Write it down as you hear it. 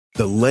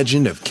The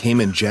legend of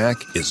Cayman Jack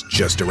is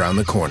just around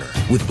the corner.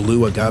 With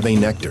blue agave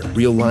nectar,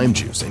 real lime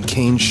juice, and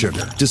cane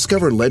sugar.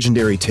 Discover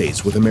legendary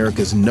taste with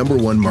America's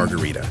 #1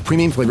 margarita.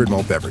 Premium flavored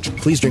malt beverage.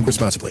 Please drink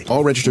responsibly.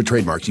 All registered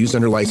trademarks used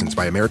under license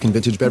by American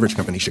Vintage Beverage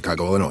Company,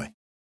 Chicago, Illinois.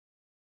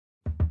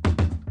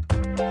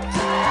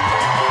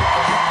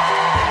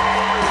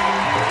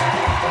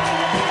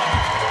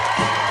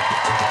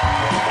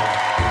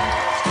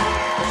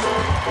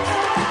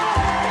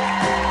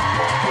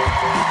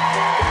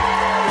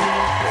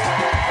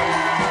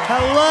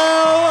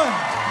 Hello,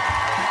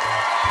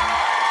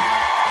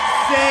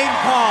 St.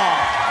 Paul.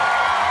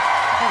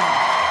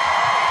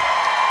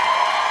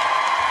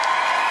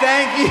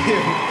 Thank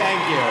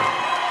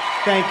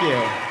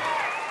you.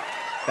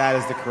 That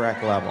is the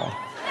correct level.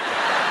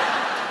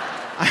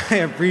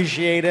 I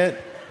appreciate it.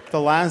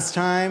 The last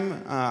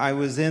time I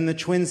was in the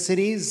Twin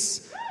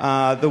Cities,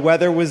 the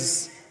weather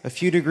was a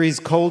few degrees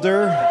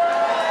colder.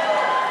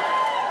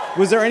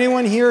 Was there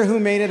anyone here who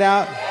made it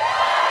out?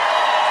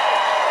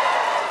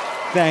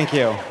 Thank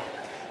you.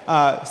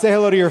 Say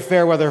hello to your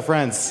fair weather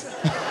friends.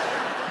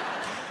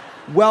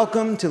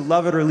 Welcome to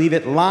Love It or Leave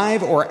It,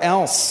 Live or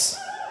Else.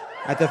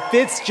 At the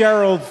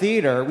Fitzgerald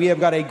Theater, we have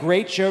got a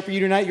great show for you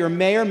tonight. Your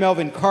Mayor,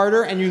 Melvin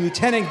Carter, and your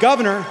Lieutenant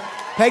Governor,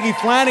 Peggy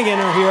Flanagan,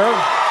 are here.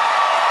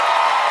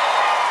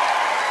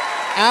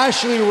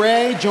 Ashley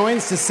Ray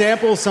joins to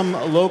sample some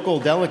local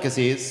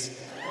delicacies.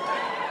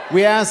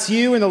 We ask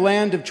you in the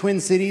land of Twin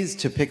Cities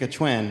to pick a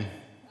twin.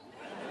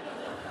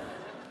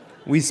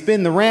 We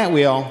spin the rant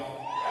wheel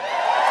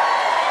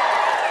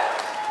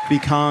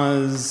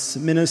because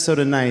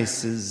Minnesota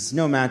Nice is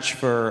no match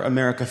for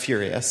America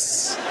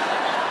Furious.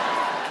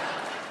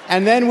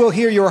 And then we'll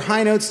hear your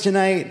high notes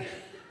tonight,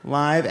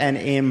 live and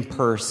in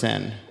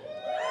person.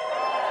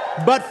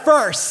 But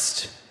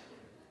first,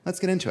 let's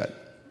get into it.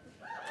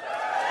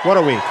 What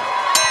a week.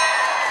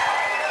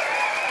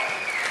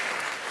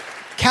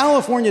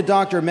 California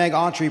doctor Meg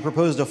Autry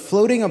proposed a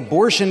floating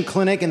abortion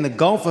clinic in the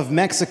Gulf of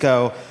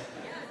Mexico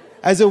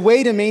as a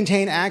way to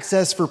maintain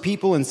access for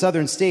people in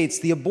southern states.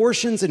 The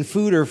abortions and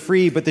food are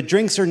free, but the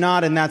drinks are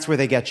not, and that's where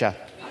they get you.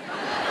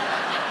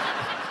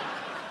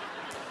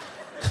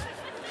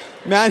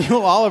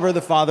 Manuel Oliver, the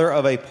father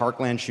of a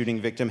Parkland shooting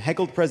victim,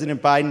 heckled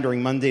President Biden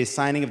during Monday's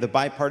signing of the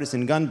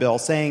bipartisan gun bill,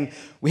 saying,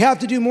 "We have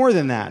to do more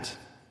than that."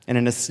 And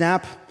in a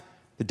snap,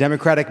 the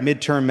Democratic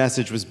midterm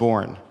message was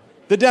born.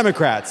 The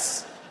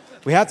Democrats,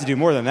 we have to do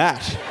more than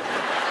that.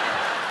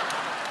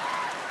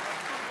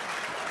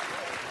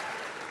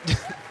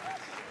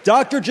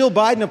 Dr. Jill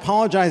Biden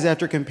apologized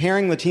after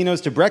comparing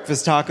Latinos to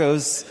breakfast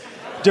tacos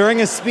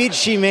during a speech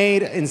she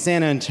made in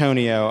San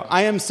Antonio.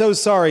 "I am so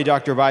sorry,"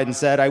 Dr. Biden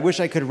said. "I wish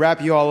I could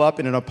wrap you all up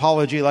in an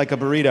apology like a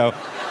burrito.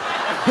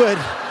 But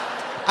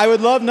I would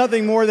love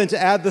nothing more than to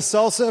add the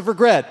salsa of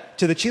regret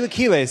to the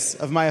chilaquiles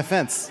of my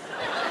offense."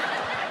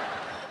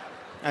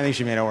 I think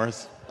she made it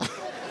worse.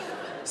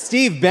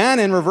 Steve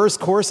Bannon reversed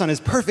course on his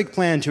perfect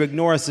plan to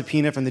ignore a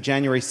subpoena from the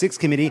January 6th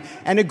committee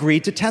and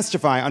agreed to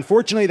testify.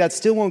 Unfortunately, that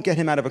still won't get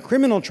him out of a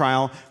criminal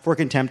trial for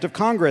contempt of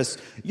Congress.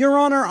 "Your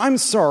Honor, I'm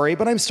sorry,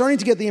 but I'm starting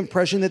to get the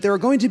impression that there are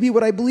going to be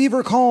what I believe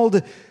are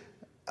called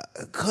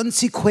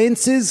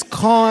consequences.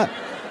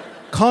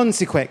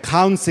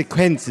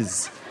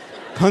 Consequences.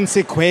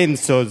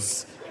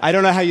 I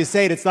don't know how you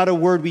say it. It's not a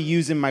word we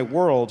use in my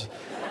world.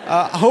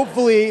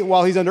 Hopefully,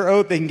 while he's under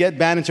oath, they can get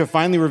Bannon to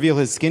finally reveal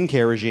his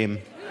skincare regime."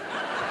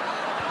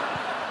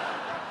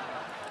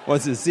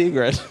 What's his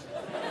secret?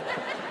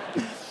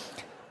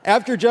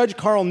 After Judge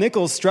Carl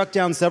Nichols struck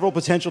down several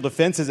potential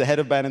defenses ahead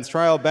of Bannon's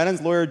trial,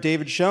 Bannon's lawyer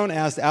David Schoen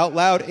asked out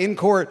loud in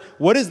court,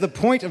 "What is the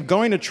point of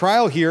going to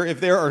trial here if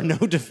there are no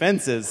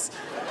defenses?"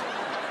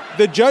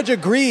 The judge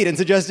agreed and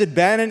suggested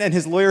Bannon and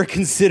his lawyer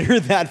consider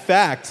that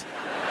fact.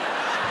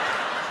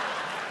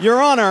 "Your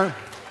Honor,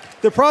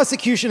 the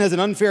prosecution has an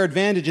unfair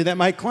advantage in that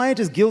my client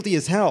is guilty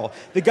as hell.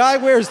 The guy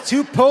wears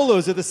 2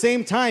 polos at the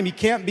same time. He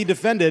can't be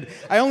defended.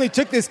 I only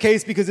took this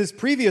case because his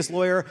previous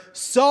lawyer,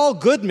 Saul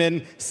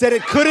Goodman, said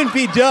it couldn't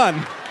be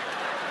done."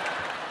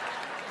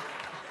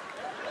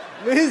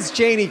 Liz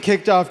Cheney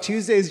kicked off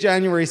Tuesday's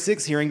January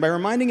 6th hearing by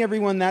reminding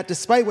everyone that,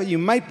 despite what you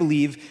might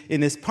believe in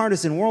this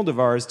partisan world of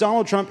ours,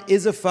 Donald Trump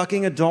is a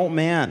fucking adult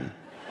man.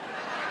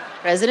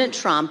 President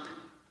Trump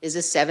is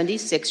a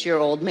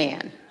 76-year-old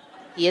man.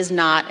 He is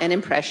not an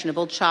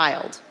impressionable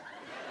child.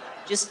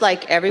 Just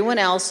like everyone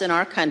else in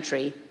our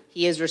country,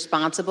 he is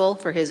responsible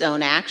for his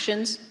own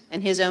actions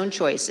and his own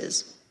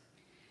choices.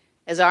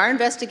 As our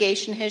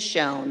investigation has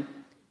shown,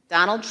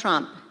 Donald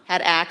Trump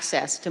had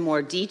access to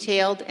more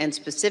detailed and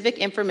specific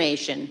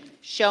information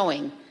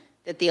showing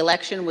that the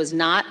election was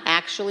not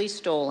actually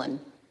stolen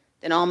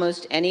than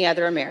almost any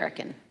other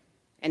American.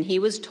 And he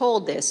was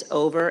told this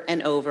over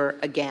and over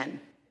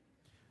again.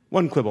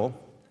 One quibble.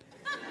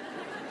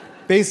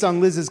 Based on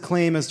Liz's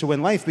claim as to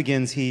when life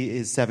begins, he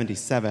is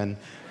 77.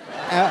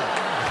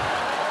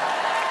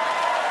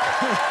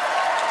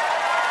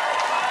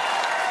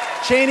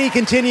 Cheney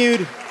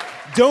continued,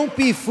 "Don't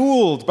be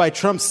fooled by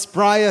Trump's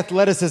spry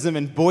athleticism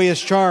and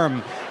boyish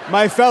charm.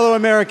 My fellow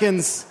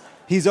Americans,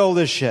 he's old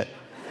as shit."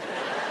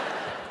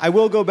 I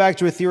will go back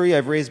to a theory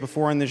I've raised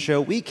before on this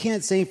show. We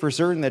can't say for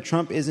certain that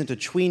Trump isn't a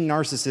tween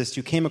narcissist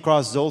who came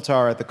across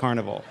Zoltar at the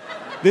carnival.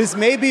 This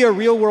may be a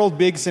real-world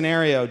big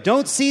scenario.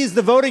 Don't seize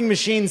the voting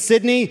machines,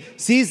 Sydney.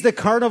 Seize the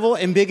carnival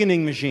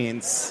embiggening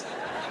machines.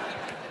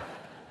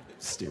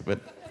 Stupid.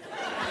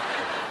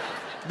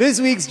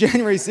 This week's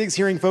January 6th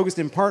hearing focused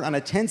in part on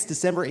a tense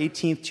December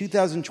 18th,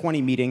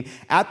 2020 meeting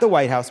at the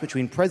White House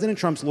between President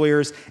Trump's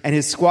lawyers and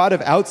his squad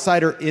of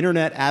outsider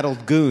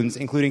internet-addled goons,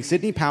 including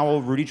Sidney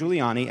Powell, Rudy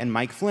Giuliani, and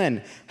Mike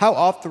Flynn. How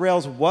off the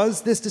rails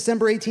was this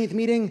December 18th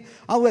meeting?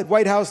 I'll let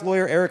White House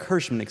lawyer Eric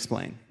Hirschman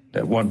explain.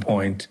 At one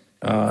point,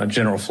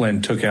 General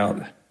Flynn took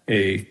out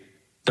a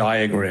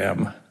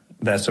diagram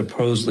that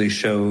supposedly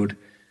showed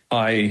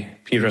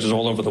IP addresses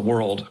all over the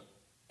world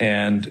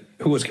and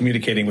who was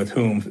communicating with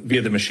whom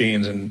via the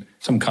machines, and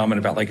some comment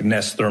about like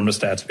Nest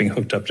thermostats being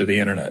hooked up to the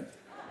internet.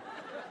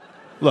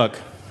 Look,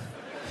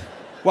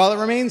 while it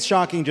remains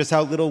shocking just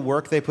how little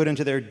work they put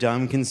into their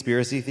dumb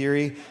conspiracy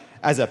theory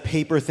as a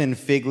paper-thin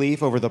fig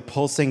leaf over the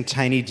pulsing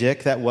tiny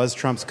dick that was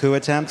Trump's coup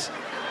attempt,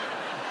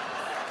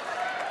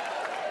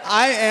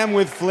 I am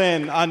with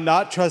Flynn on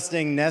not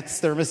trusting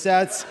Nest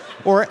thermostats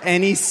or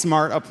any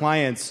smart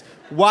appliance.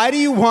 Why do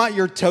you want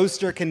your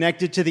toaster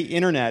connected to the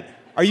internet?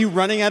 Are you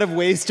running out of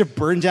ways to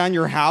burn down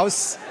your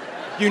house?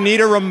 You need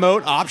a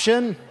remote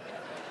option?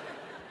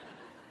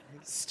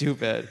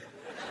 Stupid.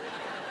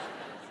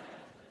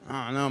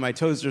 Oh no, my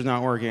toaster's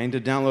not working. I need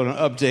to download an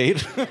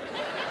update.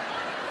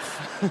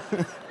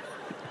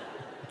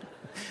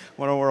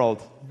 What a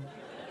world.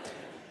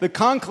 The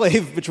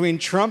conclave between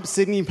Trump,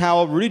 Sidney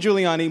Powell, Rudy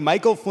Giuliani,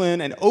 Michael Flynn,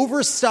 and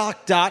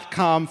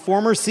Overstock.com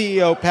former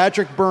CEO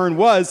Patrick Byrne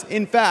was,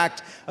 in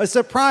fact, a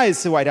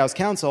surprise to White House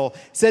counsel.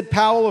 Said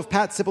Powell of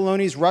Pat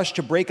Cipolloni's rush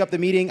to break up the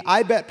meeting,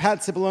 I bet Pat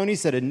Cipollone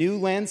set a new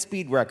land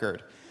speed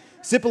record.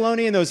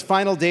 Cipollone in those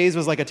final days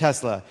was like a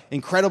Tesla.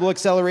 Incredible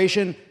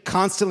acceleration,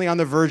 constantly on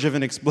the verge of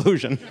an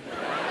explosion.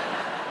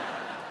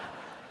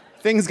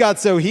 Things got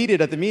so heated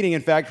at the meeting,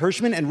 in fact,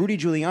 Hirschman and Rudy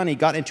Giuliani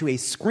got into a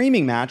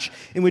screaming match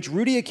in which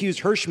Rudy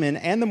accused Hirschman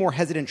and the more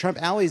hesitant Trump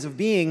allies of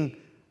being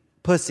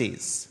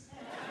pussies.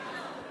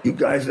 You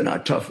guys are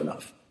not tough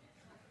enough.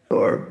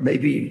 Or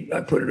maybe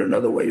I put it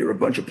another way, you're a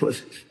bunch of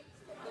pussies.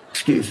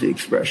 Excuse the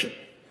expression.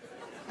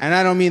 And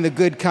I don't mean the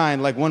good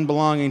kind, like one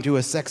belonging to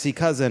a sexy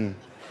cousin.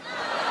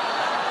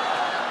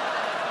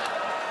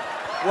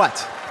 What?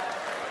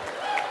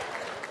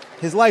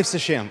 His life's a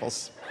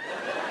shambles.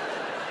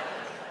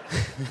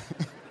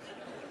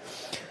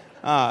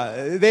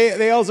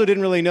 They also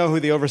didn't really know who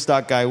the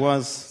Overstock guy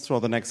was. Let's roll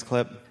the next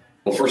clip.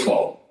 Well, first of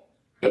all,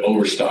 the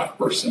Overstock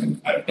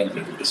person, I don't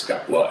know who this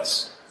guy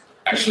was.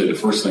 Actually, the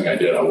first thing I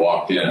did, I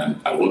walked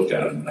in, I looked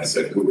at him, and I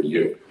said, "Who are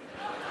you?"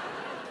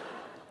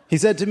 He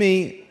said to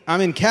me,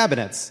 "I'm in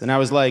cabinets." And I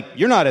was like,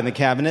 "You're not in the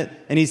cabinet."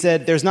 And he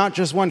said, "There's not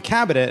just one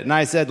cabinet." And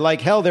I said,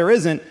 "Like hell there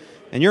isn't,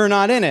 and you're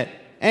not in it."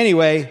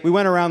 Anyway, we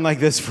went around like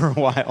this for a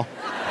while.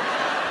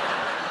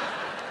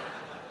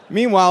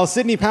 Meanwhile,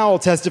 Sidney Powell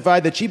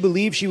testified that she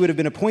believed she would have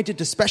been appointed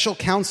to special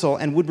counsel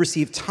and would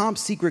receive top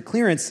secret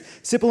clearance.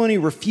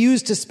 Cipollone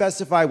refused to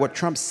specify what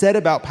Trump said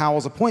about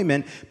Powell's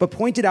appointment, but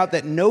pointed out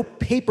that no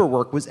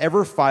paperwork was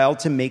ever filed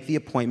to make the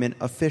appointment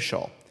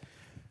official.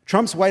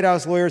 Trump's White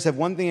House lawyers have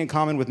one thing in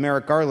common with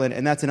Merrick Garland,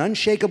 and that's an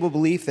unshakable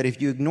belief that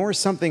if you ignore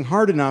something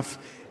hard enough,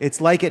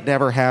 it's like it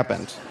never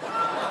happened.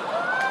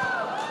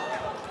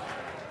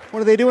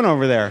 What are they doing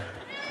over there?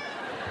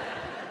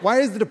 Why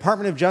is the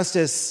Department of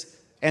Justice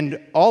and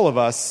all of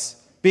us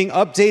being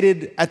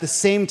updated at the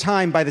same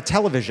time by the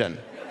television?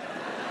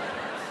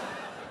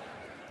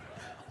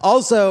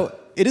 Also,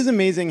 it is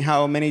amazing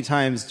how many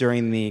times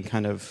during the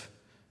kind of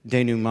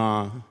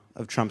denouement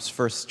of Trump's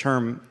first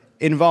term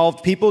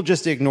involved people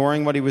just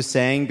ignoring what he was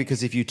saying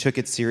because if you took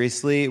it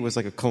seriously, it was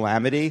like a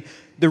calamity.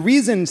 The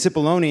reason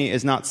Cipollone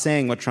is not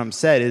saying what Trump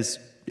said is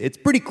it's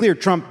pretty clear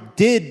Trump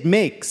did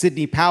make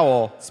Sidney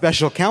Powell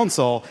special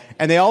counsel,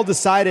 and they all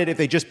decided if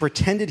they just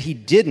pretended he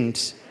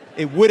didn't,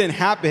 it wouldn't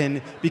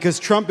happen because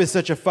Trump is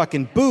such a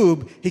fucking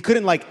boob, he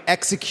couldn't, like,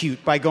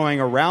 execute by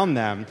going around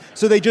them.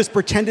 So they just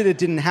pretended it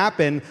didn't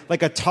happen,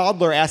 like a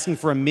toddler asking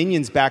for a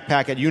Minions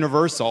backpack at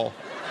Universal.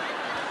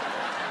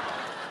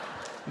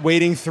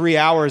 Waiting 3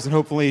 hours and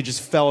hopefully he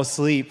just fell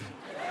asleep.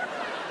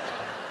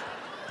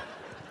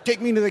 Take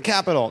me to the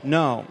Capitol.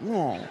 No.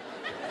 Oh.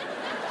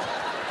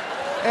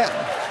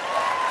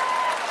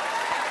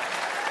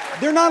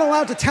 They're not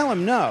allowed to tell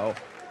him no.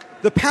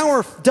 The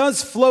power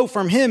does flow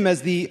from him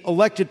as the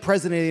elected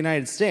president of the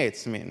United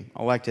States. I mean,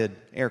 elected,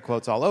 air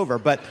quotes all over,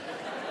 but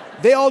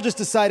they all just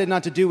decided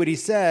not to do what he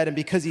said, and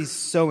because he's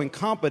so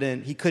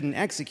incompetent, he couldn't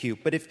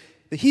execute. But if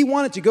he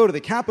wanted to go to the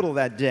Capitol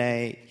that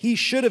day, he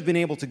should have been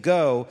able to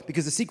go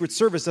because the Secret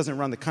Service doesn't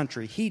run the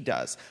country, he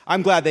does.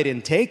 I'm glad they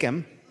didn't take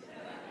him,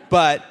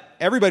 but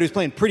everybody was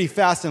playing pretty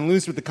fast and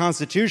loose with the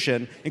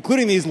Constitution,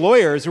 including these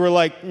lawyers who were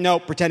like,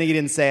 nope, pretending he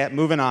didn't say it,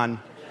 moving on.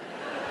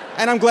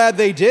 And I'm glad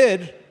they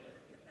did.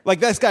 Like,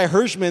 this guy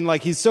Hirschman,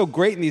 like, he's so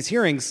great in these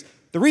hearings.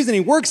 The reason he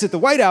works at the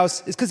White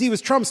House is because he was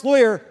Trump's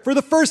lawyer for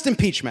the first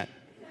impeachment.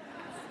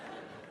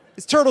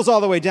 His turtle's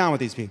all the way down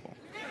with these people.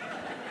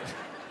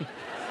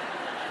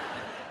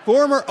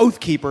 Former Oath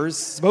Keepers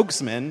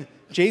spokesman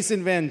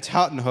Jason Van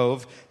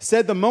Tottenhove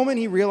said the moment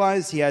he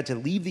realized he had to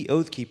leave the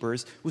Oath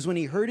Keepers was when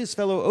he heard his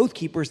fellow Oath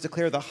Keepers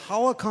declare the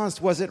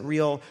Holocaust wasn't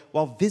real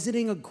while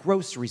visiting a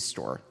grocery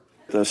store.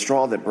 The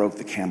straw that broke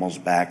the camel's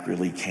back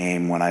really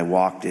came when I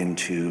walked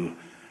into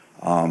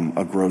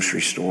a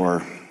grocery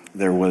store.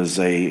 There was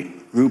a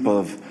group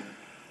of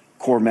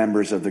core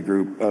members of the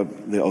group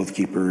of the Oath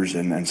Keepers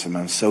and some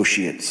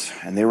associates,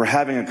 and they were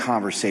having a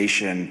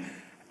conversation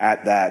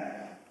at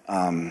that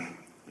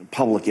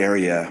public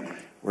area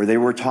where they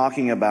were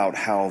talking about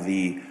how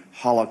the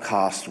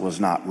Holocaust was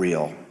not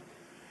real.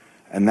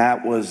 And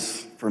that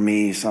was, for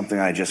me, something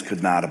I just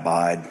could not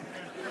abide.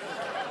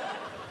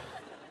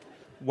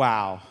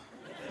 Wow.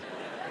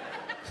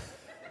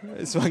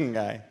 This fucking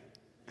guy.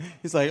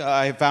 He's like,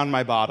 I found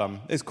my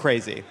bottom. It's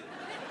crazy.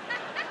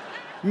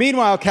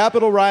 Meanwhile,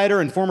 Capitol rioter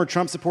and former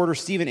Trump supporter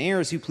Stephen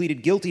Ayers, who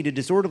pleaded guilty to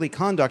disorderly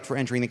conduct for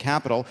entering the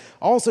Capitol,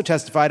 also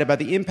testified about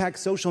the impact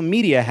social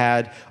media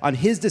had on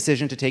his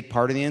decision to take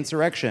part in the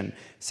insurrection.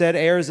 Said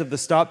Ayers of the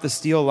Stop the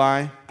Steal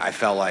lie, I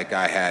felt like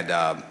I had,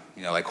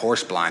 like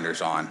horse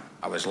blinders on.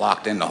 I was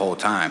locked in the whole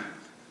time.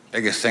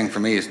 Biggest thing for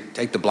me is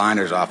take the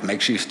blinders off,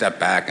 make sure you step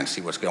back and see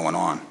what's going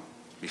on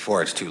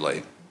before it's too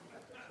late.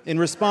 In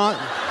response...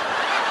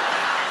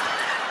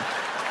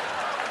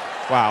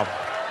 Wow.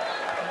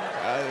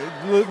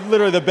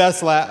 Literally the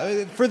best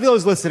laugh. For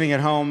those listening at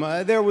home,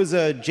 there was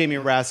a Jamie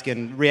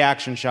Raskin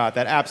reaction shot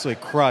that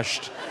absolutely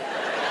crushed.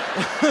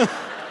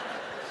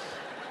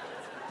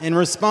 In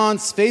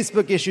response,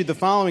 Facebook issued the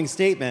following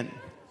statement.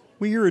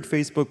 We here at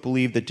Facebook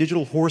believe that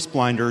digital horse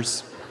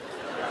blinders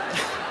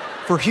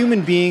for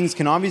human beings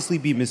can obviously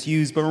be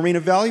misused, but remain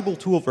a valuable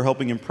tool for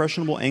helping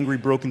impressionable, angry,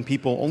 broken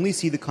people only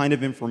see the kind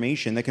of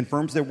information that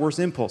confirms their worst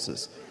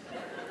impulses.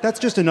 That's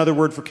just another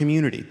word for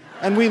community.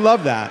 And we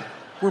love that.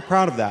 We're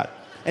proud of that.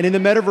 And in the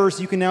metaverse,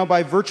 you can now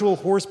buy virtual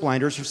horse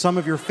blinders for some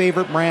of your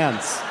favorite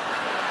brands.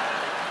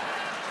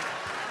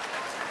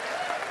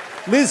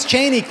 Liz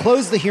Cheney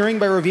closed the hearing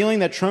by revealing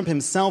that Trump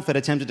himself had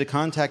attempted to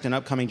contact an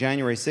upcoming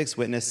January 6th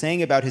witness,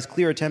 saying about his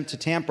clear attempt to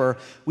tamper,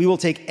 "We will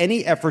take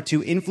any effort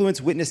to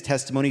influence witness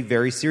testimony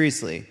very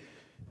seriously."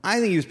 I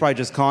think he was probably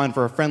just calling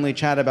for a friendly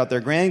chat about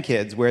their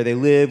grandkids, where they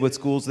live, what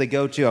schools they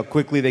go to, how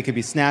quickly they could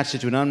be snatched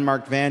into an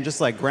unmarked van, just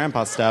like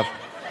grandpa stuff.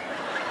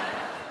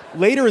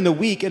 Later in the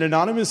week, an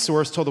anonymous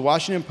source told the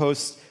Washington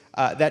Post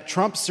that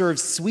Trump served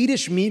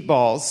Swedish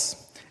meatballs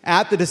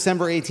at the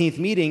December 18th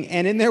meeting,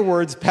 and in their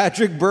words,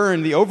 Patrick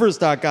Byrne, the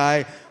Overstock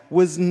guy,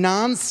 was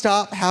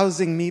nonstop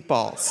housing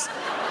meatballs.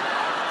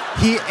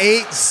 He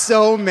ate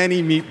so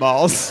many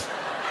meatballs.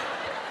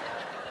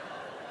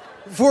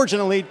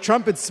 Fortunately,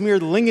 Trump had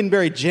smeared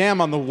lingonberry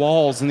jam on the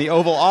walls in the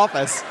Oval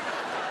Office,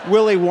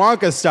 Willy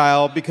Wonka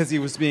style, because he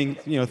was being,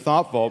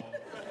 thoughtful.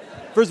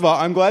 First of all,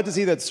 I'm glad to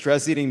see that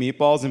stress-eating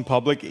meatballs in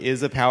public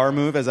is a power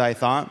move, as I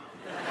thought.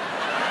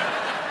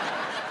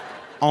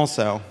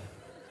 Also,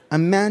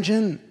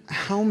 imagine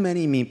how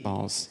many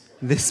meatballs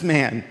this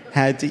man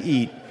had to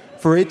eat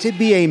for it to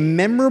be a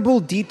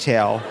memorable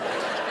detail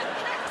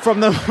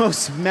from the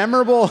most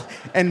memorable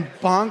and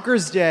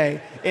bonkers day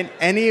in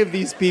any of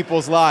these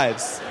people's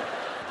lives.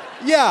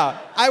 Yeah,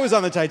 I was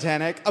on the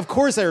Titanic. Of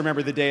course I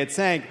remember the day it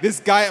sank. This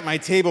guy at my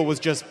table was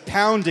just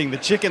pounding the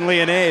chicken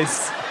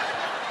lyonnaise.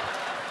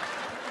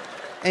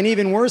 And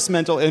even worse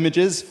mental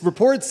images,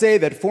 reports say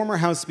that former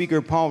House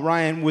Speaker Paul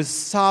Ryan was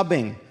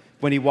sobbing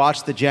when he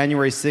watched the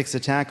January 6th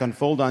attack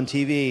unfold on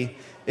TV.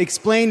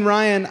 Explained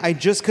Ryan, I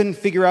just couldn't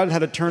figure out how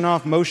to turn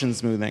off motion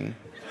smoothing.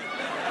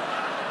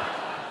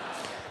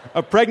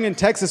 A pregnant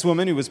Texas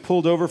woman who was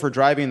pulled over for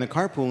driving in the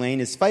carpool lane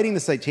is fighting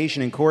the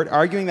citation in court,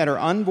 arguing that her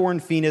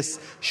unborn fetus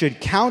should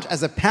count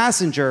as a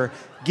passenger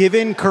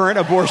given current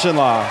abortion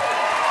law.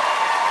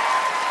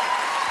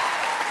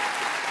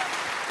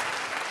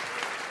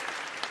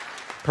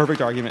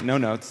 Perfect argument, no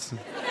notes.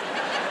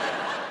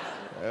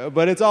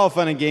 But it's all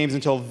fun and games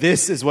until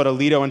this is what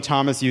Alito and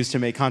Thomas used to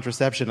make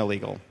contraception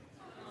illegal.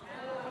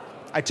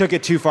 I took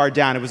it too far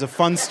down. It was a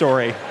fun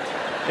story.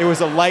 It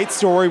was a light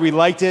story. We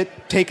liked it,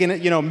 taking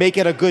it, make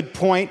it a good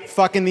point,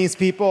 fucking these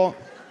people.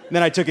 And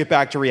then I took it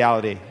back to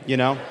reality,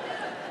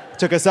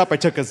 Took us up, I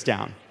took us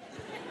down.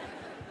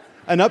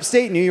 An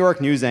upstate New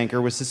York news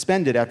anchor was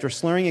suspended after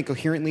slurring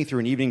incoherently through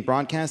an evening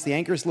broadcast. The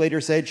anchor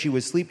later said she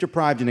was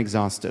sleep-deprived and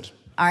exhausted.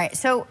 All right,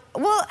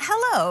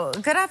 hello,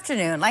 good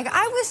afternoon. Like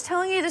I was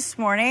telling you this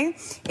morning,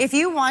 if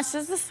you watched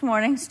us this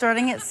morning,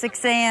 starting at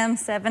 6 a.m.,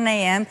 7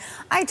 a.m.,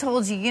 I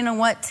told you, you know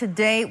what,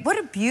 today, what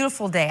a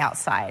beautiful day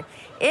outside.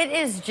 It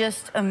is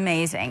just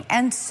amazing.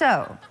 And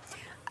so,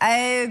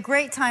 a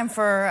great time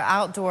for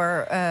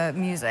outdoor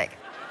music.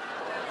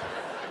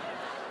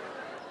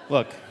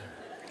 Look,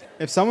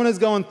 if someone is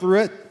going through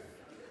it,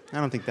 I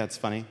don't think that's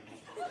funny.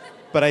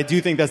 But I do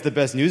think that's the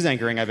best news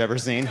anchoring I've ever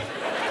seen.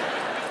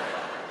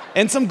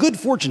 And some good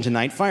fortune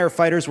tonight,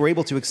 firefighters were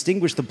able to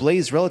extinguish the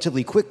blaze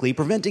relatively quickly,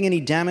 preventing any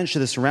damage to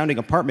the surrounding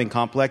apartment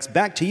complex.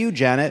 Back to you,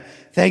 Janet.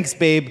 Thanks,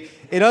 babe.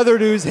 In other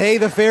news, hey,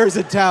 the fair's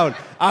in town.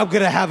 I'm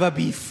gonna have a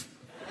beef.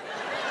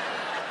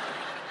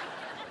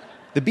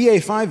 The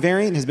BA.5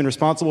 variant has been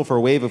responsible for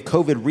a wave of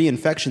COVID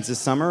reinfections this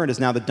summer and is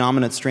now the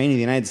dominant strain in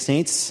the United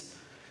States.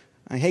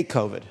 I hate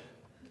COVID,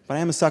 but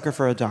I am a sucker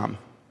for a Dom.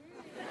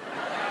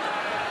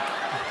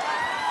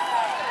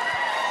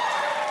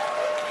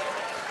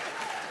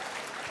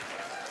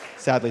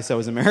 Sadly, so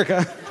is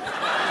America.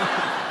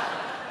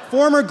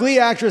 Former Glee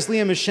actress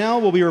Lea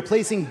Michele will be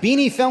replacing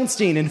Beanie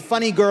Feldstein in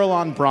Funny Girl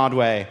on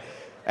Broadway.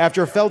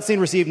 After Feldstein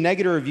received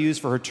negative reviews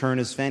for her turn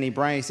as Fanny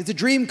Bryce. It's a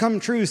dream come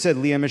true, said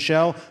Lea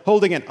Michele,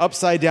 holding an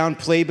upside-down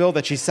playbill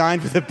that she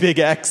signed with a big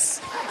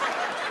X.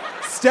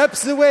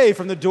 Steps away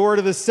from the door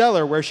to the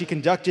cellar where she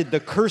conducted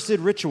the cursed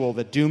ritual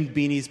that doomed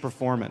Beanie's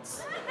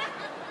performance.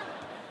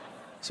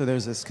 So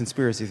there's this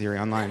conspiracy theory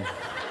online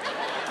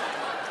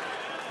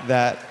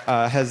that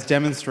has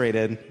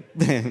demonstrated,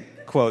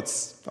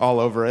 quotes all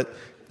over it,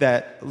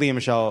 that Lea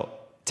Michele,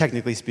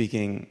 technically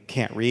speaking,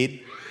 can't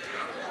read.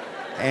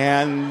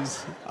 And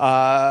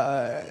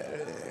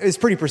it's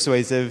pretty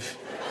persuasive.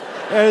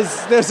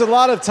 There's a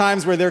lot of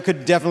times where there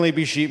could definitely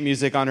be sheet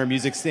music on her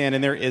music stand,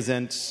 and there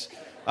isn't.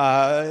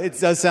 It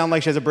does sound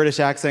like she has a British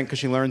accent because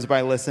she learns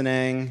by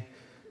listening.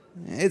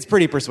 It's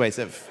pretty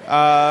persuasive.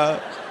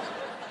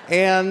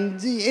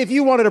 And if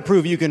you wanted to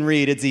prove you can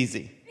read, it's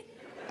easy.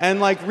 And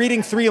like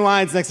reading 3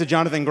 lines next to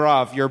Jonathan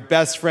Groff, your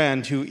best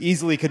friend who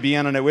easily could be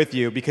in on it with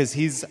you because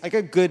he's like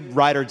a good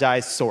ride or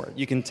die sort.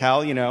 You can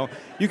tell,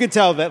 you can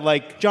tell that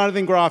like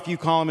Jonathan Groff, you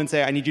call him and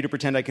say, I need you to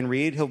pretend I can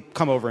read, he'll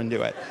come over and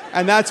do it.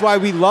 And that's why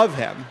we love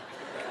him.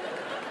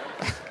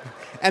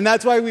 And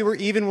that's why we were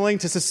even willing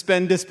to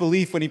suspend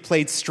disbelief when he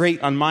played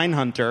straight on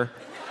Mindhunter.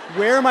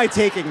 Where am I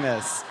taking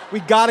this?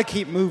 We gotta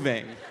keep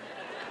moving.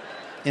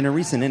 In a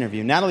recent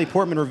interview, Natalie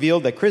Portman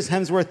revealed that Chris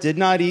Hemsworth did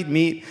not eat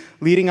meat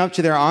leading up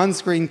to their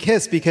on-screen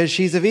kiss because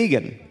she's a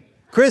vegan.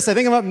 Chris, I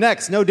think I'm up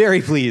next. No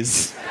dairy,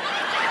 please.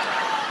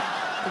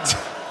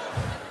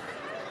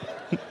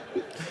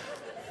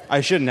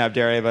 I shouldn't have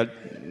dairy, but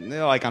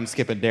I'm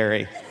skipping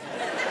dairy.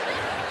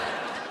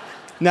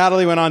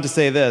 Natalie went on to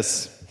say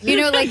this.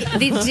 Like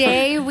the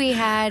day we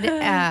had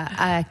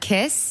a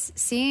kiss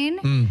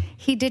scene,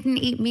 he didn't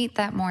eat meat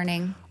that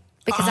morning.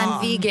 Because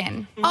I'm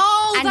vegan.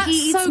 Oh, and that's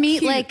he eats so meat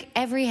cute. like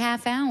every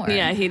half hour.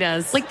 Yeah, he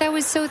does. Like that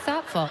was so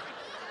thoughtful.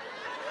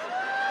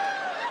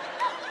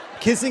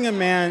 Kissing a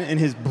man in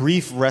his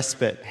brief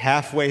respite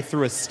halfway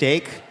through a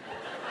steak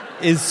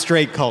is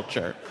straight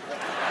culture.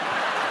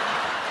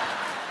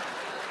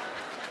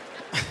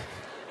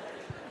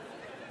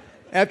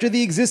 After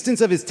the existence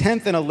of his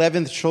 10th and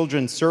 11th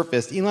children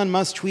surfaced, Elon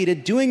Musk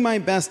tweeted, doing my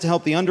best to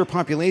help the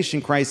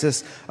underpopulation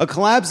crisis, a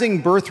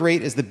collapsing birth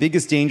rate is the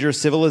biggest danger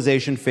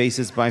civilization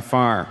faces by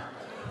far.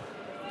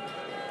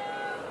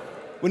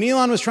 When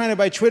Elon was trying to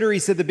buy Twitter, he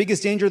said the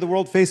biggest danger the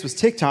world faced was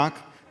TikTok.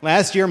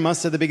 Last year,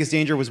 Musk said the biggest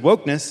danger was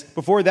wokeness.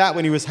 Before that,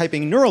 when he was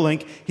hyping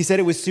Neuralink, he said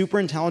it was super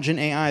intelligent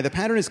AI. The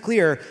pattern is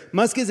clear.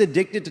 Musk is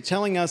addicted to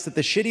telling us that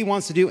the shit he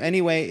wants to do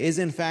anyway is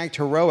in fact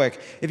heroic.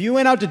 If you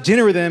went out to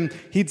dinner with him,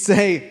 he'd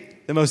say,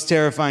 the most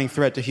terrifying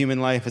threat to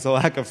human life is a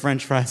lack of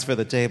French fries for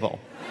the table.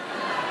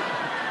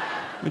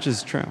 Which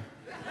is true.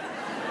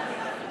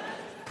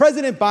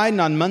 President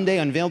Biden on Monday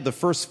unveiled the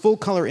first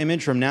full-color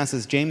image from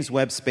NASA's James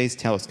Webb Space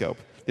Telescope.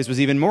 This was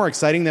even more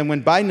exciting than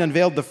when Biden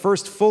unveiled the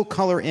first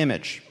full-color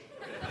image.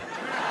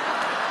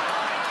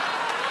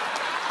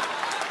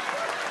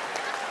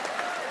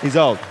 He's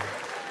old.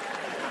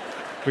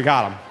 We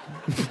got him.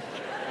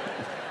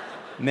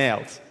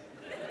 Nailed.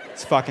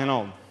 He's fucking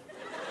old.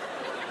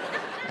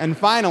 And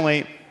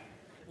finally,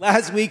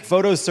 last week,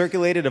 photos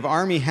circulated of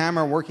Armie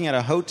Hammer working at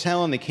a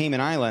hotel in the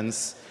Cayman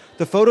Islands.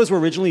 The photos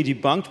were originally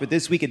debunked, but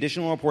this week,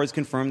 additional reports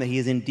confirmed that he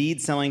is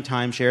indeed selling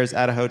timeshares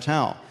at a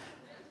hotel.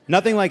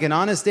 Nothing like an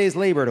honest day's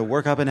labor to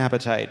work up an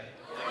appetite.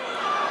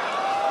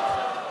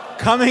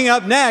 Coming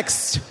up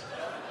next,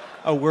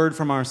 a word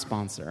from our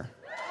sponsor.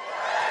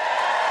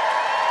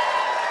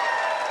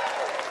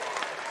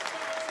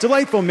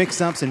 Delightful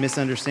mix-ups and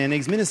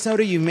misunderstandings.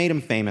 Minnesota, you've made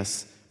them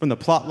famous. From the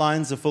plot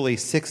lines of fully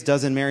 6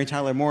 dozen Mary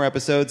Tyler Moore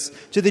episodes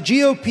to the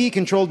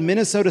GOP-controlled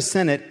Minnesota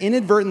Senate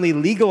inadvertently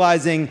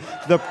legalizing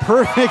the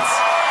perfect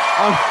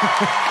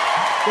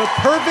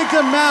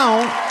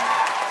amount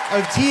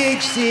of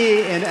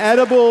THC in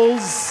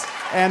edibles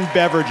and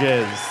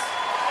beverages.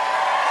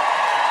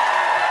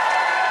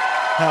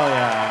 Hell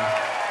yeah.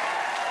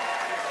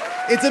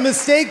 It's a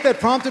mistake that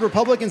prompted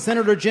Republican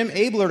Senator Jim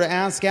Abler to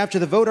ask after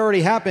the vote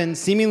already happened,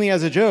 seemingly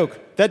as a joke,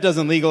 that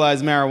doesn't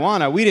legalize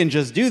marijuana. We didn't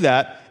just do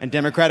that. And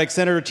Democratic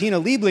Senator Tina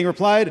Liebling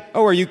replied,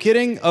 oh, are you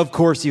kidding? Of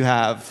course you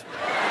have.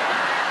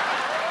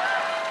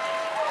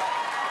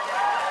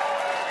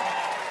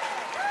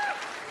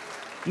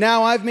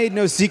 Now, I've made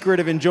no secret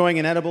of enjoying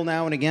an edible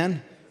now and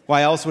again.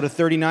 Why else would a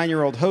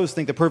 39-year-old host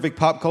think the perfect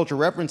pop culture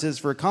references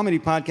for a comedy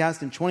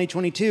podcast in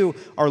 2022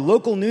 are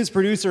local news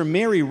producer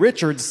Mary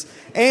Richards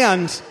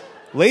and,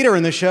 later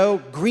in the show,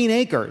 Green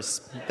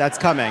Acres. That's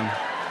coming.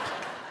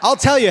 I'll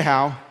tell you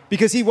how.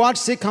 Because he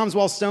watched sitcoms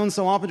while stoned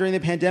so often during the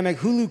pandemic,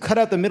 Hulu cut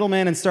out the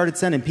middleman and started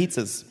sending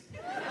pizzas.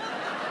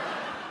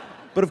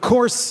 But of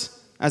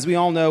course, As we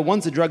all know,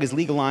 once a drug is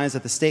legalized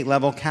at the state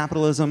level,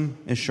 capitalism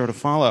is sure to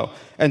follow.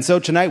 And so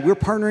tonight, we're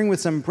partnering with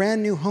some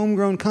brand new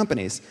homegrown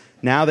companies,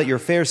 now that your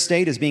fair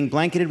state is being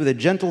blanketed with a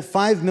gentle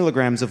 5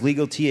 milligrams of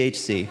legal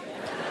THC.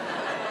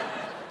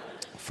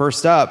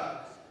 First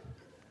up,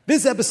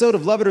 this episode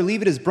of Love It or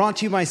Leave It is brought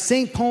to you by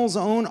St. Paul's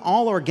own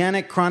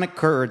all-organic chronic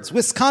curds.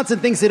 Wisconsin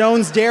thinks it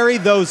owns dairy,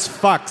 those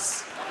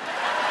fucks.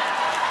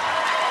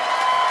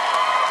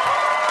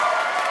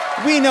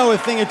 We know a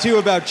thing or two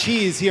about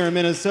cheese here in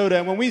Minnesota,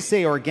 and when we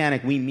say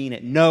organic, we mean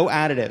it. No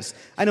additives.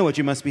 I know what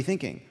you must be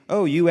thinking.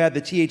 Oh, you add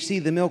the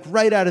THC, the milk,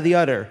 right out of the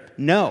udder.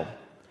 No,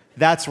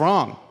 that's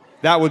wrong.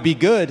 That would be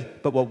good,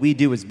 but what we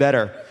do is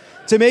better.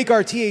 To make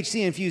our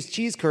THC-infused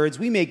cheese curds,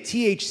 we make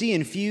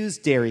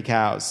THC-infused dairy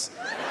cows.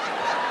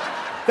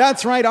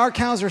 That's right, our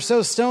cows are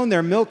so stoned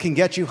their milk can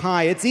get you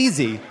high. It's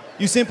easy.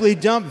 You simply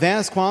dump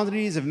vast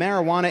quantities of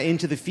marijuana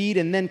into the feed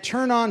and then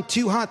turn on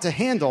Too Hot to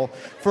Handle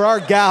for our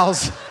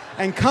gals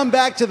and come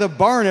back to the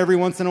barn every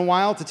once in a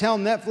while to tell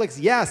Netflix,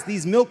 yes,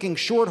 these milking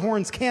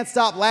shorthorns can't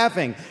stop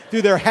laughing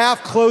through their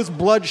half-closed,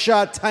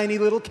 bloodshot, tiny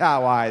little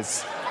cow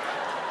eyes.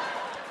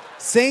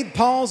 St.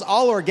 Paul's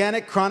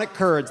all-organic chronic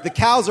curds. The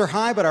cows are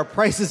high, but our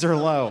prices are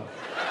low.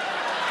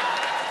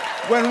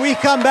 When we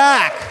come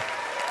back,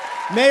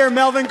 Mayor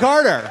Melvin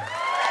Carter.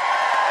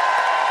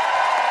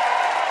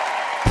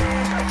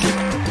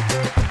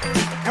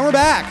 And we're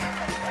back.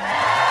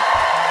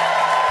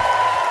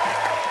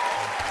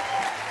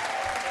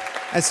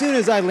 As soon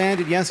as I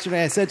landed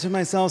yesterday, I said to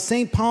myself,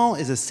 St. Paul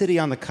is a city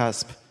on the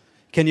cusp.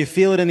 Can you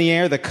feel it in the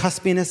air, the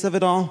cuspiness of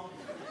it all?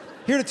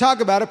 Here to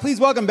talk about it, please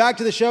welcome back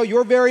to the show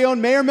your very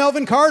own Mayor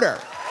Melvin Carter.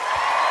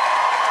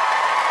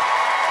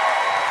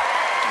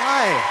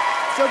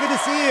 Hi, so good to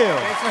see you.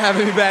 Thanks for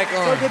having me back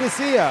on. So good to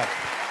see you.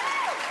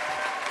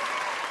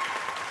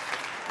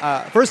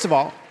 First of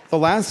all, the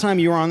last time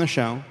you were on the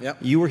show,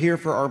 you were here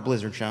for our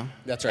Blizzard show.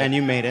 That's right. And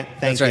you made it.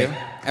 Thank you. That's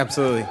right.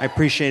 Absolutely. I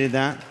appreciated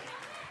that.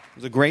 It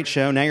was a great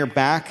show. Now you're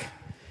back.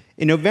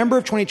 In November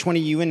of 2020,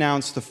 you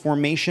announced the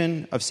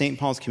formation of St.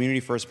 Paul's Community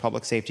First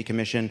Public Safety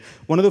Commission.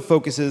 One of the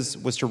focuses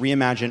was to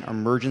reimagine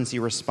emergency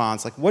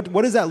response. Like,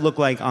 what does that look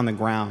like on the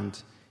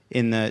ground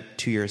in the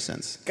 2 years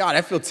since? God,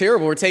 I feel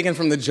terrible. We're taking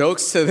from the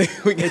jokes to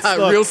we got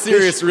real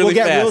serious really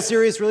fast. We'll get real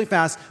serious really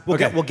fast.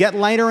 We'll get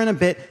lighter in a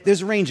bit.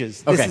 There's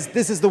ranges.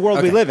 This is the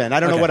world we live in. I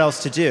don't know what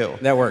else to do.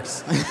 That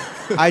works.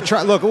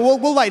 Look,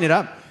 we'll lighten it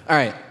up. All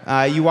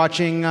right. You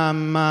watching?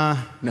 No.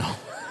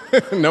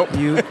 Nope.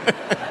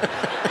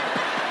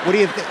 What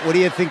do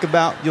you think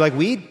about? You like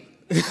weed?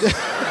 We can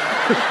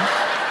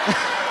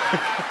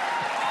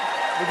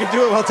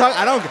do it while talking.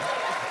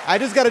 I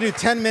just got to do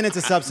 10 minutes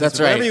of substance. That's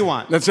right. Whatever you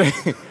want. That's right.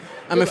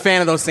 I'm a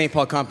fan of those St.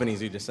 Paul companies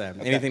you just said.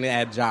 Okay. Anything to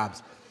add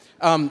jobs.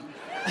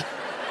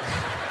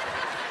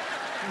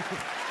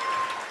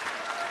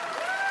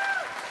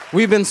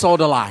 We've been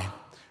sold a lie.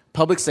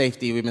 Public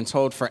safety, we've been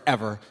told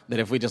forever that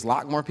if we just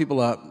lock more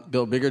people up,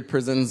 build bigger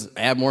prisons,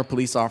 add more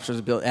police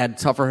officers, add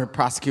tougher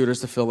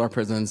prosecutors to fill our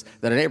prisons,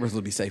 that our neighborhoods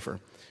will be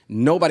safer.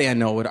 Nobody I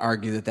know would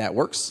argue that that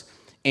works.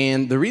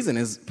 And the reason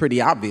is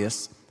pretty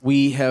obvious.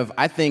 We have,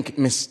 I think,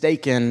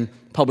 mistaken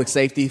public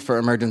safety for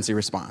emergency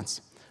response.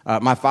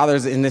 My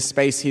father's in this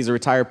space. He's a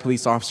retired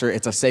police officer.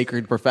 It's a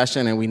sacred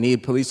profession, and we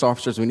need police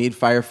officers, we need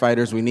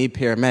firefighters, we need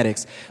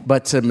paramedics.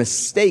 But to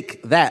mistake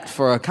that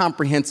for a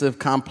comprehensive,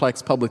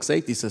 complex public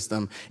safety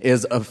system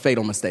is a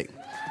fatal mistake.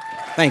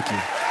 Thank you.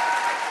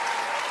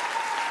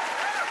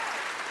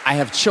 I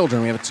have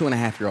children. We have a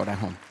 2.5-year-old at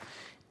home.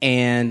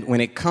 And when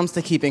it comes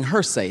to keeping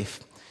her safe,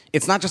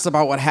 it's not just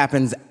about what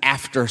happens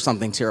after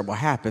something terrible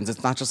happens.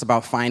 It's not just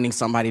about finding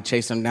somebody,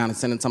 chasing them down, and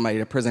sending somebody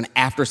to prison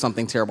after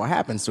something terrible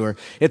happens to her.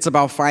 It's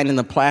about finding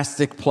the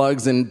plastic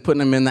plugs and putting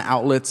them in the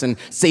outlets and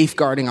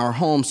safeguarding our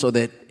home so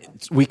that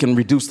we can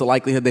reduce the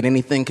likelihood that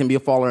anything can be a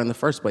faller in the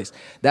first place.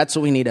 That's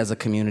what we need as a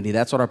community.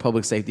 That's what our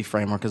public safety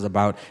framework is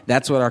about.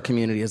 That's what our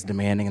community is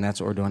demanding, and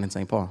that's what we're doing in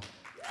St. Paul.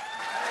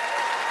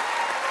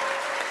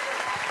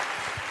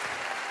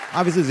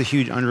 Obviously, it's a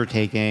huge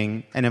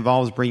undertaking and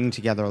involves bringing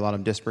together a lot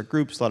of disparate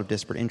groups, a lot of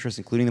disparate interests,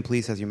 including the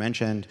police, as you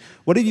mentioned.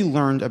 What have you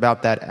learned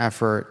about that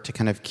effort to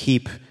kind of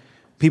keep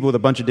people with a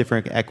bunch of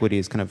different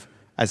equities kind of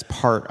as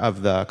part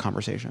of the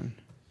conversation?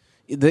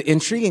 The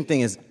intriguing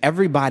thing is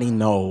everybody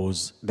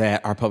knows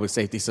that our public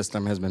safety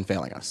system has been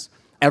failing us.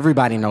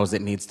 Everybody knows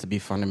it needs to be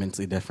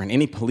fundamentally different.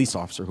 Any police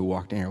officer who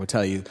walked in here would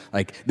tell you,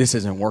 like, this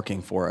isn't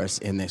working for us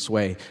in this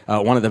way.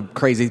 One of the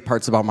crazy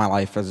parts about my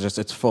life is just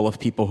it's full of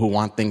people who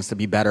want things to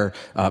be better,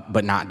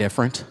 but not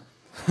different.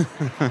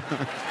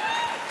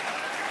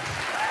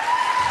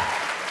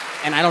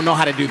 And I don't know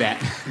how to do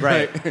that.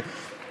 Right.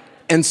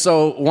 And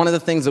so one of the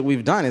things that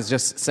we've done is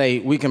just say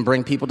we can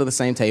bring people to the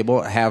same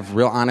table, have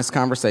real honest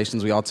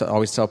conversations. We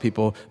always tell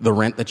people the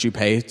rent that you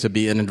pay to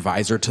be an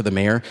advisor to the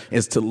mayor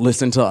is to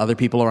listen to other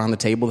people around the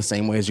table the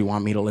same way as you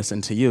want me to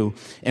listen to you.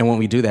 And when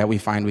we do that, we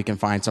can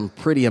find some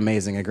pretty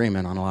amazing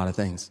agreement on a lot of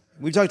things.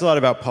 We've talked a lot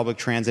about public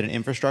transit and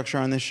infrastructure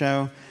on this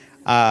show,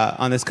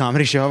 on this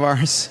comedy show of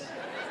ours.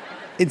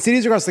 In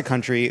cities across the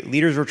country,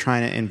 leaders are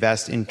trying to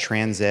invest in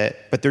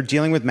transit, but they're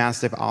dealing with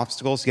massive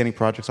obstacles to getting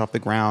projects off the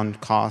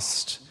ground,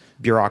 cost,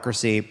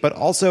 bureaucracy, but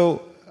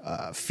also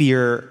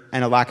fear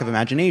and a lack of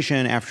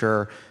imagination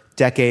after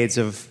decades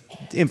of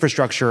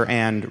infrastructure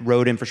and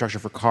road infrastructure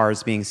for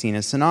cars being seen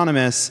as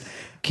synonymous.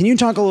 Can you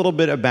talk a little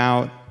bit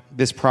about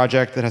this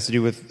project that has to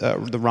do with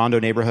the Rondo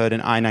neighborhood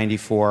and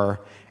I-94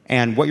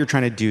 and what you're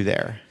trying to do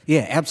there?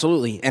 Yeah,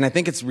 absolutely. And I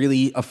think it's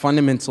really a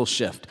fundamental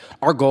shift.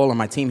 Our goal, and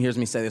my team hears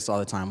me say this all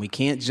the time, we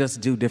can't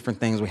just do different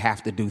things, we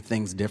have to do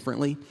things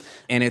differently.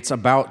 And it's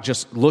about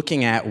just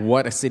looking at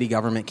what a city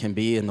government can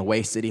be and the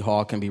way City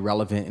Hall can be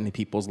relevant in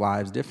people's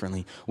lives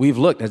differently. We've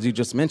looked, as you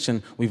just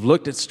mentioned, we've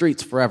looked at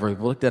streets forever,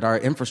 we've looked at our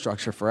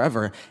infrastructure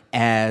forever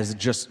as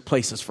just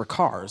places for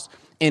cars.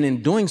 And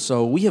in doing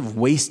so, we have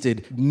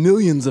wasted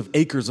millions of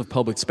acres of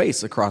public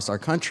space across our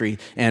country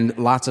and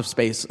lots of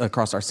space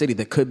across our city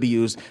that could be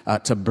used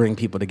to bring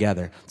people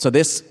together. So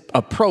this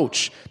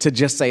approach to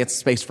just say it's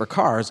space for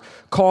cars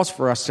calls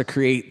for us to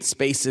create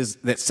spaces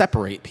that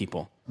separate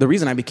people. The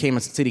reason I became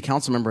a city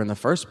council member in the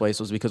first place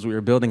was because we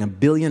were building $1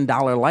 billion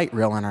light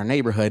rail in our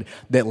neighborhood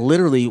that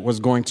literally was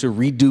going to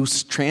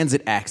reduce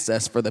transit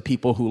access for the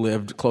people who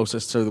lived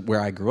closest to where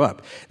I grew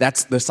up.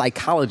 That's the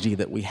psychology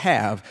that we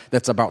have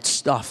that's about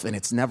stuff, and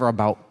it's never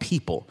about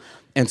people.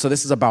 And so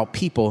this is about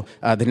people.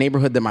 The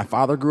neighborhood that my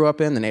father grew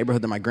up in, the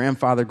neighborhood that my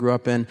grandfather grew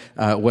up in,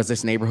 was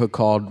this neighborhood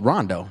called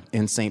Rondo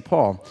in St.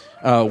 Paul,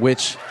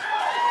 which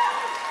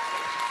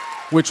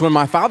when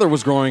my father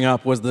was growing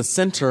up was the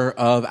center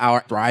of our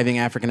thriving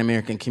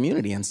African-American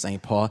community in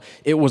St. Paul.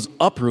 It was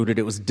uprooted,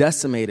 it was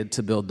decimated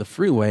to build the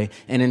freeway,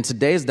 and in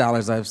today's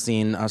dollars I've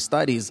seen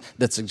studies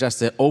that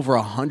suggest that over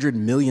 $100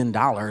 million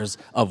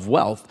of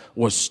wealth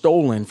was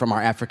stolen from our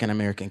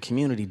African-American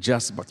community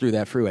just through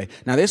that freeway.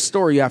 Now this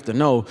story, you have to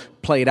know,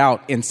 played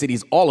out in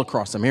cities all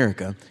across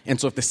America,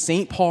 and so if the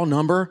St. Paul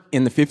number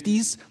in the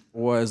 50s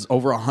was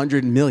over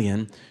 100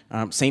 million,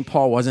 St.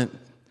 Paul wasn't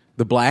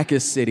the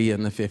blackest city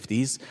in the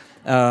 50s.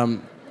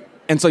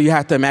 And so you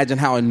have to imagine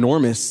how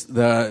enormous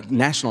the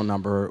national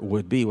number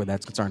would be where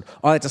that's concerned.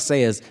 All I have to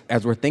say is,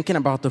 as we're thinking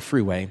about the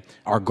freeway,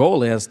 our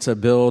goal is to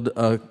build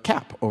a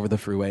cap over the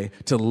freeway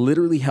to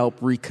literally help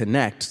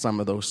reconnect some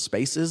of those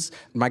spaces.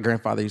 My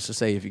grandfather used to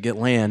say, if you get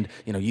land,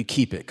 you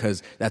keep it,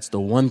 because that's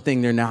the one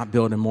thing they're not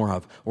building more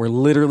of. We're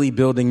literally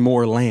building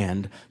more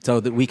land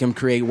so that we can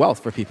create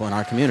wealth for people in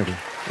our community.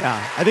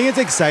 Yeah, I think it's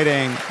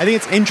exciting. I think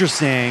it's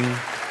interesting,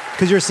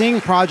 because you're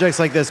seeing projects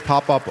like this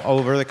pop up all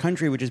over the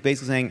country, which is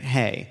basically saying,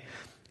 hey,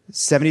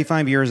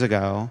 75 years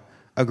ago,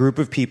 a group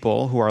of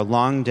people who are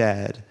long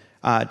dead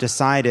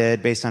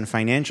decided, based on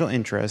financial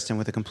interest and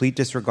with a complete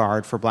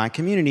disregard for black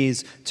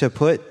communities, to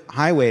put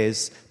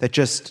highways that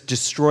just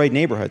destroyed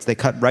neighborhoods. They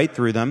cut right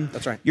through them.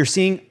 That's right. You're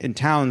seeing in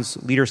towns,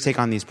 leaders take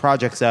on these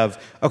projects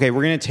of, okay,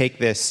 we're going to take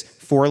this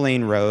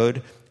 4-lane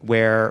road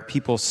where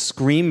people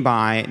scream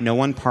by, no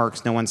one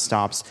parks, no one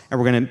stops, and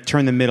we're going to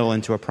turn the middle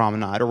into a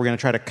promenade, or we're going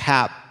to try to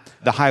cap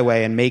the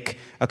highway and make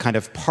a kind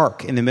of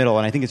park in the middle.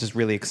 And I think it's just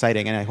really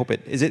exciting. And I hope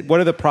what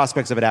are the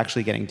prospects of it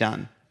actually getting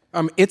done?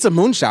 It's a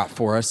moonshot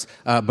for us,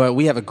 but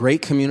we have a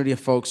great community of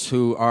folks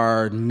who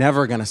are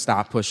never going to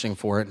stop pushing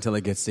for it until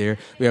it gets there.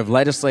 We have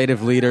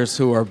legislative leaders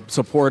who are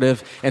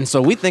supportive, and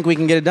so we think we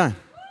can get it done.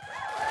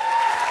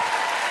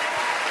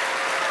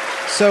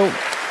 So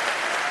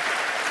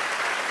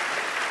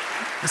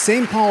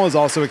St. Paul is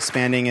also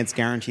expanding its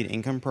guaranteed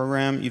income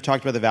program. You've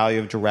talked about the value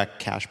of direct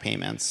cash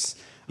payments.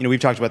 We've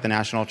talked about the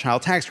National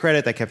Child Tax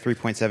Credit that kept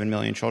 3.7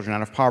 million children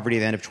out of poverty at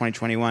the end of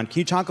 2021. Can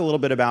you talk a little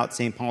bit about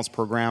St. Paul's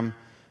program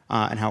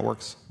and how it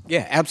works?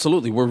 Yeah,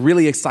 absolutely. We're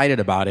really excited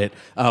about it.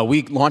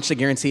 We launched a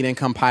guaranteed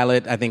income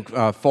pilot, I think,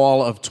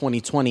 fall of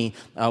 2020,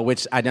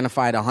 which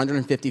identified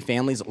 150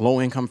 families,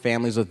 low-income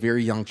families with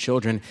very young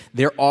children.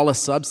 They're all a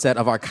subset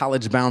of our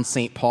College-Bound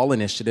St. Paul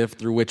initiative,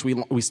 through which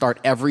we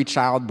start every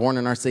child born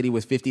in our city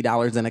with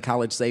 $50 in a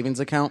college savings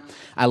account.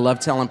 I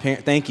love telling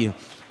parents, thank you.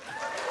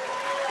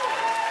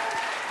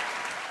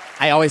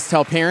 I always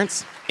tell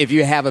parents, if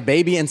you have a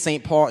baby in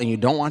St. Paul and you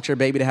don't want your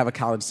baby to have a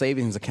college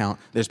savings account,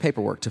 there's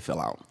paperwork to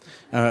fill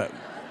out,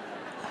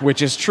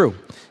 which is true.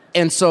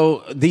 And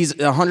so these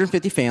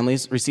 150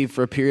 families received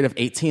for a period of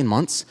 18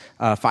 months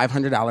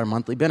 $500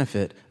 monthly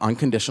benefit,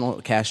 unconditional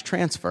cash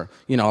transfer.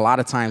 A lot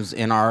of times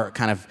in our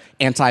kind of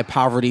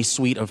anti-poverty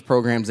suite of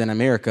programs in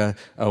America,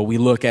 we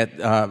look at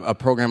a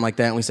program like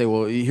that and we say,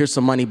 well, here's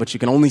some money, but you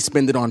can only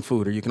spend it on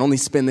food, or you can only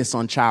spend this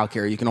on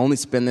childcare, you can only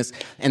spend this.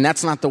 And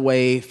that's not the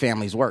way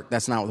families work.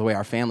 That's not the way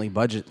our family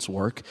budgets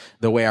work.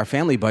 The way our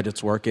family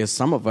budgets work is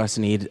some of us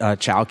need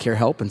childcare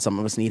help, and some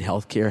of us need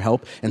healthcare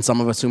help, and some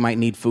of us who might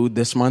need food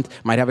this month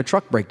might have a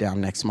truck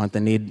breakdown next month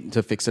and need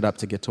to fix it up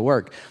to get to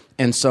work.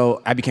 And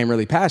so I became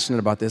really passionate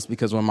about this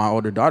because when my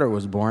older daughter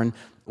was born,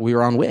 we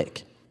were on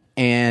WIC.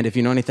 And if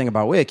you know anything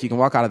about WIC, you can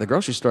walk out of the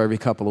grocery store every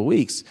couple of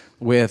weeks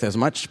with as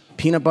much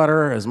peanut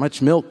butter, as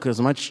much milk, as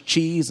much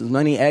cheese, as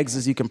many eggs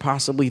as you can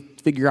possibly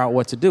figure out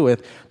what to do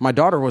with. My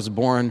daughter was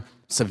born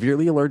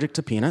severely allergic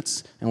to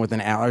peanuts and with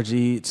an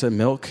allergy to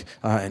milk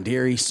and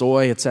dairy,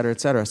 soy, et cetera,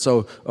 et cetera.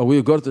 So we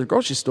would go to the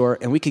grocery store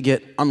and we could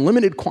get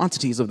unlimited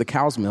quantities of the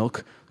cow's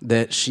milk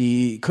that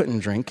she couldn't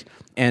drink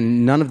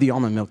and none of the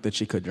almond milk that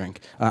she could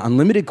drink.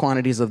 Unlimited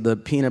quantities of the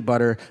peanut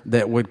butter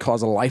that would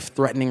cause a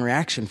life-threatening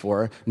reaction for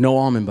her, no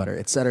almond butter,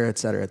 et cetera, et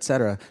cetera, et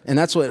cetera. And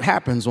that's what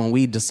happens when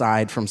we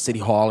decide from City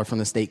Hall or from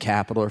the state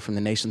capitol or from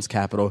the nation's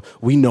capital,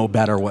 we know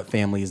better what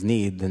families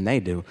need than they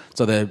do.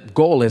 So the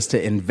goal is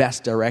to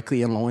invest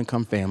directly in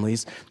low-income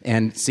families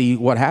and see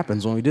what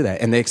happens when we do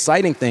that. And the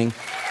exciting thing...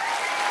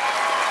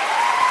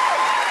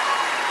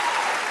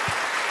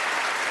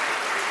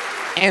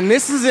 And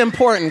this is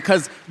important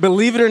because,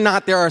 believe it or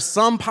not, there are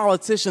some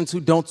politicians who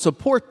don't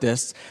support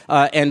this.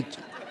 And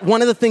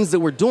one of the things that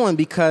we're doing,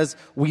 because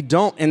we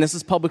don't, and this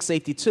is public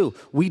safety too,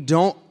 we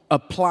don't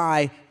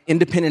apply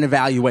independent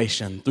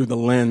evaluation through the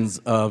lens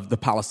of the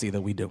policy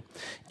that we do.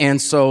 And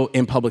so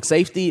in public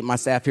safety, my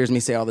staff hears me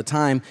say all the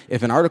time,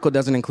 if an article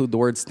doesn't include the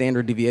word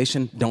standard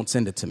deviation, don't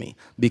send it to me.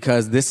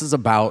 Because this is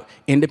about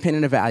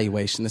independent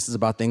evaluation. This is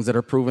about things that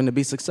are proven to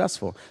be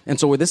successful. And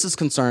so where this is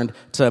concerned,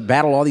 to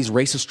battle all these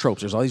racist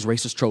tropes, there's all these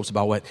racist tropes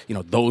about what,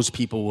 those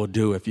people will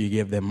do if you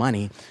give them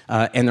money.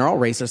 And they're all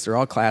racist, they're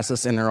all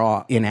classist, and they're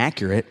all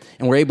inaccurate.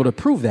 And we're able to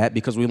prove that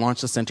because we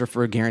launched the Center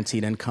for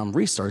Guaranteed Income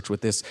Research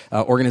with this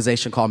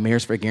organization called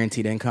Mayors for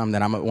Guaranteed Income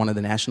that I'm one of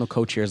the national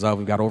co-chairs of.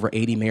 We've got over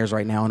 80 mayors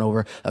right now and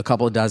over a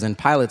couple of dozen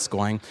pilots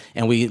going.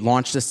 And we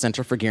launched this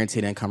Center for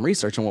Guaranteed Income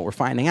Research. And what we're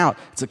finding out,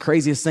 it's the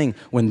craziest thing.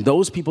 When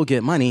those people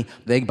get money,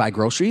 they buy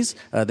groceries,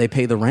 they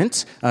pay the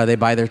rent, they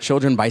buy their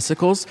children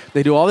bicycles,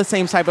 they do all the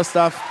same type of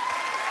stuff.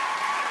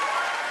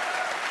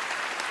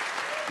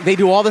 They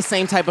do all the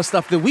same type of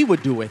stuff that we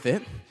would do with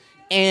it.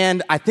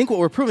 And I think what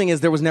we're proving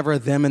is there was never a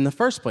them in the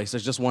first place.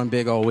 There's just one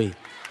big old we.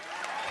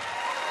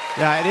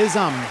 Yeah, it is.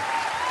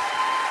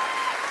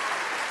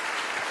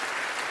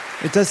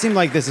 It does seem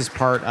like this is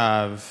part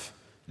of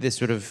this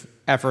sort of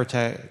effort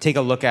to take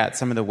a look at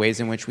some of the ways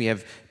in which we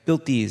have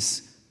built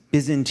these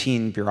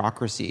Byzantine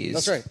bureaucracies.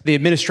 That's right. The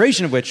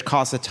administration of which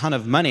costs a ton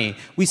of money.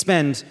 We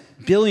spend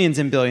billions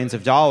and billions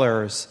of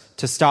dollars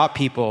to stop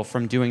people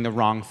from doing the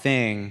wrong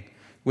thing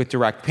with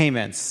direct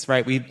payments,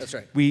 right? That's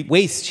right. We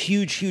waste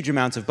huge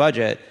amounts of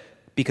budget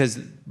because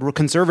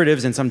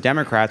conservatives and some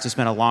Democrats have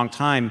spent a long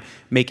time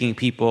making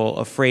people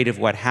afraid of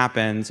what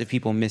happens if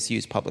people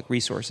misuse public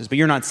resources. But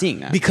you're not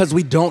seeing that. Because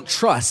we don't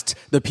trust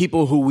the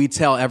people who we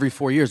tell every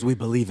 4 years, we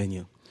believe in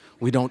you.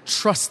 We don't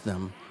trust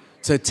them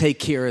to take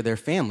care of their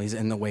families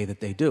in the way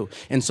that they do.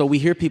 And so we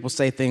hear people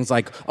say things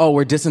like, oh,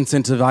 we're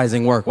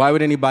disincentivizing work. Why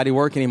would anybody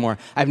work anymore?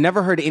 I've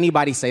never heard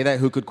anybody say that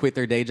who could quit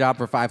their day job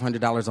for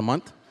 $500 a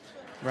month.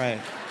 Right.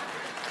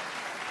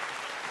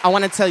 I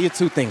want to tell you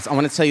two things.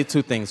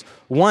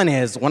 One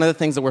is, one of the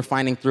things that we're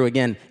finding through,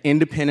 again,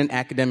 independent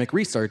academic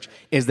research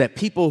is that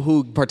people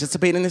who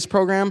participate in this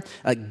program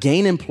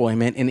gain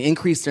employment and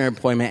increase their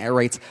employment at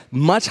rates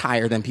much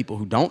higher than people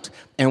who don't.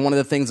 And one of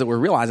the things that we're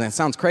realizing, it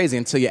sounds crazy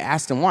until you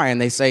ask them why, and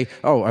they say,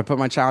 oh, I put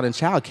my child in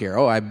childcare.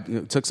 Oh, I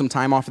took some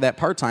time off of that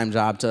part-time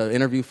job to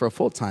interview for a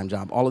full-time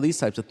job. All of these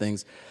types of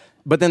things.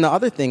 But then the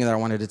other thing that I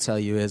wanted to tell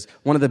you is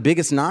one of the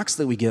biggest knocks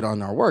that we get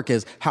on our work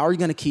is how are you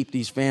going to keep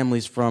these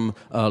families from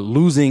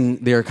losing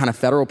their kind of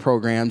federal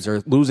programs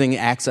or losing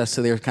access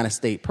to their kind of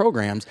state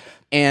programs?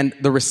 And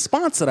the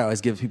response that I always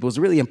give people is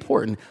really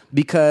important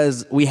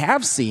because we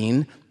have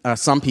seen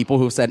some people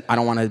who have said, I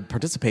don't want to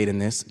participate in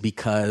this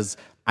because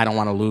I don't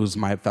want to lose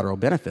my federal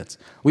benefits.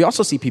 We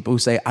also see people who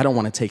say, I don't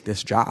want to take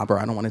this job, or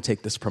I don't want to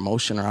take this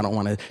promotion, or I don't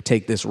want to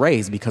take this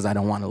raise because I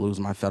don't want to lose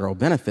my federal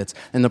benefits.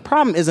 And the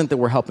problem isn't that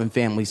we're helping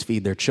families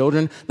feed their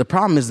children. The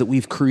problem is that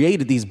we've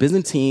created these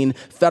Byzantine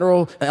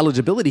federal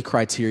eligibility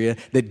criteria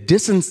that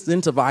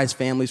disincentivize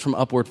families from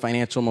upward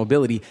financial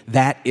mobility.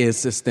 That is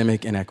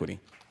systemic inequity.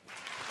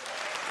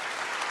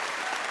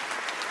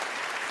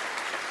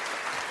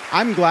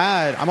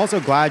 I'm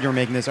also glad you're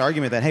making this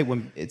argument that, hey,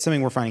 when it's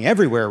something we're finding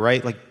everywhere,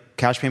 right? Like,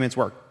 cash payments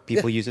work.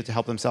 People use it to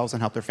help themselves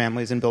and help their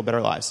families and build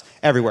better lives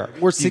everywhere.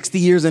 We're 60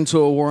 years into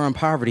a war on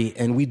poverty,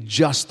 and we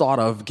just thought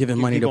of giving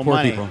money to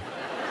poor people.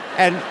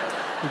 And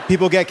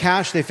people get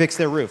cash, they fix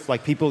their roof.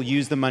 Like, people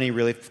use the money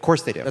really. Of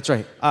course they do. That's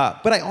right.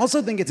 But I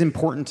also think it's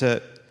important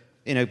to,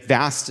 in a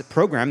vast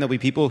program, there'll be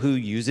people who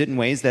use it in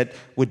ways that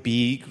would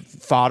be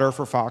fodder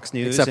for Fox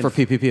News. Except for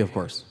PPP, of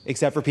course.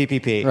 Except for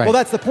PPP. Right. Well,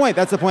 that's the point.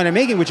 That's the point I'm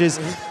making, which is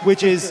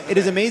it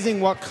is amazing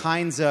what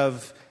kinds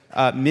of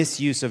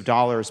misuse of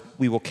dollars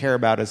we will care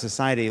about as a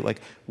society,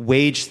 like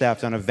wage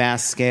theft on a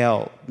vast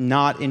scale,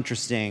 not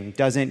interesting,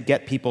 doesn't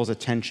get people's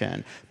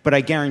attention. But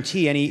I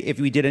guarantee if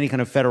we did any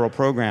kind of federal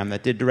program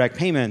that did direct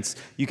payments,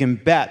 you can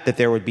bet that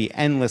there would be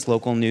endless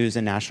local news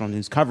and national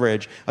news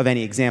coverage of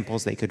any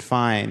examples they could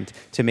find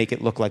to make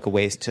it look like a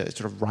waste to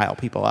sort of rile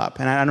people up.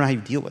 And I don't know how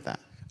you deal with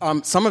that.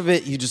 Some of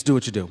it, you just do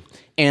what you do.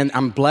 And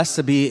I'm blessed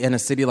to be in a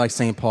city like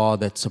St. Paul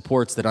that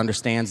supports, that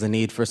understands the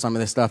need for some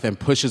of this stuff and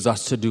pushes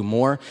us to do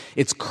more.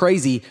 It's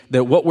crazy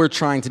that what we're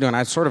trying to do, and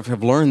I sort of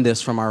have learned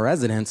this from our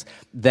residents,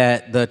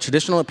 that the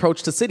traditional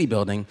approach to city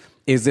building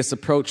is this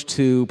approach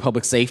to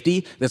public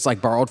safety that's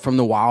like borrowed from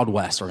the Wild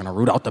West. We're going to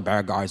root out the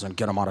bad guys and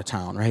get them out of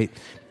town, right?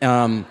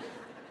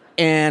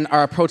 And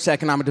our approach to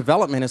economic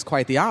development is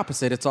quite the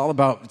opposite. It's all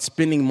about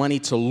spending money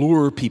to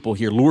lure people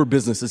here, lure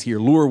businesses here,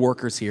 lure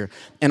workers here.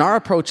 And our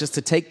approach is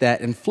to take that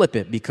and flip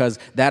it, because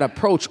that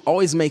approach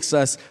always makes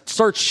us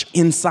search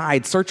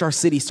inside, search our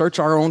city, search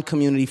our own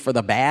community for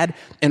the bad,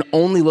 and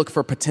only look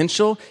for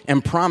potential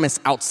and promise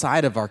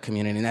outside of our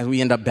community. And as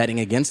we end up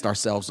betting against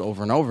ourselves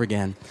over and over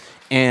again.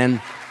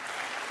 And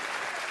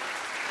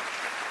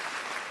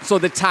so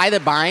the tie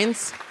that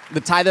binds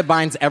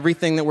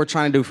everything that we're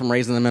trying to do, from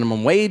raising the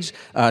minimum wage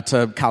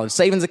to college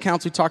savings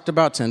accounts we talked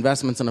about, to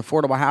investments in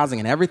affordable housing,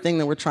 and everything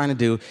that we're trying to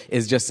do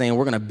is just saying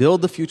we're going to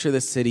build the future of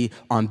this city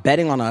on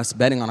betting on us,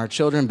 betting on our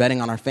children, betting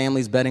on our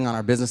families, betting on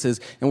our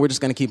businesses, and we're just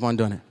going to keep on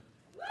doing it.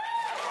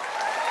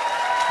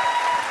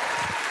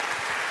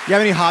 You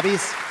have any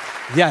hobbies?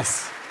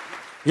 Yes.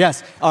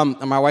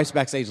 My wife's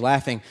backstage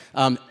laughing.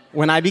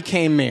 When I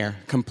became mayor,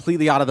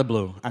 completely out of the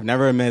blue, I've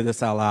never admitted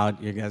this out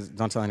loud. You guys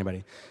don't tell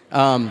anybody.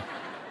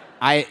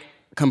 I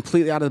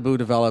completely out of the blue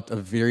developed a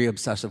very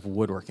obsessive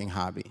woodworking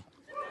hobby.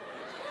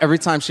 Every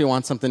time she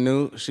wants something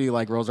new, she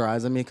like rolls her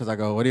eyes at me because I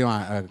go, "What do you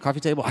want? A coffee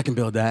table? I can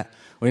build that.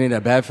 We need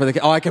a bed for the.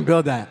 Oh, I can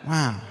build that.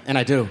 Wow." And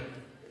I do.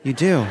 You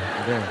do.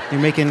 I do.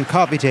 You're making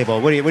coffee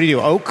table. What do you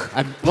do? Oak?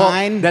 Pine?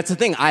 Well, that's the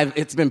thing.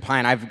 It's been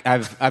pine.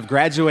 I've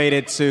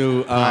graduated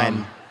to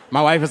pine.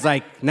 My wife was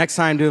like, next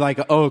time do like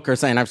an oak or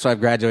something. So I've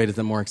graduated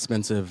to more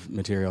expensive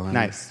material.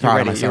 Nice. You're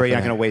ready. You're not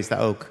going to waste the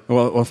oak.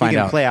 We'll find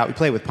out. We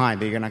play with pine,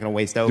 but you're not going to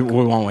waste oak. We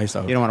won't waste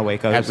oak. You don't want to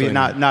waste oak. Absolutely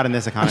not in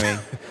this economy.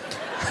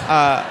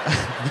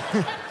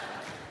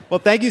 Well,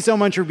 thank you so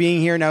much for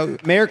being here. Now,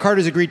 Mayor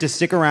Carter's agreed to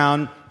stick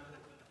around.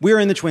 We're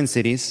in the Twin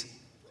Cities,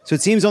 so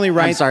it seems only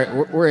right. I'm sorry,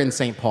 we're in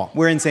St. Paul.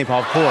 We're in St.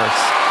 Paul, of course.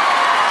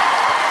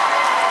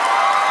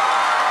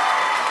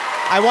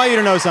 I want you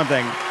to know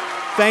something.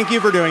 Thank you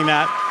for doing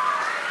that.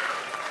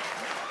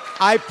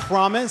 I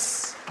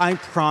promise, I'm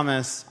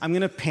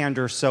going to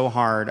pander so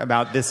hard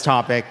about this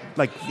topic,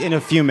 like, in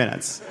a few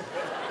minutes.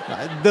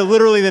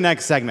 Literally the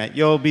next segment.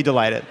 You'll be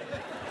delighted.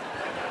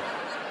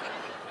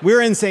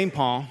 We're in St.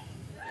 Paul,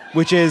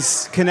 which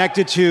is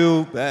connected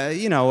to,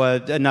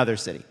 another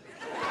city.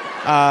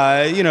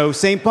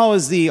 St. Paul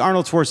is the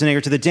Arnold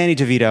Schwarzenegger to the Danny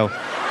DeVito.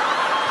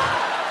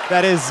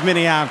 That is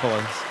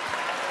Minneapolis.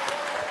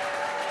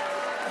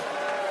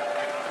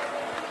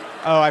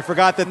 Oh, I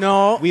forgot that.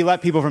 No, we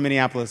let people from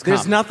Minneapolis come.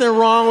 There's nothing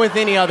wrong with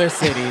any other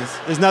cities.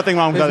 There's nothing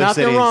wrong with other cities.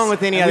 There's nothing wrong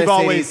with any other cities. We've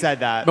always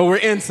said that. But we're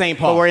in St.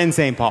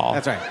 Paul.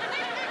 That's right.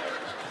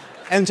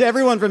 And to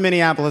everyone from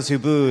Minneapolis who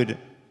booed,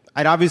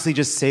 I'd obviously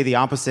just say the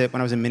opposite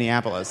when I was in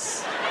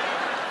Minneapolis.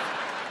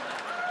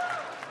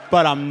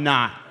 But I'm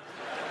not.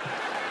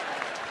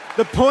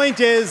 The point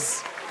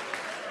is,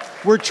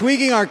 we're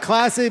tweaking our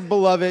classic,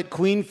 beloved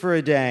Queen for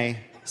a Day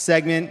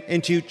segment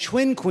into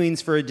Twin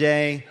Queens for a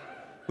Day,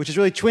 which is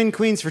really Twin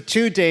Queens for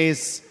 2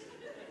 days,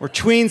 or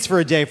Tweens for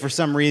a Day for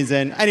some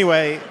reason.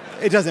 Anyway,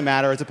 it doesn't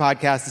matter. It's a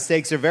podcast. The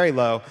stakes are very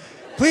low.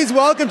 Please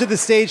welcome to the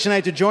stage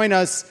tonight to join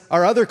us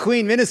our other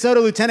queen, Minnesota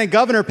Lieutenant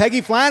Governor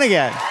Peggy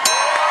Flanagan.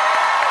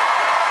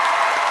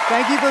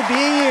 Thank you for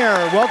being here.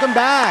 Welcome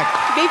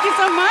back. Thank you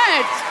so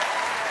much.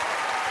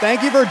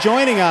 Thank you for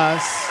joining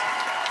us.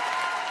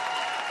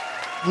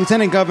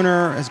 Lieutenant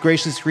Governor has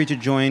graciously agreed to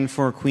join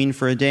for Queen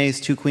for a Day,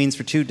 2 Queens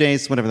for 2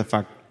 days, whatever the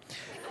fuck.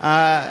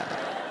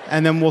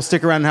 And then we'll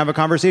stick around and have a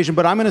conversation.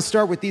 But I'm going to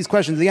start with these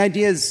questions. The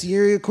idea is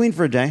you're a queen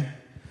for a day.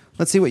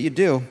 Let's see what you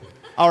do.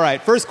 All right,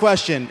 first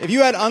question. If you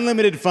had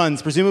unlimited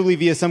funds, presumably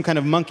via some kind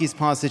of monkey's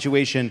paw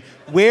situation,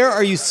 where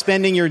are you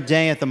spending your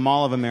day at the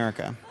Mall of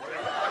America?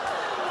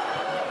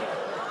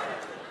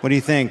 What do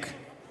you think,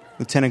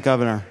 Lieutenant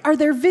Governor? Are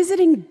there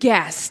visiting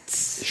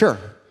guests? Sure.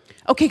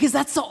 Okay, because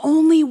that's the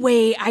only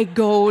way I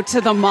go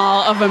to the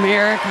Mall of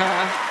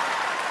America.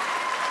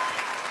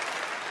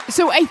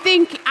 So I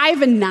think I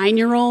have a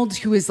 9-year-old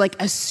who is like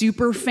a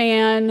super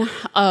fan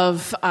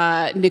of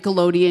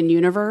Nickelodeon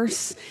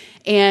Universe.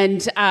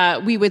 And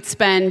we would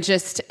spend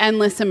just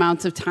endless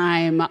amounts of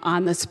time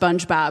on the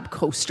SpongeBob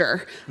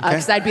coaster.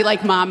 Because I'd be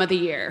like Mom of the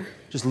Year.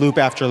 Just loop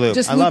after loop.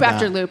 Just loop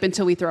after loop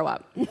until we throw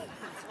up.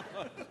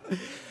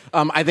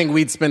 I think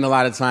we'd spend a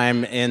lot of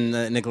time in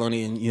the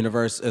Nickelodeon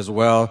universe as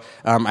well.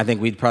 I think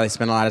we'd probably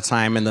spend a lot of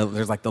time in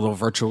there's like the little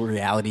virtual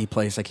reality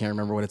place. I can't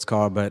remember what it's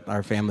called, but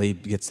our family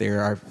gets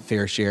there our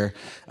fair share.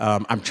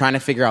 I'm trying to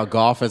figure out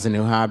golf as a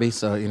new hobby.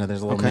 So,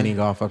 there's a little mini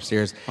golf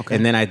upstairs. Okay.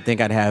 And then I think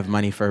I'd have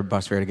money for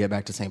bus fare to get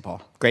back to St.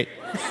 Paul. Great.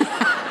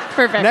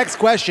 Perfect. Next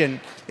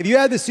question. If you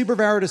had the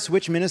superpower to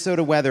switch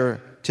Minnesota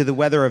weather to the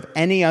weather of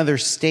any other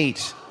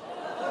state,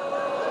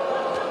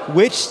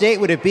 which state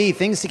would it be?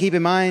 Things to keep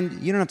in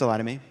mind. You don't have to lie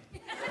to me.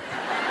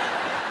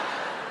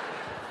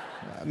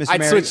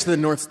 I'd switch to the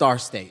North Star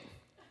State,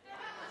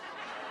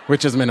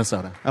 which is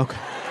Minnesota. Okay.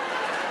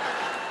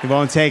 He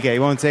won't take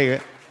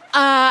it.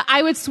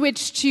 I would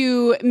switch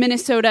to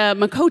Minnesota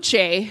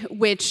Makoche,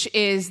 which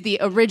is the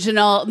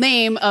original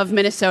name of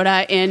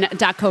Minnesota in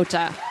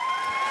Dakota.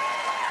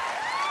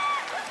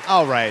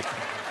 All right.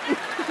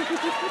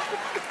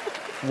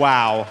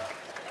 Wow.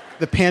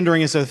 The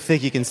pandering is so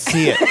thick you can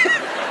see it.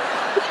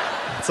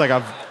 It's like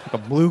a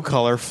blue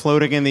color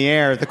floating in the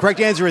air. The correct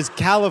answer is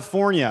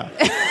California.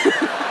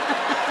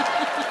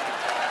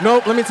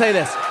 Nope, let me tell you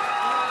this.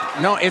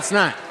 No, it's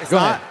not. Go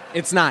ahead.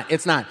 It's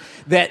not.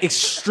 That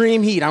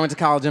extreme heat, I went to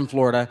college in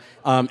Florida,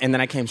 and then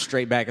I came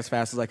straight back as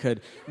fast as I could.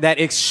 That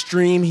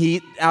extreme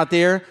heat out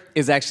there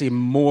is actually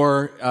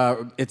more,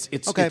 it's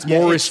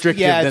more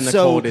restrictive than the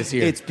cold is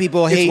here. It's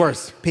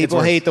worse.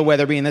 People hate the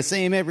weather being the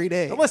same every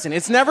day. But listen,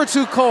 it's never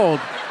too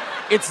cold.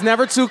 It's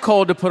never too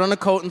cold to put on a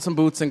coat and some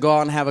boots and go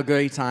out and have a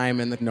great time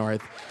in the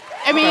north.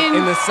 I mean,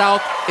 in the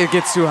south, it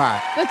gets too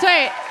hot. That's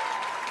right.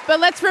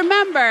 But let's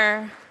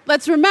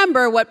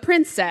remember what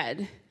Prince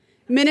said.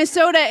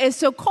 Minnesota is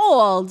so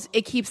cold,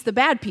 it keeps the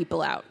bad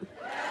people out.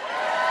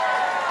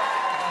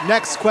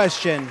 Next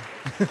question.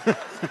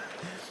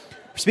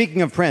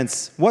 Speaking of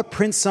Prince, what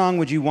Prince song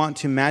would you want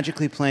to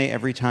magically play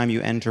every time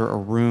you enter a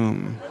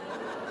room?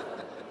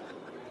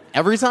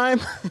 Every time?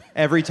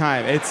 Every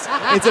time. It's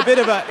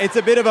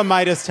a bit of a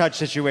Midas touch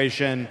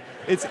situation.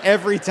 It's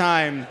every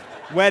time.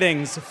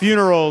 Weddings,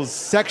 funerals,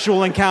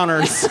 sexual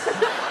encounters.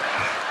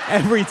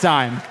 Every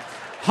time.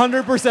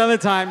 100% of the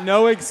time,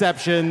 no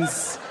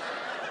exceptions.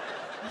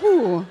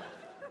 Ooh.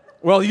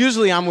 Well,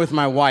 usually I'm with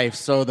my wife,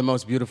 so the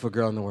most beautiful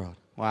girl in the world.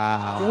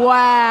 Wow.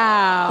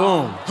 Wow.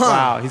 Boom. Huh.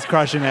 Wow, he's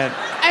crushing it.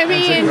 I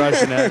mean,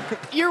 crushing it.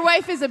 Your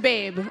wife is a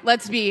babe.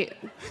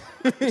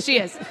 She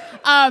is.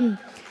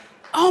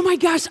 Oh my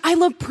gosh, I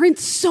love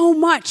Prince so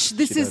much.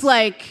 This is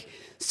like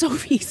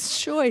Sophie's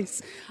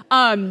choice.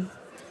 I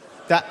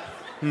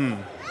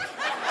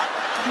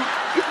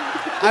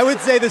would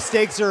say the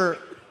stakes are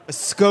a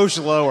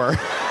skosh lower.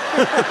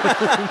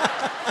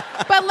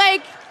 But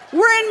like,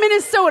 we're in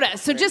Minnesota,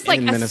 so just like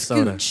in a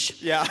Minnesota. scooch.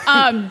 Yeah.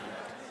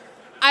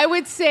 I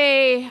would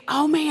say,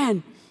 oh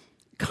man,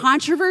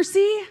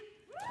 Controversy.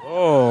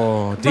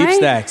 Oh, deep right?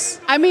 stacks.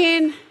 I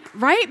mean,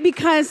 right?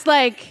 Because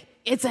like,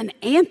 it's an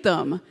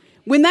anthem.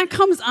 When that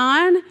comes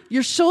on,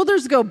 your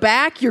shoulders go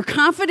back, your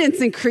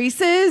confidence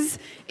increases.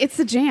 It's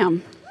a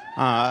jam.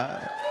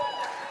 The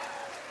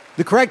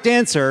correct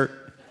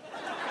answer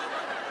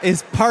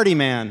is Party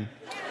Man.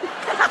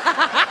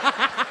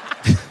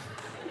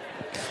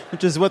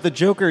 Which is what the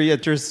Joker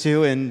enters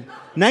to in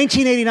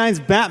 1989's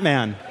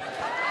Batman.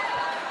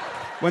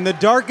 When the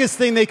darkest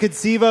thing they could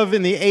conceive of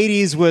in the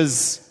 80s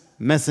was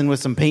messing with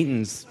some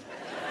paintings.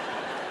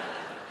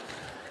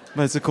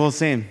 But it's a cool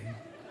scene.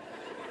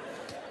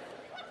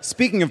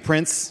 Speaking of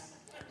Prince,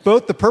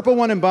 both the purple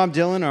one and Bob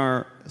Dylan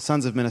are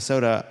sons of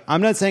Minnesota.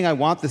 I'm not saying I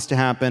want this to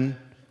happen,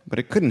 but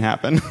it couldn't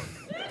happen.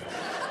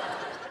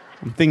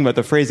 I'm thinking about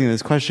the phrasing of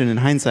this question in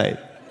hindsight.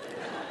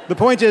 The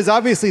point is,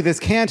 obviously this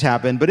can't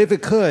happen, but if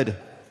it could,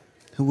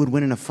 who would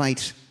win in a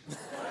fight?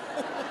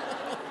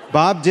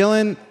 Bob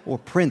Dylan or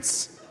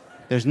Prince?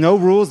 There's no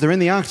rules, they're in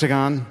the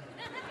octagon.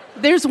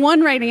 There's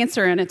one right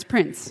answer, and it's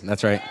Prince.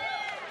 That's right.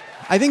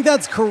 I think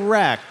that's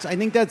correct. I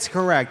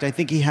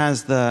think he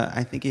has the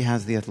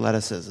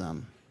athleticism.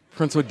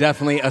 Prince would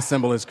definitely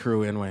assemble his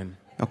crew and win.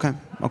 Okay.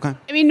 I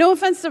mean, no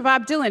offense to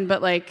Bob Dylan,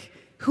 but like,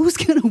 who's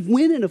gonna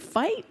win in a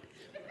fight?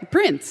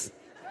 Prince.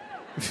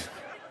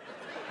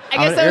 I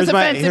guess that was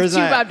offensive to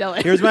Bob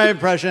Dylan. Here's my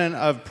impression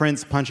of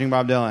Prince punching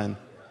Bob Dylan.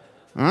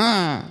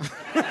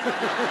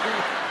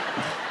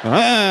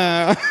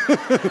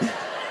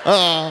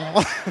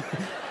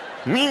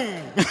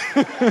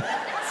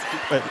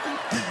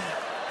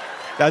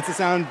 That's the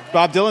sound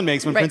Bob Dylan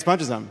makes when Prince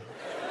punches him.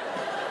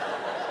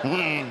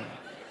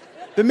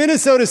 The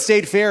Minnesota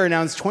State Fair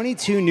announced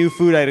 22 new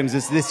food items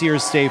this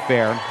year's State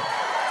Fair.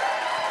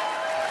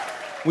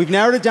 We've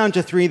narrowed it down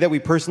to 3 that we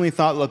personally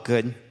thought looked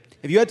good.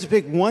 If you had to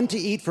pick one to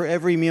eat for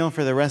every meal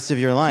for the rest of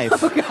your life,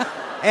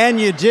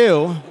 and you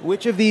do,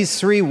 which of these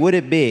 3 would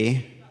it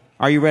be?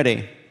 Are you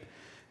ready?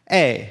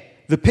 A,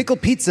 the pickle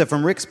pizza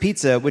from Rick's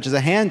Pizza, which is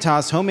a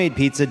hand-tossed homemade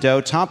pizza dough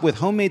topped with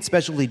homemade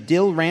specialty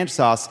dill ranch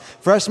sauce,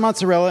 fresh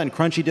mozzarella, and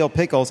crunchy dill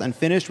pickles, and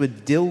finished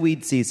with dill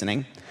weed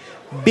seasoning.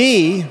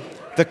 B,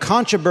 the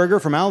Concha Burger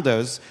from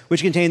Aldo's,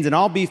 which contains an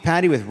all-beef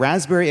patty with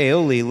raspberry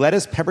aioli,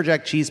 lettuce, pepper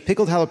jack cheese,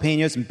 pickled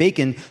jalapenos, and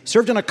bacon,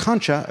 served on a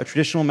concha, a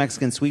traditional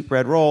Mexican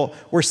sweetbread roll.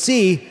 Or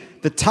C,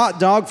 the Tot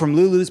Dog from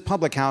Lulu's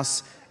Public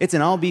House. It's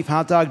an all-beef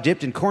hot dog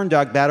dipped in corn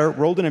dog batter,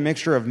 rolled in a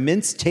mixture of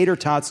minced tater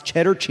tots,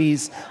 cheddar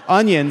cheese,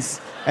 onions,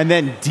 and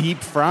then deep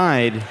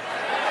fried.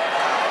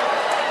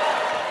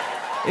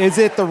 Is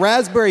it the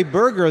raspberry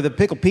burger or the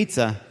pickle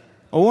pizza?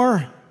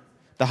 Or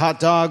the hot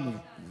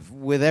dog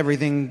with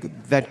everything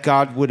that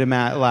God would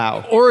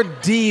allow? Or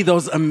D,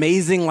 those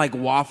amazing like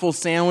waffle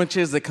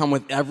sandwiches that come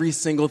with every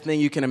single thing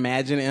you can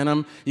imagine in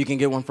them. You can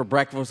get one for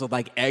breakfast with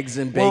like eggs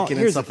and bacon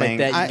and stuff like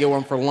that. You can get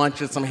one for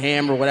lunch with some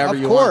ham or whatever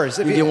you want.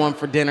 You get one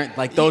for dinner.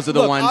 Like those are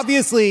the ones.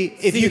 Obviously,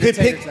 if you could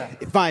pick,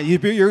 fine.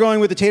 You're going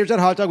with the tater tot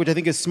hot dog, which I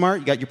think is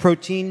smart. You got your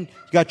protein.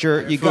 You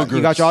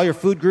got all your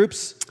food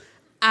groups.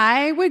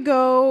 I would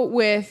go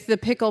with the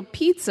pickle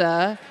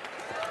pizza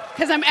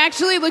because I'm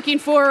actually looking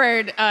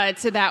forward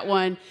to that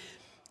one.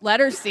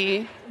 letter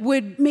C,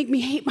 would make me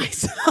hate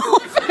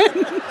myself.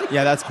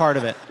 Yeah, that's part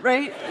of it.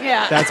 Right?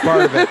 Yeah. That's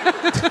part of it.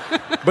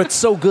 But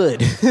so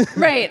good.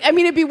 Right. I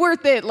mean, it'd be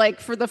worth it, like,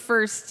 for the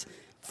first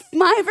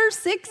 5 or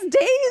 6 days,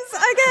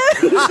 I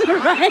guess.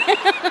 Right?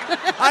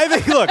 I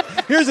think, look,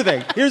 here's the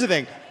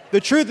thing.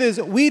 The truth is,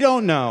 we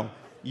don't know.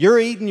 You're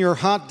eating your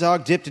hot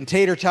dog dipped in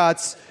tater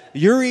tots.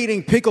 You're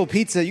eating pickle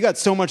pizza. You got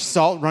so much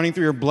salt running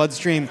through your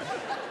bloodstream.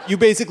 You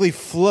basically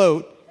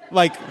float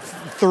like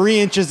 3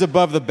 inches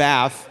above the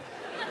bath.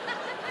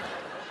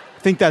 I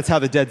think that's how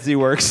the Dead Sea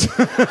works.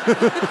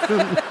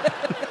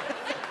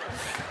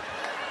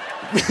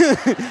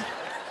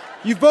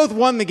 You've both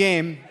won the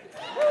game.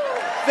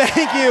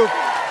 Thank you.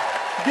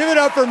 Give it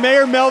up for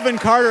Mayor Melvin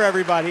Carter,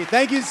 everybody.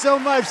 Thank you so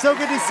much. So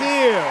good to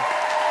see you.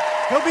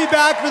 He'll be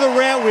back for the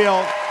rant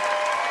wheel.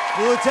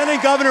 The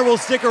Lieutenant Governor will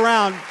stick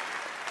around.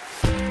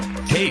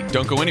 Hey,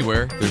 don't go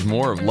anywhere. There's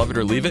more of Love It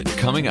or Leave It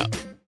coming up.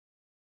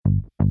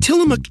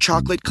 Tillamook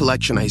Chocolate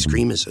Collection Ice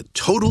Cream is a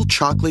total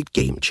chocolate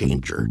game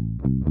changer.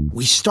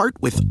 We start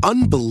with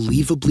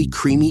unbelievably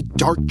creamy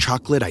dark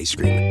chocolate ice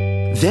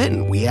cream.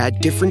 Then we add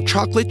different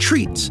chocolate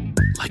treats,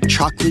 like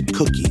chocolate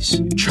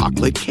cookies,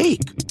 chocolate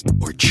cake,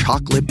 or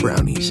chocolate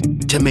brownies,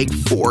 to make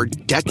 4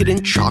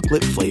 decadent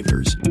chocolate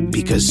flavors.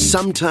 Because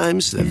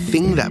sometimes the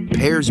thing that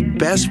pairs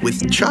best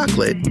with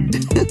chocolate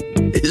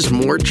is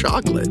more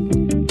chocolate.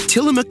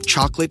 Tillamook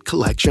Chocolate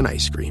Collection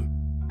Ice Cream.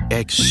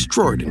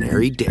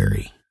 Extraordinary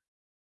dairy.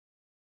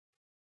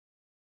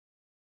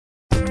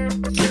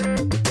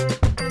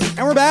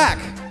 And we're back.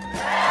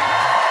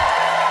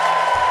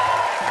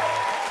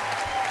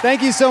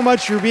 Thank you so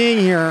much for being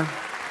here.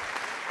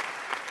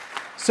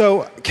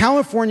 So,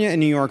 California and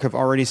New York have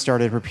already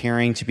started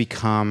preparing to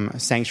become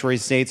sanctuary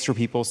states for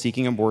people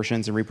seeking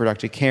abortions and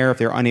reproductive care if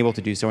they're unable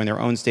to do so in their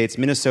own states.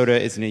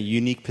 Minnesota is in a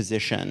unique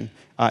position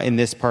in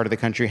this part of the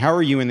country. How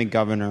are you and the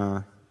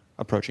governor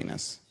approaching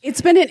this?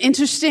 It's been an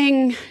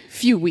interesting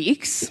few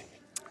weeks.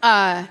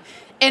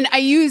 And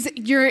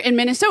you're in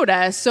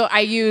Minnesota, so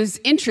I use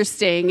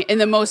interesting in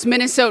the most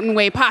Minnesotan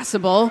way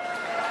possible,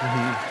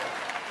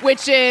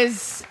 which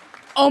is,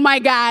 oh my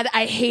God,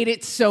 I hate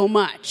it so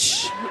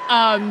much.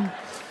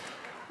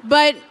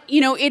 But,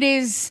 it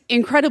is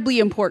incredibly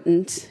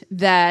important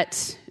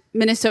that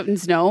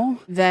Minnesotans know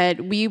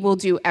that we will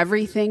do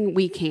everything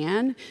we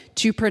can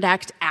to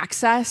protect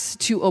access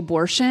to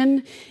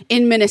abortion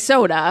in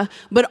Minnesota,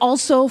 but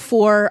also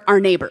for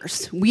our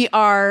neighbors.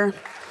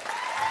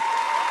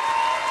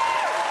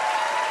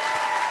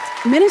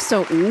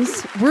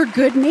 Minnesotans, we're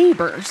good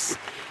neighbors.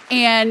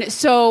 And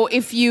so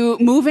if you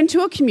move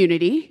into a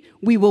community,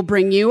 we will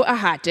bring you a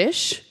hot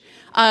dish.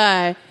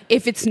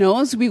 If it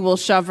snows, we will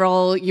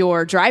shovel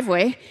your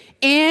driveway.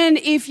 And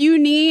if you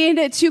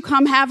need to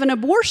come have an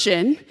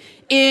abortion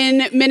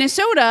in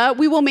Minnesota,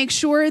 we will make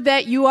sure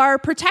that you are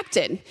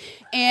protected.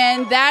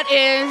 And that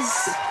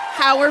is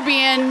how we're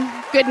being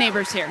good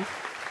neighbors here.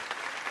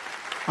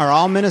 Are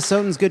all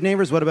Minnesotans good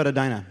neighbors? What about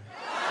Edina?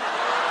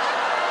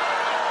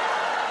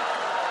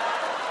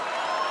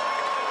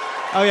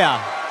 Oh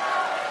yeah,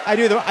 I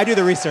do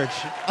the research.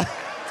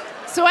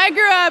 So I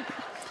grew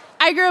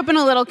up in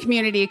a little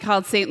community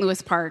called St.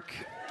 Louis Park.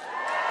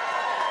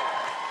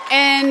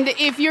 And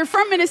if you're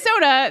from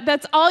Minnesota,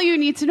 that's all you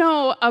need to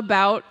know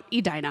about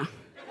Edina.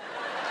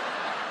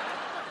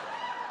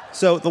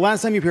 So the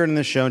last time you appeared on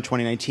this show in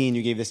 2019,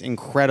 you gave this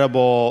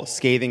incredible,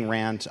 scathing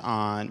rant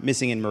on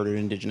missing and murdered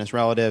Indigenous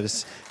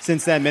relatives.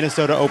 Since then,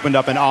 Minnesota opened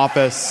up an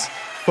office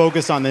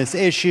focused on this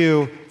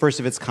issue, first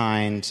of its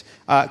kind.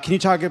 Can you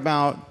talk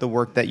about the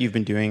work that you've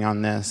been doing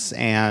on this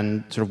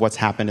and sort of what's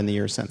happened in the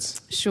years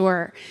since?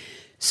 Sure.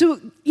 So,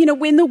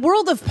 in the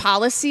world of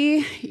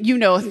policy,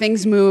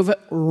 things move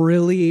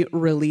really,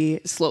 really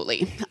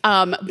slowly.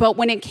 But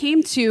when it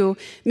came to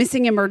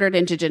missing and murdered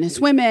Indigenous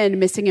women,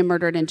 missing and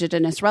murdered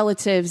Indigenous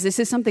relatives, this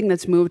is something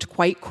that's moved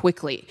quite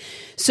quickly.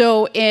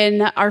 So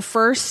in our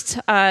first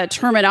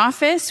term in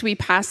office, we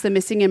passed the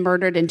Missing and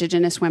Murdered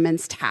Indigenous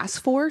Women's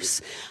Task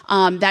Force.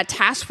 That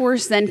task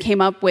force then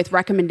came up with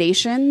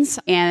recommendations,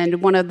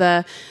 and one of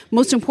the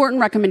most important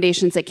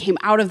recommendations that came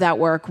out of that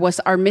work was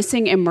our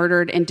Missing and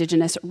Murdered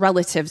Indigenous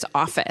Relatives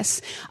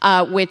Office,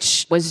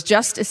 which was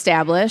just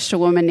established. A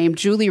woman named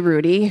Julie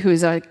Rudy,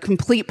 who's a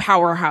complete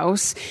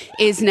powerhouse,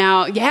 is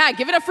now,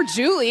 give it up for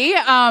Julie,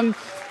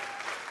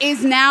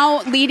 is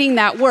now leading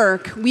that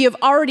work. We have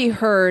already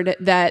heard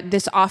that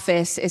this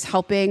office is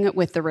helping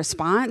with the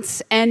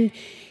response. And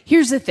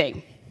here's the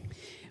thing.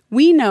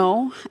 We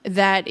know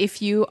that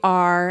if you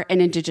are an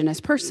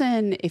Indigenous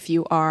person, if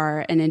you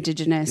are an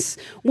Indigenous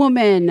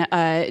woman,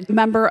 a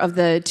member of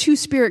the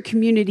Two-Spirit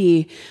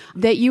community,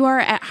 that you are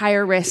at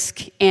higher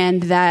risk,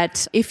 and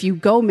that if you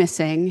go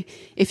missing,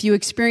 if you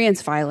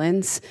experience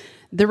violence,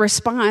 the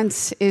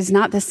response is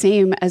not the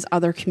same as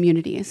other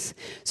communities.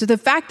 So the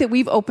fact that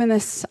we've opened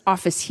this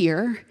office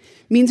here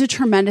means a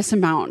tremendous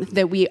amount,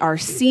 that we are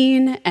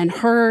seen and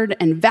heard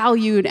and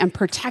valued and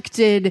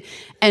protected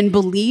and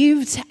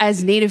believed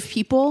as Native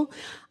people.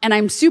 And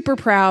I'm super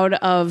proud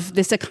of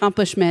this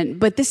accomplishment,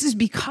 but this is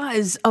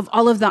because of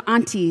all of the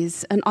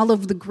aunties and all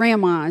of the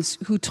grandmas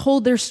who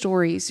told their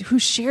stories, who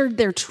shared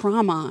their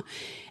trauma,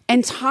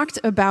 and talked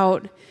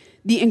about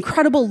the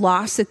incredible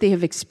loss that they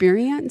have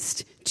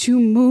experienced to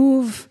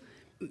move,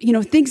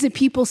 things that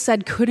people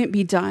said couldn't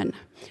be done.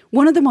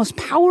 One of the most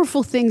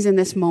powerful things in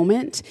this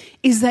moment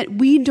is that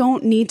we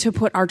don't need to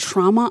put our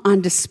trauma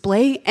on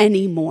display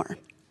anymore.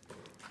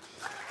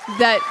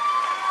 That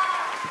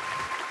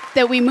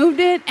we moved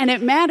it, and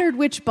it mattered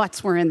which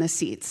butts were in the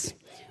seats.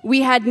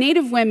 We had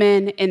Native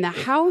women in the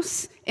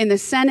House, in the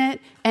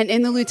Senate, and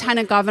in the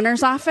Lieutenant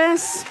Governor's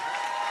office.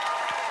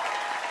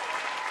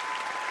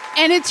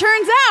 And it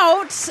turns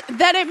out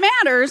that it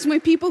matters when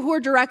people who are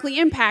directly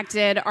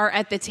impacted are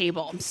at the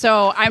table.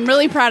 So I'm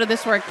really proud of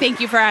this work. Thank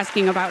you for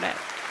asking about it.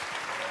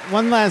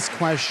 One last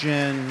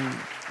question.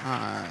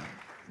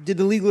 Did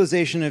the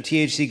legalization of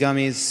THC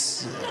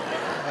gummies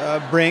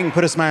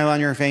put a smile on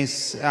your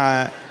face?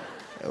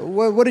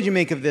 What did you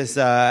make of this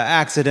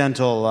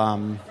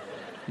accidental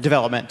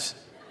development?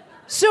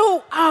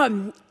 So,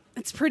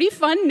 it's pretty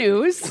fun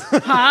news,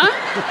 huh?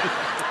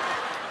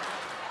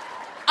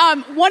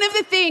 One of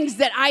the things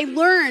that I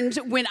learned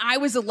when I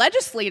was a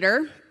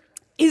legislator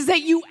is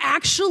that you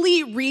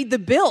actually read the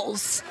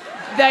bills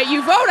that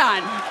you vote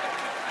on.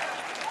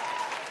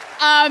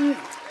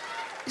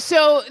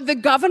 So the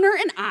governor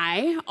and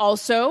I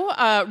also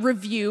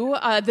review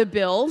the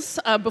bills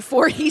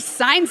before he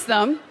signs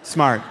them.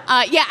 Smart.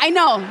 Yeah, I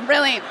know,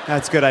 really.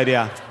 That's a good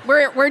idea.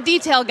 We're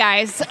detail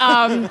guys.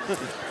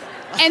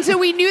 And so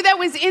we knew that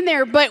was in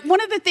there. But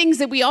one of the things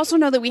that we also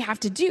know that we have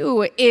to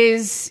do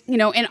is,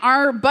 in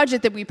our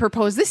budget that we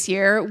propose this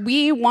year,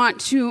 we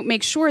want to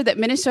make sure that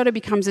Minnesota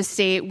becomes a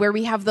state where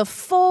we have the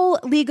full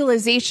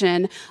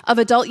legalization of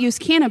adult use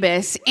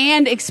cannabis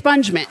and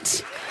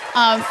expungement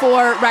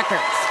for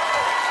records.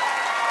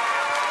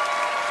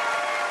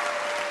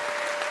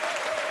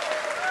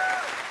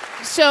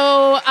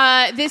 So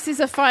this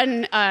is a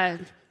fun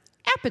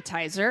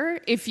appetizer,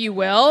 if you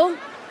will.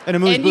 And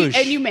amuse-bouche.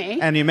 And you may.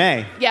 And you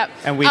may. Yep.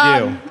 And we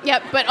do.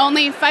 Yep, but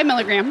only 5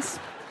 milligrams.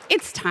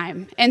 It's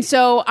time. And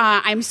so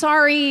I'm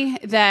sorry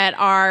that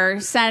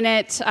our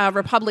Senate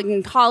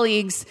Republican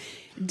colleagues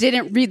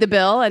didn't read the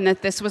bill and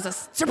that this was a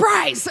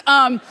surprise. But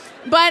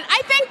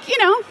I think,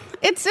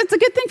 it's a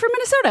good thing for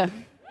Minnesota.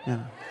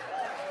 Yeah.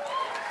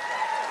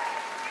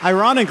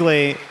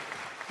 Ironically,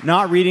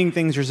 not reading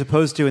things you're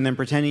supposed to and then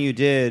pretending you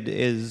did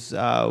is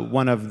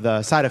one of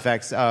the side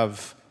effects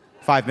of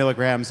 5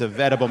 milligrams of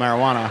edible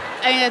marijuana.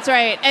 I mean, that's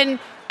right. And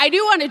I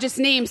do want to just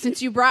name,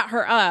 since you brought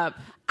her up,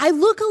 I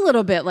look a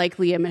little bit like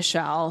Leah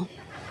Michele.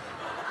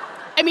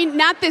 I mean,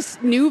 not this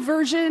new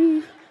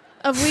version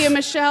of Leah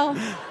Michele.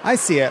 I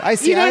see it.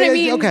 You know what I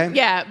mean? Okay.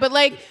 Yeah, but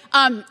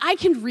I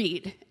can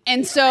read.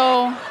 And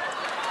so...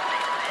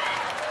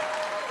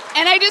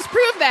 And I just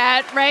proved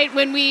that, right,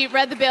 when we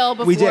read the bill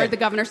before the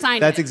governor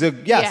signed That's it.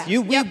 exactly. Yes,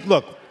 Yeah.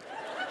 Look.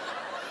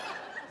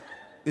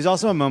 There's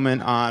also a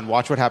moment on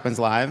Watch What Happens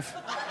Live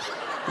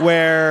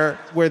where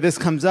this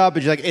comes up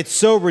and you're like, it's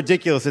so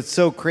ridiculous, it's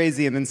so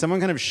crazy, and then someone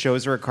kind of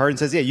shows her a card and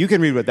says, yeah, you can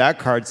read what that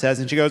card says,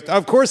 and she goes,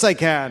 of course I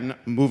can.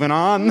 Moving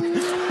on.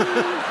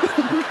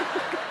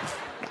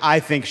 I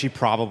think she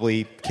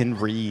probably can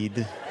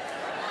read.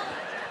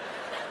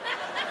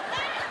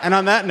 And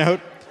on that note,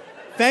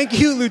 thank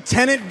you,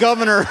 Lieutenant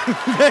Governor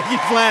Becky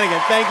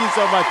Flanagan. Thank you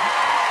so much.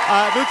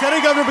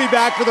 Lieutenant Governor will be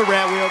back for the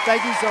rant wheel.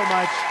 Thank you so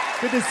much.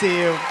 Good to see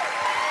you.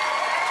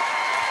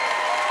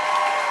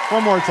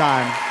 One more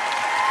time.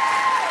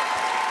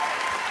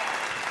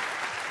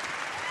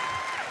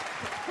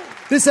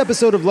 This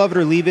episode of Love It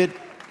or Leave It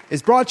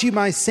is brought to you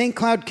by St.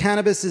 Cloud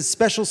Cannabis'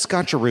 special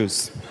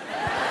Scotcheroos.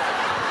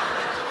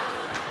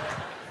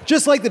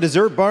 Just like the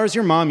dessert bars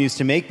your mom used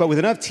to make, but with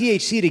enough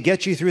THC to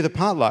get you through the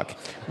potluck.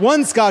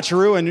 One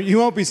Scotcheroo, and you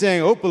won't be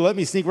saying, oh, but let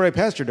me sneak right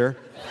past her.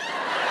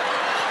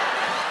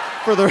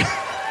 For the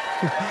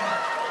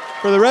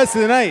rest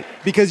of the night.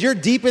 Because you're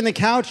deep in the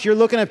couch, you're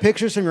looking at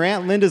pictures from your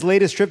Aunt Linda's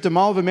latest trip to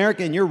Mall of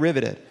America, and you're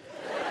riveted.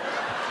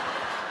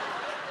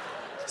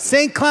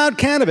 St. Cloud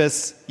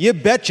Cannabis, you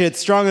betcha it's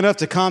strong enough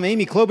to calm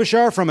Amy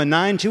Klobuchar from a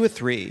 9 to a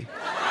 3.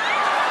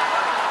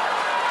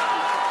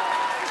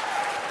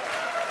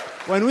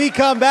 When we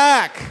come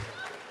back,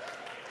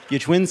 you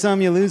win some,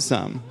 you lose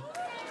some.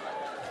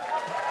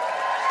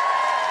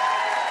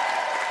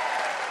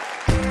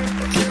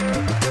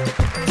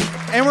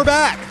 And we're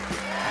back.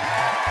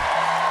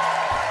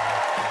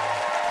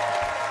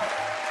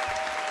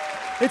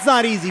 It's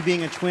not easy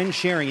being a twin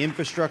sharing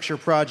infrastructure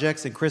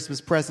projects and Christmas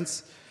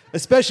presents,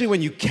 especially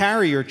when you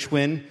carry your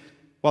twin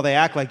while they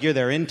act like you're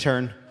their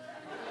intern.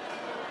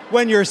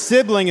 When your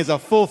sibling is a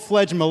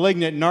full-fledged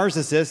malignant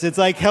narcissist, it's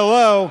like,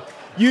 hello,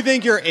 you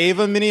think you're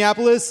Ava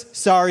Minneapolis?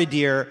 Sorry,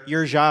 dear,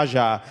 you're Zsa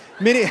Zsa.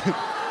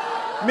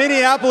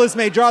 Minneapolis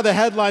may draw the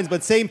headlines,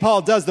 but St.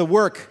 Paul does the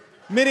work.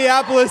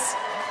 Minneapolis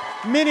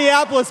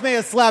may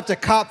have slapped a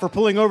cop for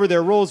pulling over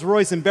their Rolls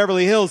Royce in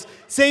Beverly Hills.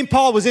 St.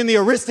 Paul was in the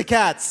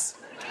Aristocats,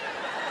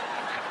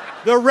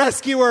 the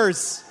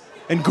Rescuers,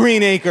 and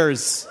Green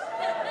Acres.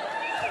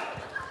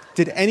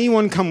 Did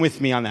anyone come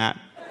with me on that?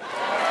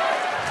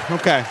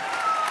 Okay.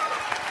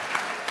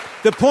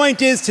 The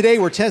point is, today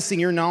we're testing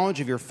your knowledge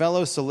of your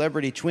fellow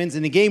celebrity twins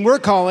in the game we're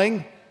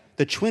calling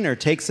The Twinner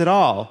Takes It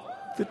All.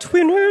 The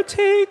Twinner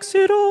takes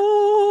it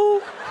all.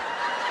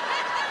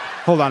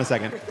 Hold on a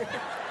second.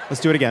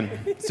 Let's do it again.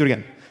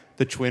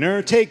 The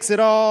Twinner takes it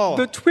all.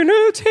 The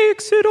Twinner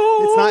takes it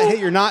all. It's not,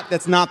 hey,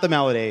 that's not the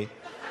melody.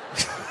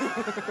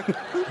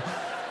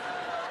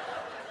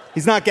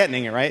 He's not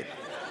getting it, right?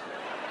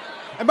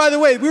 And by the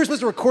way, we were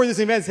supposed to record this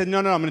event and said, no,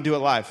 I'm going to do it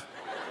live.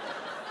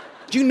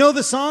 Do you know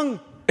the song?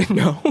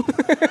 No.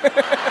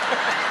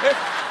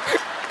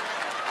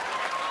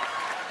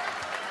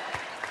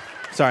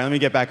 Sorry, let me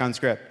get back on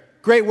script.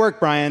 Great work,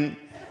 Brian.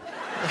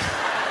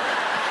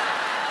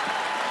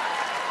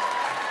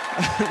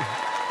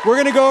 We're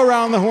going to go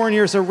around the horn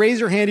here, so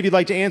raise your hand if you'd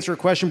like to answer a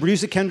question.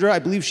 Producer Kendra, I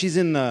believe she's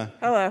in the...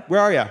 Hello. Where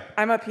are you?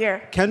 I'm up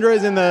here. Kendra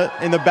is in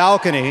the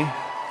balcony. Do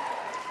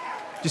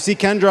you see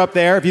Kendra up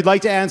there? If you'd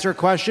like to answer a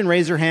question,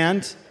 raise your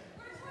hand.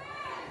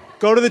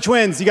 Go to the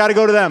twins. You got to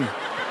go to them.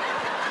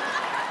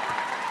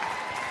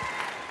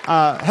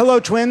 Hello,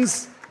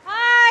 twins.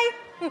 Hi.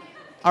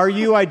 Are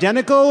you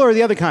identical or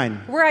the other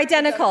kind? We're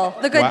identical.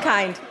 The good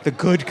kind. The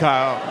good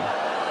kind.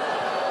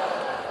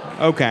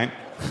 Okay.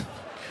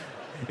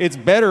 It's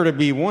better to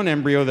be one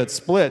embryo that's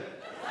split.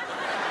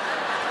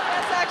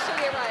 That's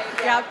actually right.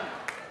 Yep.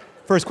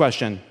 First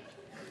question.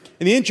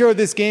 In the intro of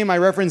this game, I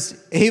referenced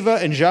Ava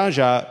and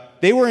Jaja.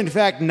 They were, in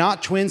fact,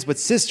 not twins, but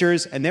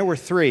sisters, and there were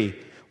 3.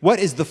 What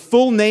is the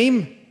full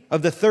name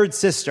of the third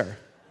sister?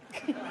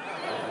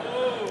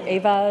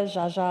 Ava,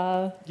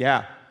 Jaja.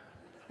 Yeah.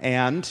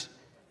 And?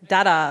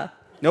 Dada.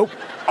 Nope.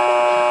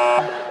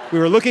 We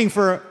were looking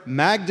for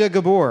Magda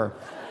Gabor.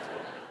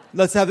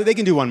 They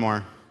can do one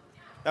more.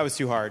 That was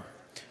too hard.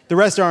 The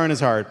rest aren't as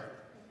hard.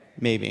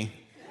 Maybe.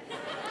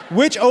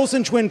 Which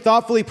Olsen twin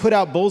thoughtfully put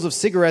out bowls of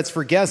cigarettes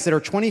for guests at her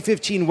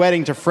 2015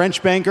 wedding to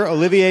French banker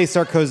Olivier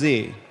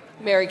Sarkozy?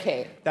 Mary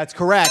Kate. That's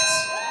correct.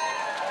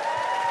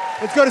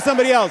 Let's go to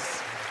somebody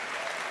else.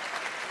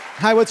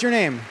 Hi, what's your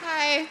name?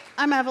 Hi,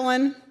 I'm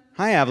Evelyn.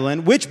 Hi,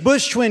 Evelyn. Which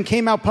Bush twin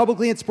came out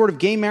publicly in support of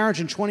gay marriage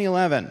in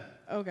 2011?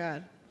 Oh,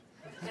 God.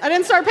 I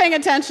didn't start paying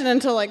attention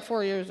until like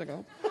 4 years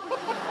ago.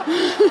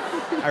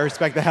 I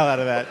respect the hell out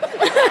of that.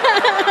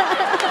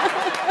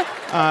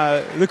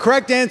 The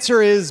correct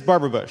answer is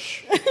Barbara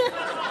Bush.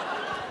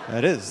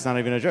 It is. It's not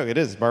even a joke. It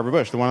is Barbara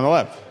Bush, the one on the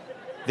left.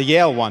 The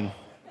Yale one.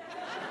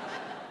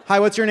 Hi,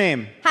 what's your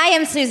name? Hi,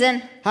 I'm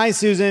Susan. Hi,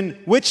 Susan.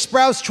 Which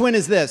Sprouse twin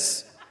is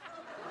this?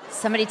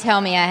 Somebody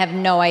tell me, I have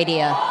no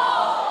idea.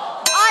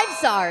 I'm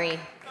sorry.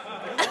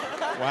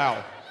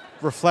 Wow.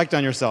 Reflect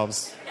on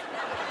yourselves.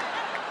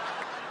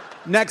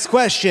 Next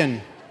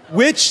question.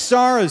 Which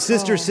star of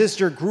Sister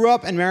Sister grew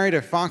up and married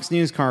a Fox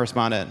News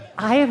correspondent?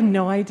 I have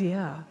no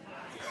idea.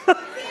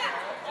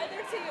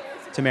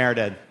 Tamara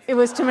did. It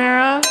was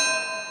Tamara.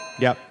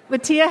 Yep.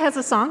 But Tia has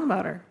a song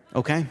about her.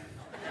 Okay.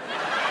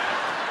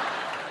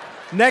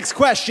 Next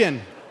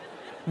question.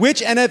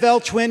 Which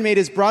NFL twin made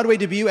his Broadway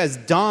debut as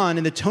Don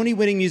in the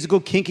Tony-winning musical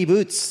Kinky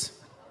Boots?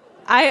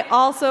 I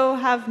also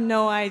have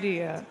no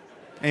idea.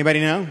 Anybody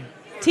know?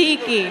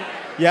 Tiki.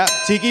 Yeah,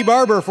 Tiki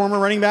Barber, former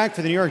running back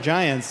for the New York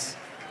Giants.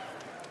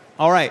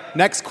 All right,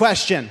 next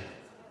question.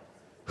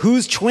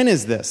 Whose twin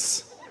is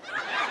this?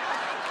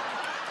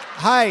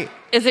 Hi.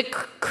 Is it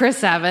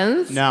Chris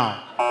Evans?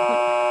 No.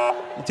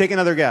 Take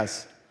another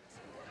guess.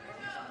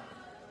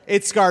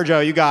 It's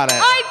ScarJo. You got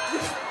it.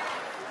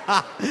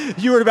 Were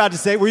you about to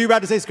say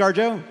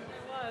ScarJo?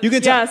 You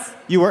can tell. Yes.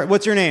 You were.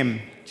 What's your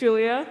name?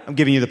 Julia. I'm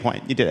giving you the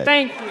point. You did it.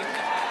 Thank you.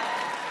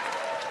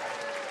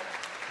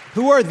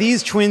 Who are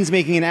these twins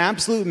making an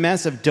absolute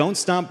mess of Don't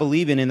Stop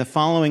Believin' in the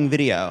following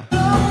video?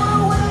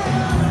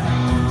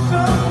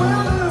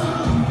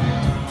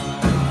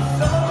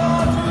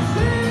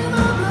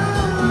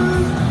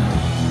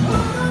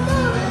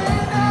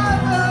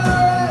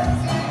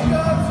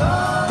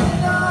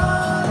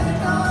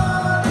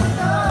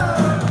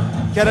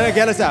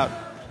 Get us out.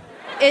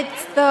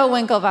 It's the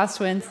Winklevoss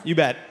twins. You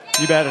bet.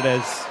 You bet it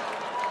is.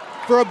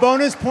 For a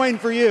bonus point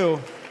for you,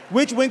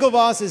 which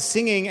Winklevoss is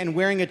singing and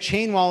wearing a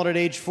chain wallet at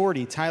age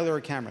 40, Tyler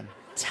or Cameron?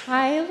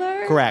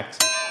 Tyler?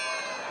 Correct.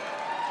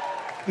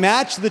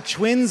 Match the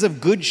twins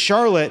of Good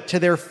Charlotte to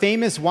their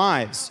famous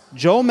wives.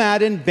 Joel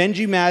Madden,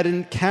 Benji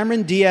Madden,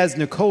 Cameron Diaz,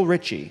 Nicole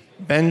Richie.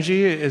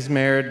 Benji is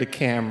married to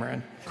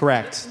Cameron.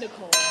 Correct.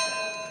 Nicole.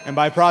 And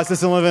by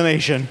process of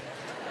elimination,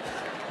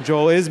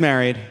 Joel is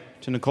married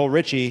to Nicole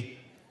Richie.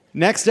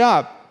 Next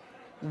up,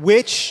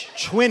 which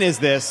twin is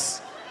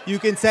this? You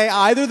can say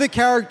either the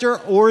character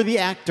or the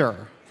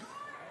actor.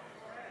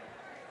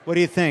 What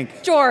do you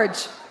think?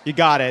 George. You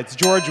got it. It's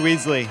George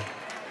Weasley.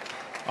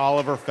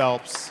 Oliver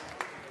Phelps.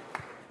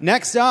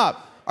 Next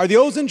up, are the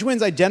Olsen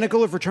twins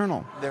identical or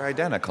fraternal? They're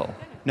identical.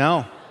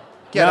 No.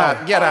 Get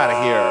out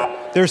of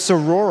here. They're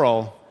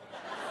sororal.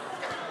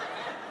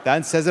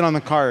 That says it on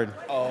the card.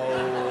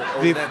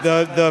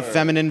 The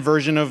feminine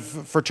version of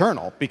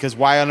fraternal, because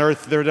why on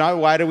earth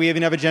why do we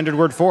even have a gendered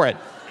word for it?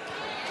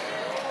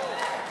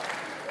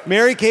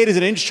 Mary-Kate is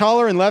an inch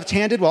taller and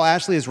left-handed, while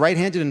Ashley is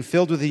right-handed and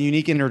filled with a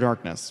unique inner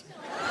darkness.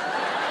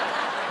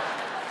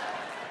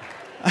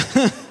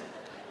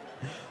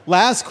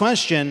 Last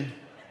question.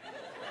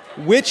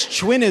 Which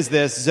twin is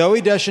this,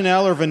 Zooey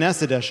Deschanel or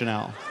Vanessa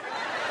Deschanel?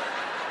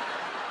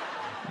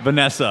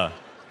 Vanessa.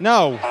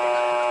 No.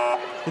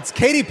 It's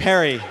Katy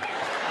Perry.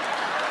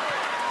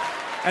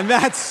 And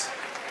that's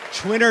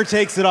Twinner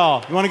Takes It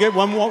All. You want to get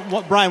one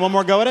more, Brian, one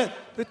more go at it?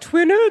 The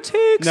Twinner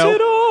takes Nope.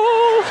 it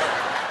all.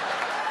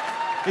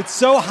 It's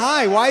so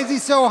high. Why is he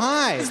so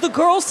high? Because the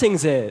girl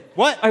sings it.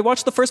 What? I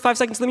watched the first 5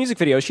 seconds of the music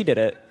video. She did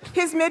it.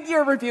 His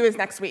mid-year review is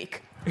next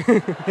week.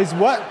 His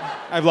what?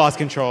 I've lost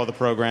control of the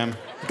program.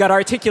 Got to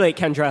articulate,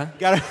 Kendra.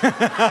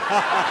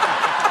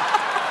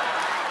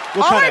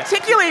 I'll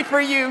articulate for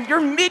you.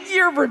 Your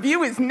mid-year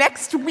review is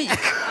next week.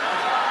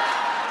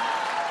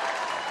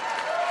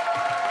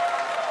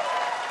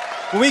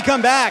 When we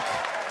come back,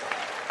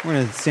 we're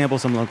going to sample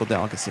some local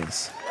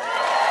delicacies.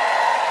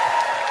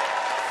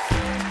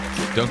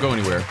 Don't go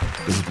anywhere.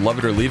 This is Love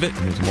It or Leave It,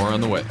 and there's more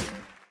on the way.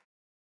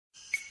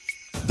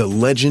 The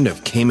legend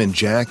of Cayman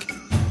Jack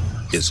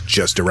is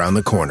just around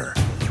the corner.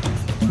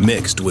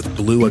 Mixed with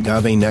blue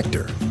agave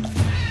nectar,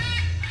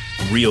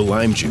 real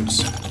lime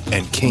juice,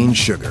 and cane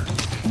sugar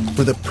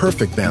for the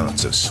perfect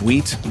balance of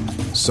sweet,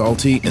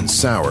 salty, and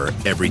sour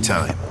every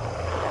time.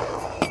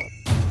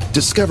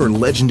 Discover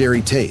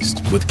legendary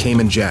taste with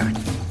Cayman Jack,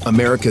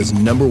 America's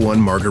 #1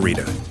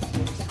 margarita.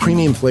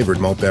 Premium flavored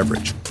malt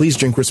beverage. Please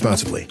drink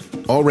responsibly.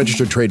 All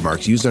registered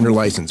trademarks used under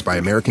license by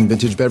American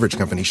Vintage Beverage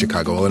Company,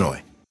 Chicago,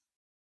 Illinois.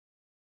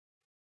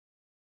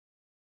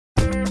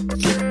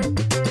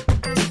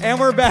 And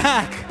we're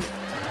back.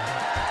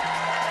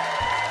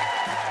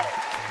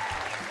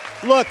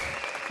 Look,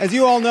 as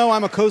you all know,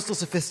 I'm a coastal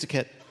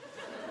sophisticate.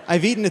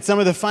 I've eaten at some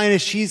of the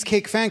finest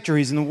cheesecake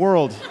factories in the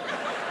world.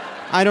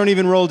 I don't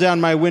even roll down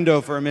my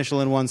window for a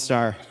Michelin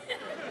 1-star.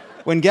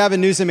 When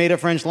Gavin Newsom ate at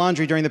French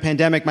Laundry during the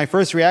pandemic, my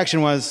first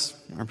reaction was,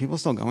 are people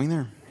still going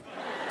there?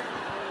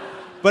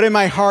 But in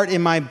my heart,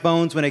 in my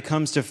bones, when it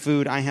comes to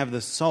food, I have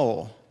the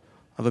soul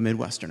of a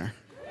Midwesterner.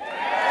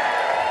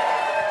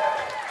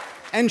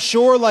 And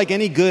sure, like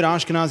any good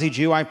Ashkenazi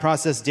Jew, I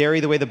process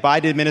dairy the way the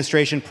Biden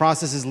administration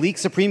processes leaked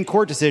Supreme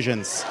Court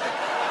decisions.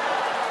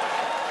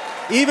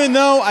 Even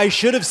though I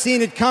should have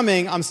seen it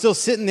coming, I'm still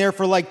sitting there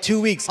for like 2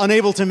 weeks,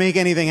 unable to make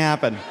anything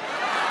happen.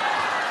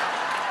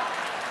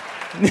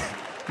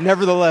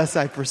 Nevertheless,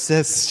 I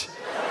persist.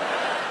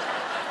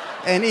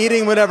 And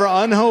eating whatever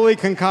unholy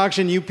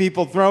concoction you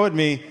people throw at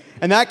me.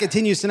 And that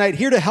continues tonight.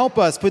 Here to help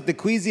us put the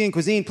Queasy in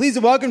cuisine, please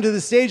welcome to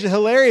the stage the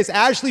hilarious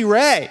Ashley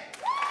Ray.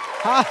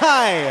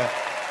 Hi.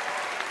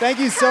 Thank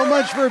you so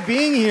much for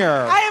being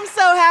here. I am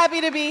so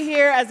happy to be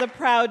here as a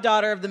proud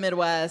daughter of the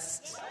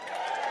Midwest.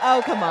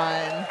 Oh, come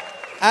on.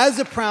 As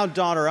a proud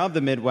daughter of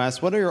the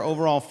Midwest, what are your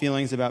overall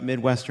feelings about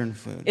Midwestern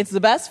food? It's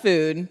the best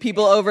food.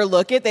 People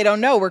overlook it. They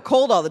don't know. We're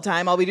cold all the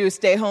time. All we do is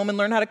stay home and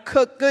learn how to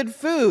cook good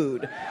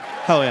food.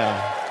 Hell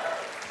yeah.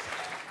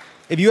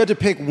 If you had to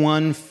pick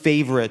one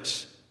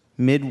favorite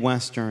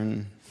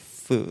Midwestern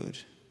food,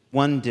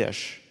 one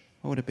dish,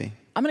 what would it be?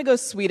 I'm going to go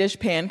Swedish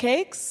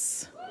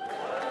pancakes.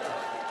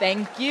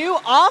 Thank you.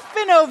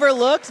 Often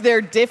overlooked.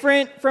 They're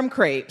different from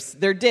crepes.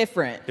 They're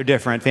different. They're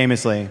different,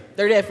 famously.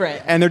 They're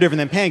different. And they're different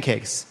than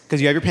pancakes, because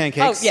you have your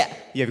pancakes. Oh, yeah.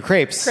 You have your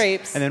crepes.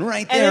 Crepes. And then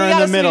right And there then you in got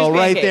the a middle, Swedish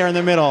right pancake. there in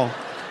the middle,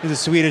 is a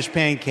Swedish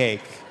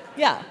pancake.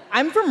 Yeah.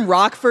 I'm from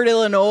Rockford,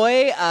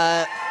 Illinois.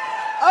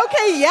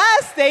 Okay,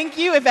 yes, thank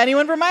you. If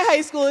anyone from my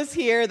high school is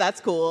here,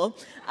 that's cool.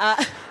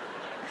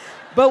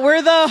 But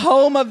we're the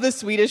home of the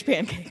Swedish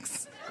pancakes.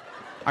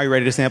 Are you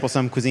ready to sample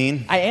some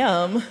cuisine? I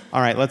am.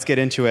 All right, let's get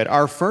into it.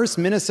 Our first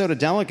Minnesota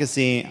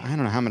delicacy, I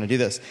don't know how I'm going to do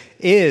this,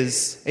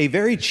 is a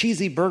very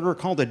cheesy burger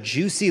called a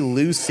Juicy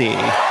Lucy.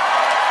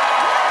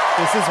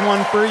 This is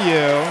one for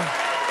you.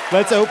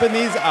 Let's open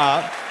these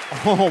up.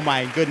 Oh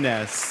my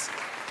goodness.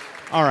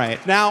 All right.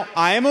 Now,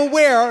 I am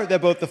aware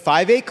that both the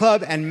 5'8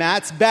 Club and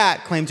Matt's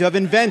Bat claim to have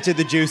invented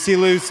the Juicy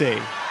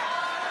Lucy.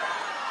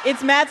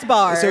 It's Matt's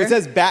Bar. So it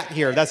says Bat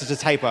here. That's just a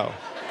typo.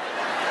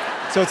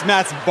 So it's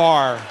Matt's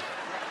Bar.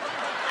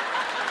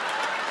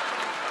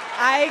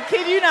 I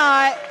kid you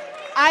not.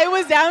 I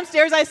was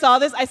downstairs, I saw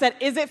this, I said,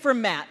 is it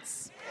from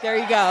Matt's? There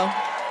you go.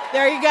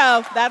 There you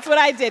go. That's what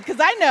I did.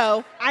 Because I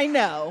know.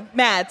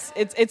 Matt's,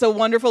 it's a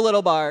wonderful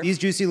little bar. These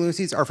Juicy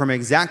Lucy's are from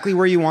exactly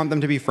where you want them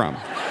to be from.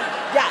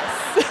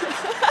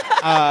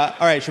 Yes. All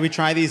right, should we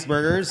try these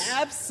burgers?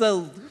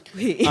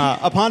 Absolutely.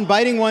 Upon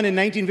biting one in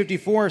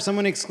 1954,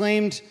 someone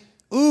exclaimed,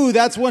 "Ooh,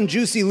 that's one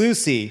Juicy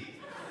Lucy."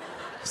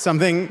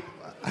 Something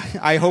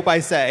I hope I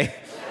say.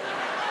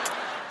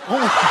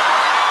 Oh.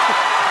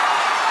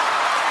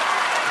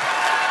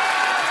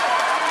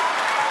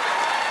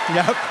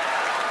 Yep.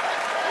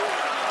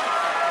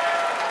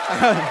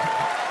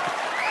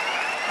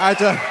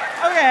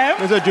 Okay.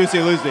 That's a Juicy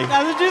Lucy.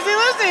 That's a Juicy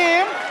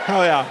Lucy.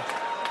 Hell yeah.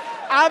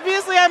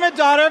 Obviously, I'm a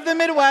daughter of the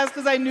Midwest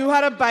because I knew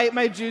how to bite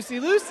my Juicy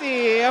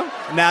Lucy.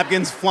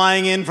 Napkins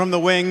flying in from the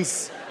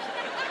wings.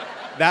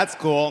 That's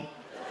cool.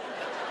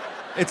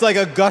 It's like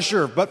a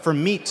gusher, but for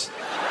meat.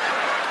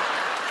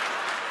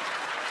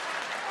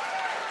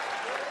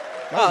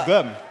 That was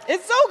good.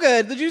 It's so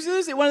good. The Juicy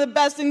Lucy, one of the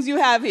best things you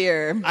have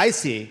here. I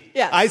see.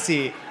 Yeah. I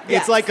see.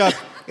 Yes.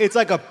 It's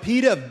like a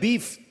pita of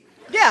beef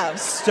Yeah.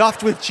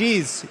 stuffed with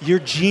cheese. You're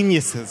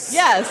geniuses.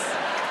 Yes.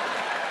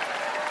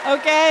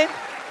 Okay.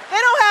 They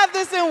don't have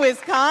this in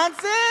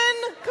Wisconsin.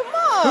 Come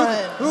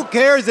on. Who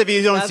cares if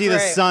you don't That's see the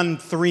right. sun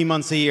 3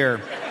 months a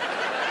year?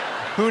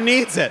 Who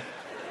needs it?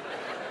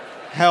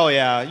 Hell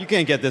yeah. You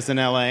can't get this in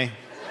LA.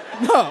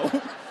 No.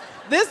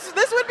 This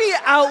would be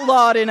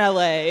outlawed in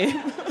LA.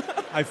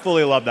 I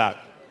fully love that.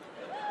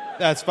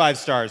 That's 5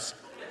 stars.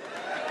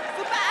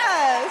 The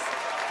best.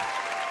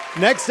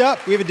 Next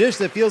up, we have a dish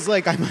that feels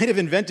like I might have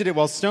invented it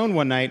while stoned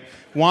one night,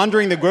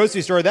 wandering the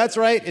grocery store. That's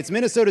right, it's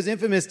Minnesota's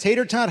infamous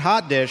tater tot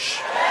hot dish.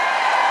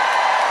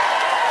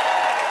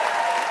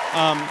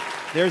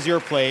 There's your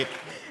plate.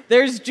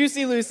 There's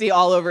Juicy Lucy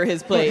all over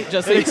his plate.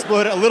 Just so It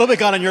exploded a little bit,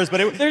 got on yours,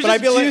 but I just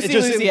feel like Juicy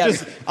Lucy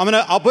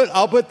everywhere.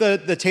 I'll put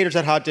the tater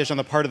tot hot dish on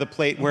the part of the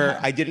plate where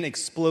I didn't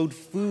explode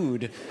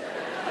food.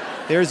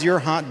 There's your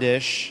hot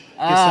dish.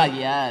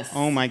 Yes.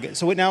 Oh my god.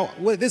 So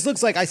what this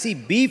looks like? I see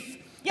beef.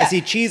 Yeah. I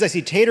see cheese. I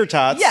see tater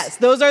tots. Yes,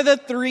 those are the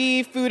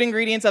 3 food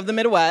ingredients of the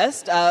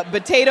Midwest.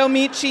 Potato,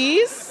 meat,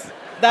 cheese.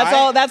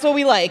 That's what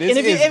we like. This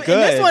And is and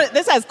good.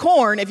 this has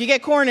corn. If you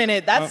get corn in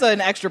it, that's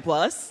an extra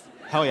plus.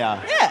 Hell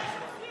yeah. Yeah.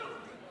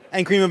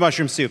 And cream of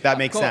mushroom soup. That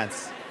makes course.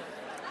 sense.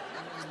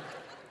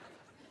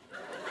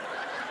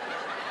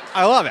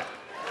 I love it.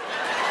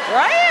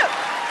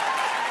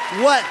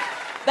 Right? What?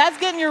 That's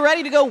getting you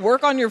ready to go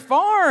work on your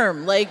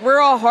farm. Like, we're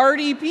a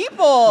hardy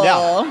people.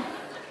 Yeah.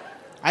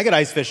 I could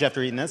ice fish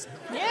after eating this.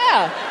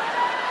 Yeah.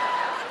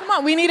 Come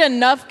on, we need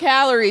enough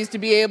calories to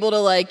be able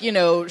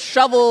to,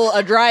 shovel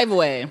a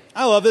driveway.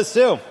 I love this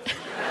too.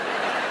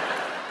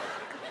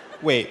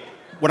 Wait,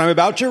 what I'm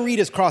about to read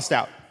is crossed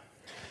out.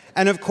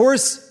 And of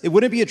course, it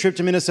wouldn't be a trip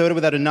to Minnesota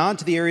without a nod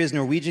to the area's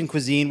Norwegian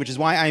cuisine, which is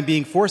why I'm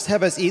being forced to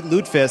have us eat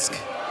lutefisk.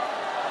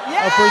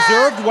 Yeah! A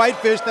preserved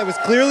whitefish that was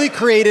clearly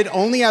created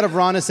only out of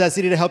raw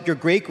necessity to help your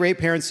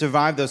great-great-parents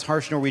survive those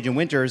harsh Norwegian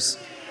winters.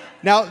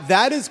 Now,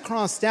 that is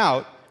crossed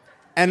out,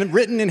 and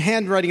written in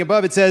handwriting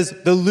above, it says,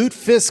 the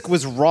lutefisk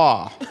was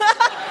raw.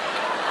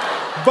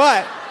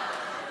 But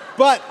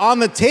on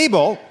the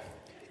table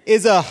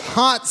is a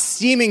hot,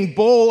 steaming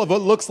bowl of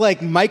what looks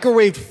like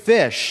microwaved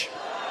fish.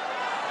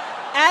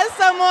 As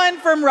someone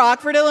from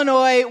Rockford,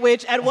 Illinois,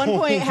 which at one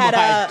point had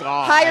a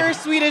higher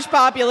Swedish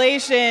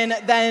population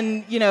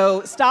than,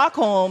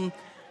 Stockholm,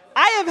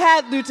 I have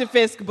had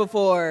lutefisk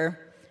before,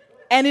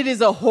 and it is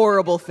a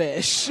horrible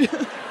fish.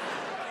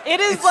 It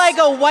is like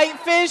a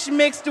whitefish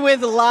mixed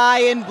with lye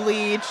and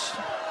bleach.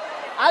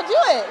 I'll do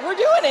it. We're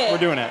doing it. We're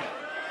doing it.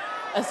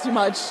 That's too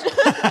much.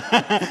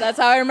 That's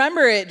how I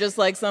remember it. Just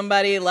like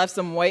somebody left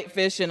some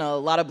whitefish and a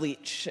lot of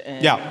bleach.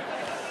 And Yeah.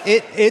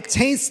 It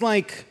tastes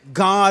like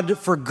God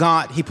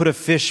forgot he put a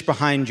fish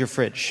behind your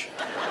fridge.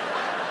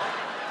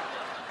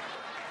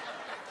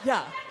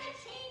 Yeah.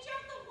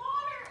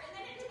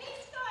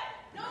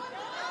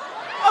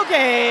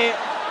 Okay.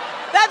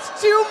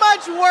 That's too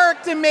much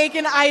work to make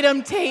an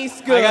item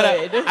taste good.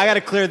 I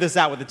gotta clear this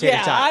out with the tater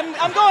yeah, tot.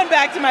 I'm going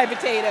back to my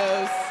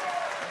potatoes.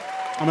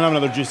 I'm gonna have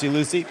another Juicy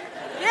Lucy.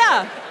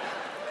 Yeah.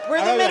 We're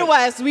the All right.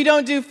 Midwest. We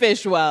don't do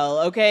fish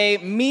well, okay?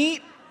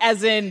 Meat,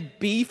 as in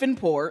beef and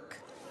pork.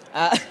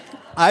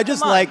 I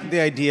just like the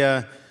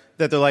idea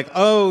that they're like,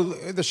 oh,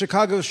 the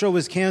Chicago show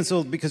was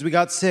canceled because we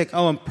got sick.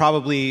 Oh, and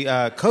probably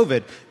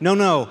COVID.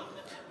 No.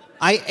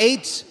 I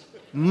ate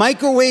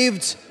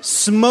microwaved,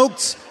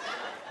 smoked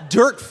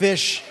dirt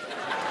fish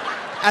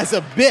as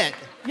a bit.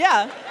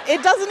 Yeah.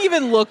 It doesn't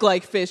even look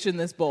like fish in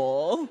this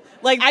bowl.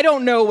 Like, I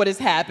don't know what has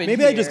happened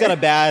Maybe here. I just got a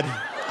bad...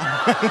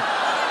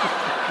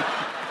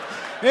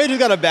 Maybe I just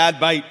got a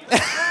bad bite.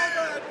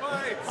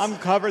 I'm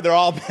covered. They're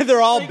all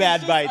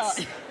bad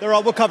bites.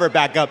 We'll cover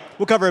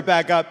it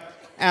back up.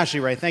 Ashley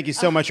Ray, thank you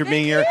so much for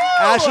being here.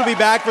 Ashley will be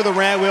back for the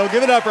rant wheel.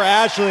 Give it up for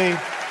Ashley.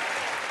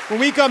 When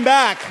we come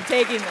back, I'm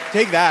taking this.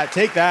 Take that.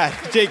 Take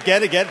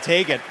it.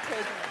 Take it.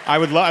 I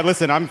would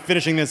listen. I'm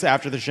finishing this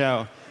after the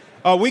show.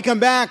 We come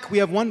back. We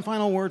have one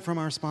final word from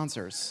our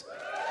sponsors.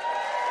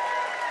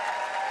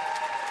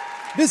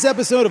 This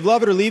episode of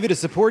Love It or Leave It is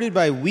supported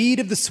by Weed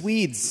of the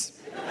Swedes,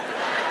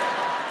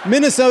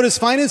 Minnesota's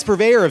finest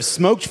purveyor of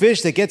smoked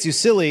fish that gets you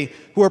silly,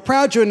 who are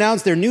proud to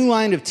announce their new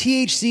line of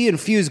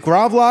THC-infused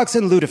Grovlox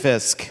and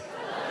Lutefisk.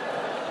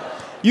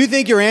 You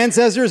think your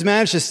ancestors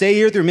managed to stay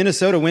here through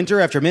Minnesota winter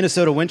after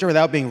Minnesota winter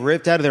without being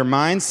ripped out of their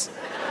minds?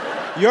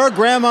 Your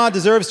grandma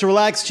deserves to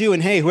relax too,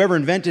 and hey, whoever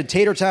invented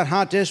tater tot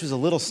hot dish was a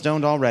little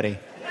stoned already.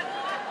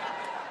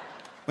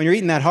 When you're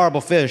eating that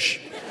horrible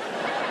fish,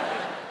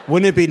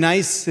 wouldn't it be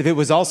nice if it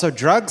was also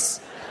drugs?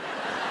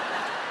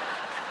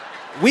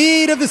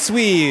 Weed of the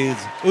Swedes.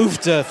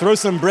 Oofta, throw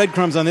some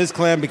breadcrumbs on this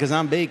clam because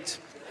I'm baked.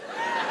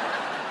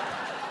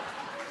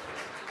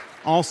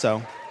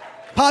 Also,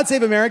 Pod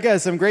Save America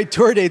has some great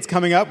tour dates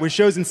coming up with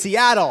shows in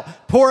Seattle,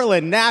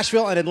 Portland,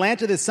 Nashville, and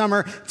Atlanta this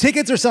summer.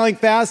 Tickets are selling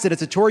fast, and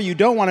it's a tour you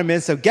don't want to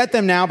miss, so get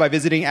them now by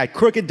visiting at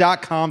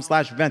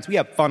crooked.com/events. We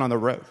have fun on the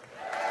road.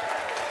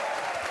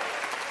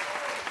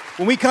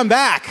 When we come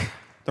back,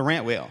 the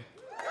rant wheel.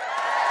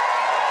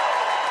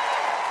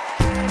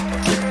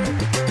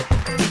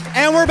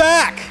 And we're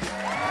back.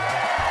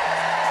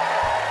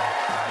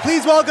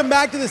 Please welcome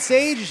back to the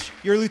stage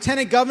your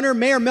Lieutenant Governor,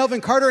 Mayor Melvin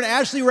Carter, and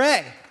Ashley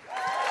Ray.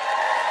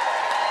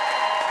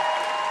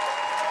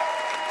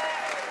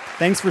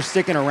 Thanks for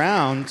sticking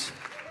around.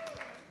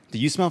 Do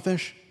you smell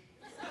fish?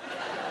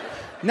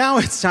 Now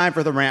it's time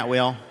for the rant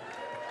wheel.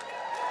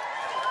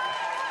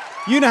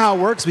 You know how it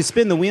works. We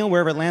spin the wheel.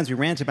 Wherever it lands, we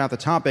rant about the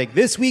topic.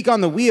 This week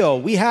on the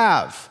wheel, we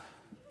have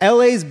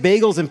LA's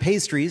Bagels and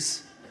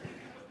Pastries,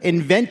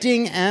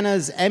 inventing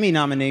Anna's Emmy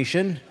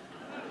nomination,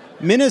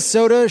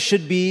 Minnesota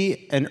should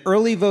be an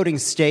early voting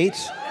state,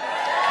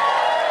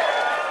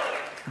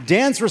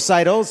 dance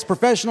recitals,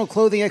 professional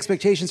clothing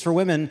expectations for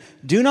women,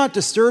 do not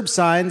disturb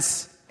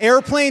signs,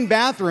 airplane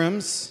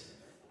bathrooms,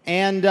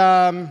 and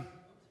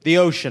the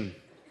ocean.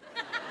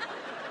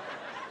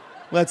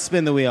 Let's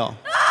spin the wheel.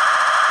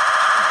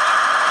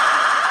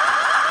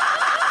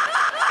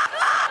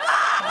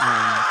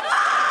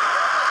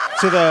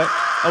 To the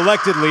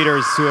elected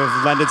leaders who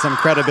have lended some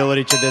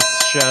credibility to this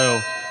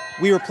show,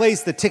 we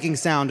replaced the ticking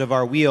sound of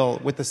our wheel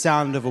with the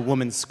sound of a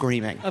woman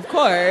screaming. Of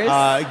course.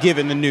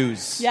 Given the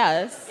news.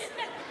 Yes.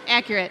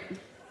 Accurate.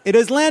 It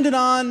has landed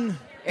on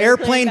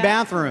airplane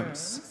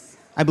bathrooms.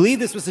 I believe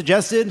this was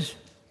suggested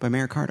by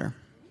Mayor Carter.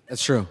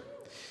 That's true.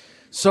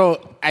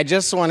 So I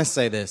just want to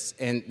say this,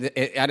 and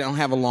I don't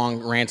have a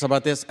long rant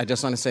about this. I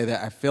just want to say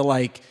that I feel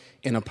like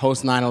in a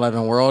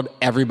post-9/11 world,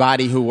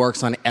 everybody who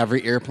works on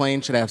every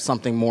airplane should have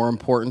something more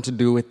important to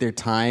do with their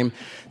time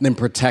than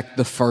protect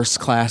the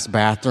first-class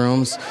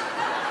bathrooms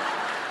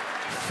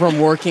from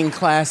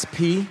working-class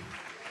P.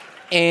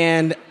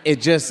 And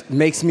it just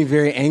makes me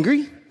very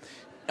angry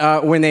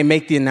when they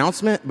make the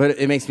announcement, but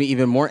it makes me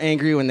even more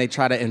angry when they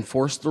try to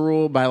enforce the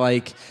rule by,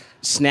 like,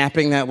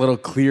 snapping that little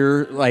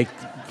clear, like,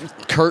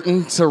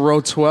 curtain to row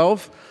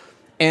 12.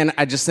 And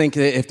I just think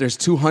that if there's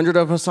 200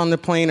 of us on the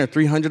plane or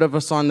 300 of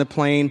us on the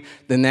plane,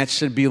 then that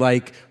should be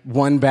like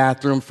one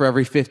bathroom for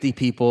every 50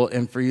 people.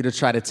 And for you to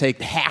try to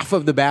take half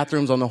of the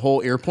bathrooms on the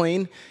whole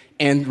airplane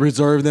and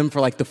reserve them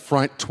for like the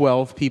front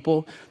 12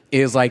 people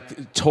is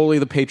like totally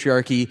the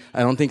patriarchy.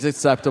 I don't think it's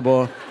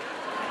acceptable.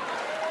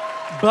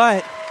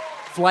 But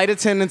flight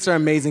attendants are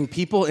amazing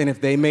people, and if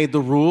they made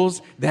the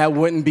rules, that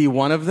wouldn't be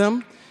one of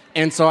them.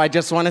 And so I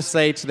just want to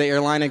say to the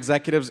airline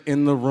executives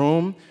in the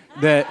room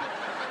that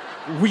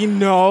we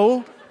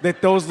know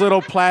that those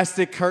little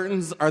plastic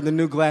curtains are the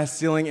new glass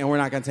ceiling, and we're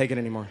not going to take it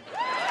anymore.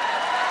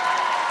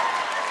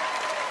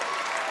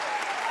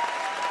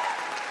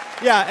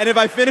 Yeah, and if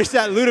I finish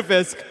that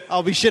lutefisk,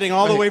 I'll be shitting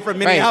all the way from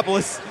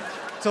Minneapolis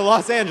to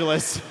Los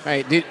Angeles.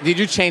 Right. Did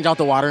you change out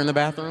the water in the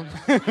bathroom?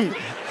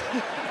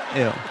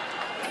 Ew.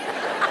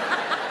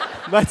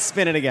 Let's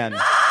spin it again.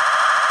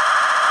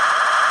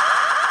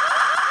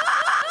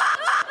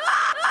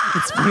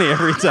 It's funny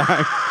every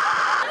time.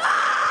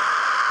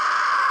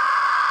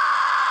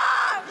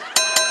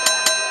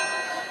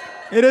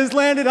 It has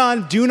landed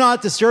on do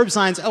not disturb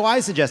signs. Oh, I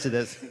suggested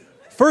this.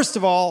 First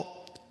of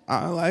all,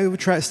 I would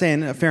try to stay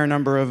in a fair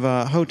number of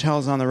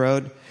hotels on the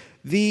road.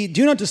 The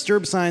do not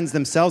disturb signs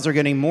themselves are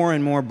getting more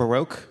and more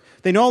baroque.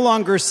 They no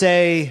longer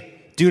say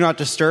do not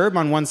disturb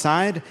on one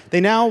side.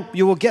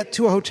 You will get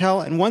to a hotel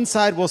and one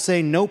side will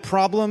say no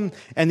problem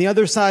and the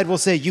other side will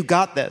say you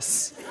got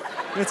this.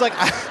 And it's like,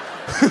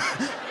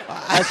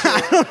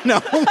 I don't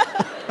know.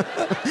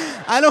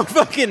 I don't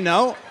fucking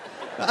know.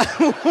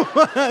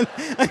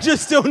 I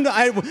just don't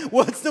know.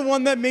 What's the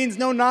one that means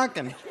no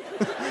knocking?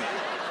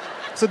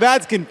 So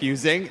that's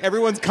confusing.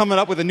 Everyone's coming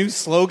up with a new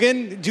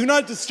slogan. Do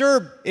not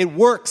disturb. It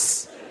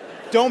works.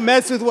 Don't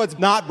mess with what's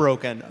not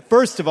broken.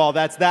 First of all,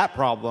 that's that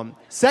problem.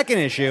 Second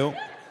issue,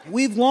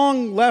 we've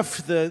long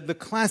left the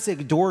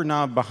classic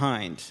doorknob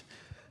behind.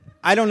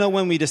 I don't know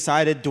when we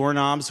decided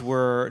doorknobs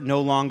were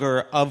no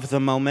longer of the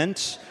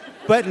moment,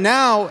 but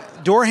now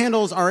door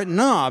handles aren't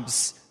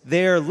knobs.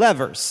 They're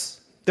levers.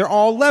 They're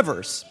all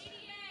levers.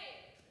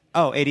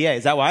 Oh, ADA,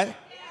 is that why? Yeah.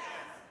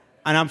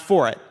 And I'm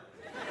for it.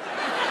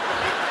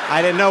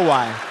 I didn't know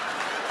why.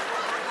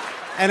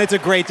 And it's a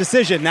great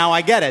decision. Now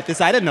I get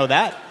it. I didn't know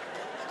that.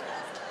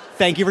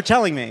 Thank you for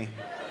telling me.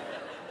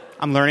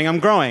 I'm learning, I'm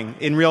growing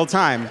in real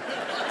time.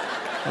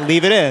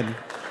 Leave it in.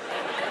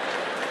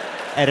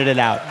 Edit it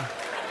out.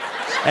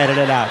 Edit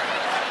it out.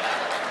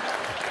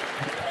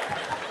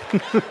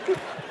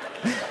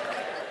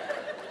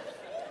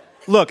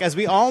 Look, as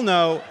we all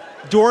know,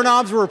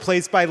 doorknobs were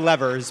replaced by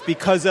levers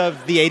because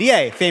of the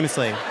ADA,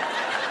 famously.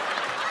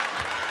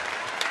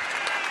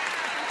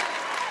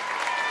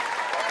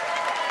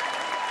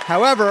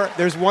 However,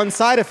 there's one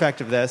side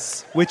effect of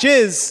this, which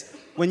is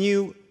when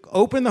you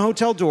open the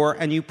hotel door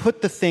and you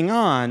put the thing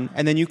on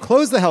and then you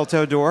close the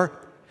hotel door,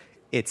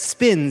 it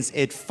spins,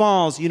 it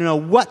falls, you don't know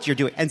what you're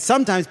doing. And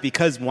sometimes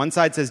because one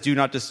side says do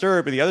not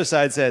disturb and the other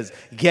side says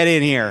get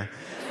in here,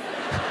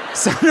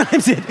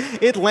 sometimes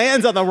it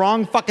lands on the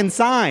wrong fucking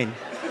side.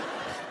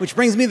 Which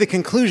brings me to the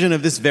conclusion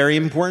of this very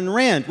important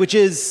rant, which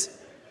is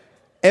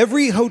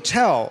every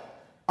hotel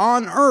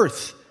on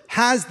earth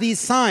has these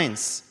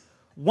signs.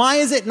 Why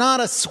is it not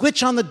a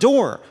switch on the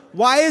door?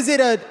 Why is it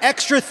an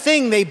extra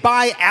thing they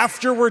buy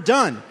after we're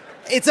done?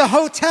 It's a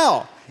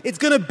hotel. It's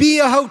going to be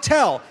a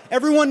hotel.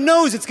 Everyone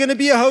knows it's going to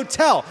be a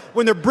hotel.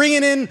 When they're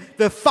bringing in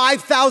the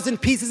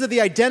 5,000 pieces of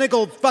the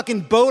identical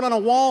fucking boat on a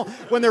wall,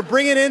 when they're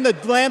bringing in the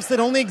lamps that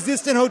only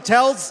exist in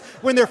hotels,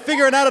 when they're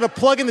figuring out how to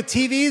plug in the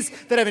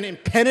TVs that have an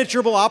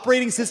impenetrable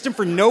operating system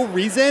for no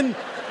reason.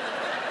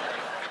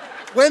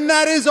 When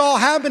that is all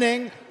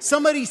happening,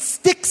 somebody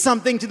sticks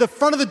something to the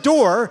front of the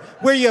door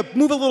where you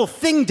move a little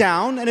thing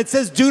down and it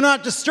says do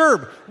not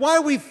disturb. Why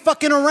are we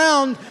fucking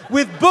around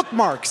with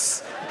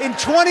bookmarks in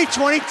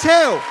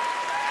 2022?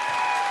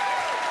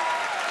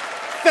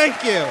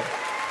 Thank you.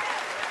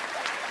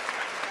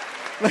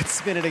 Let's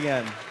spin it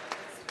again.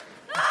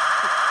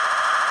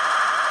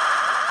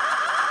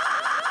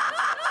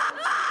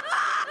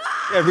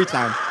 Every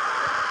time.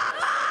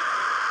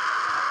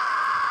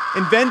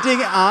 Inventing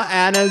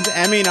Anna's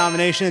Emmy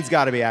nomination, it's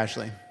got to be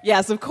Ashley.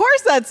 Yes, of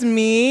course that's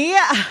me,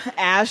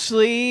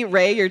 Ashley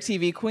Ray, your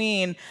TV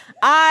queen.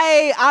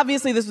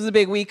 Obviously this was a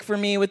big week for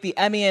me with the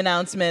Emmy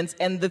announcements,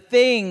 and the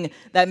thing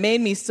that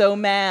made me so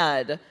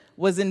mad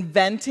was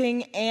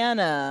Inventing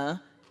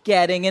Anna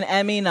getting an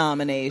Emmy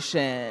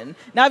nomination.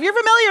 Now, if you're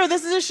familiar,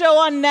 this is a show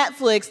on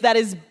Netflix that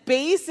is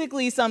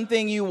basically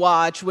something you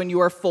watch when you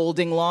are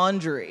folding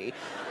laundry.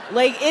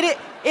 Like,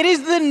 it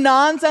is the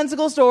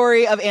nonsensical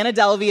story of Anna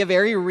Delvey, a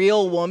very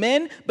real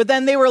woman, but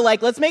then they were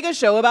like, let's make a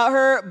show about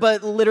her,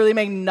 but literally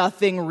make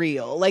nothing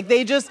real. Like,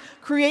 they just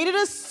created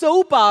a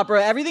soap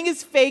opera. Everything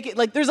is fake.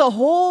 Like, there's a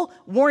whole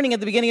warning at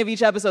the beginning of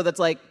each episode that's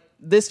like,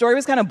 this story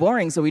was kind of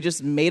boring, so we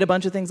just made a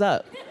bunch of things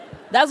up.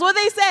 That's what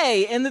they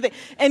say.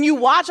 And you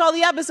watch all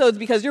the episodes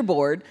because you're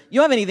bored. You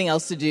don't have anything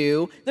else to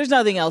do. There's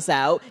nothing else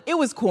out. It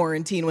was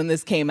quarantine when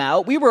this came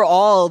out. We were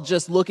all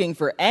just looking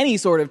for any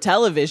sort of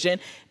television.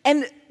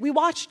 And we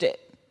watched it.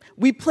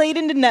 We played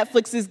into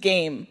Netflix's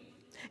game.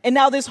 And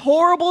now this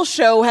horrible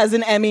show has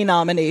an Emmy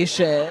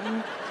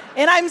nomination.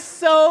 And I'm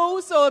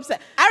so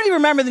upset. I don't even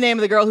remember the name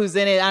of the girl who's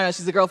in it. I don't know.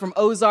 She's the girl from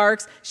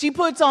Ozarks. She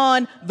puts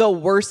on the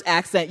worst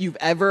accent you've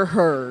ever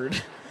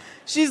heard.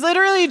 She's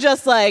literally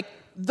just like,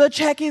 the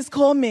check is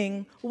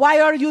coming.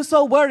 Why are you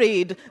so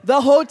worried? The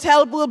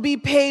hotel will be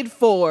paid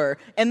for.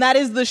 And that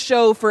is the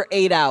show for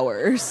 8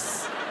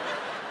 hours.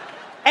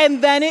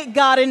 And then it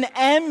got an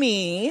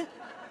Emmy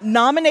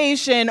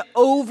nomination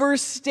over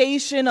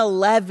Station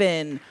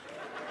 11,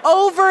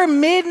 over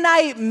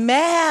Midnight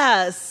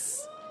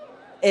Mass.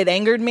 It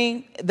angered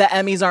me. The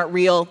Emmys aren't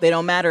real. They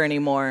don't matter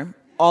anymore.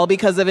 All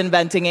because of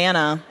Inventing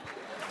Anna.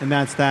 And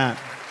that's that.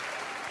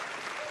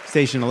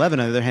 Station 11,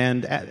 on the other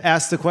hand,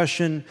 asked the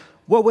question,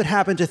 what would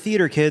happen to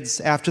theater kids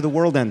after the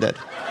world ended?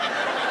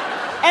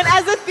 And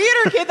as a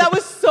theater kid, that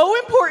was so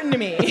important to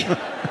me.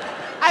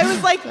 I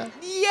was like,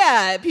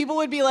 yeah, people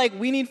would be like,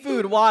 we need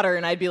food, water.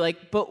 And I'd be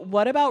like, but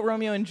what about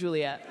Romeo and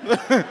Juliet?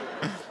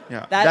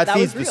 Yeah, that feeds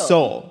was the real.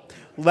 soul.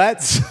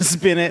 Let's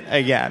spin it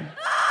again.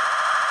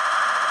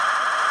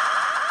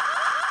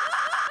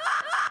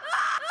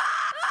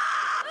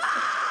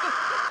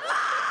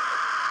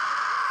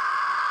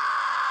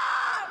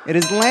 It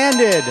has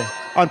landed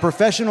on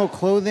professional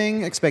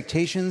clothing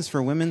expectations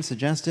for women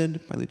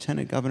suggested by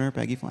Lieutenant Governor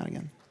Peggy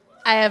Flanagan.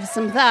 I have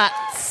some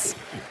thoughts.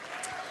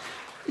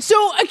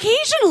 So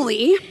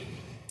occasionally,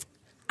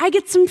 I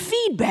get some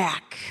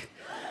feedback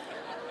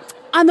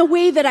on the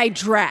way that I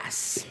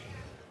dress.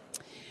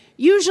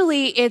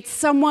 Usually it's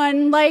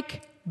someone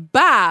like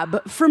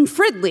Bob from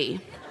Fridley.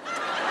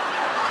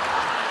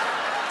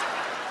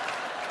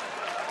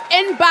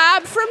 And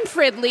Bob from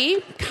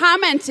Fridley,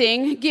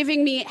 commenting,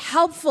 giving me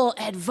helpful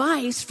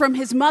advice from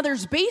his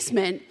mother's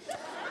basement,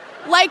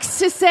 likes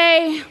to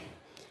say,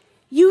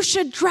 you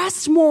should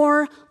dress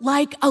more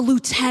like a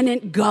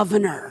lieutenant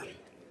governor.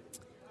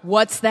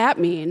 What's that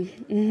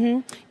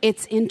mean?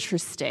 It's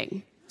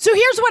interesting. So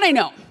here's what I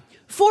know.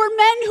 For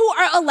men who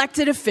are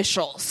elected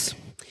officials,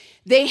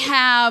 they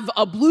have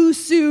a blue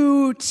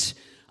suit,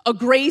 a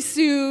gray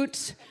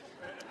suit,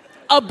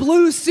 a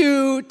blue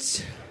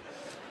suit,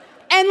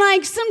 and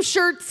like some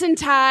shirts and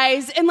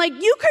ties, and like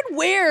you could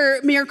wear,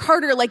 Mayor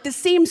Carter, like the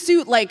same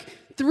suit like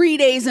 3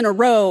 days in a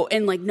row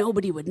and like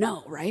nobody would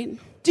know, right?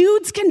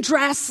 Dudes can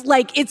dress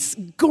like it's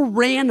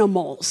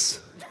Garanimals.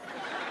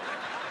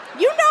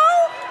 You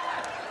know?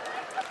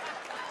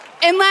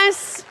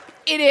 Unless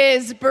it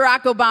is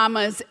Barack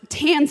Obama's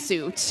tan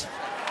suit.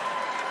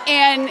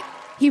 And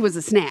he was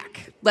a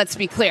snack, let's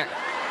be clear.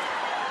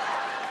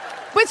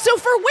 But so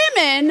for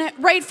women,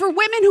 right, for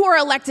women who are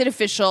elected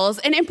officials,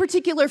 and in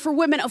particular for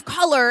women of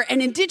color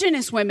and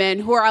indigenous women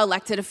who are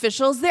elected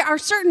officials, there are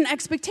certain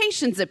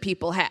expectations that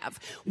people have.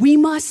 We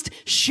must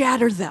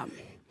shatter them.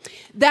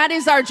 That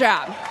is our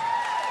job.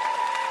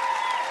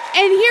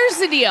 And here's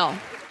the deal.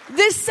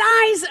 The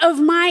size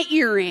of my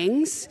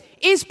earrings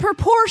is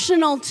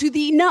proportional to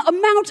the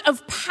amount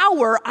of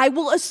power I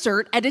will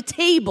assert at a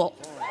table.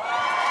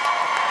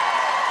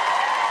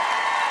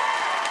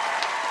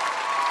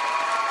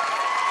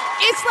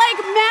 It's like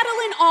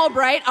Madeleine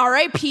Albright,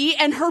 R.I.P.,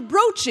 and her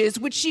brooches,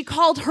 which she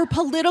called her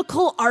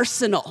political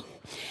arsenal.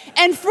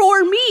 And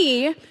for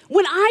me,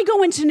 when I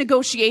go into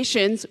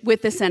negotiations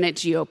with the Senate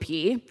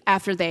GOP,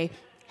 after they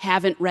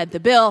haven't read the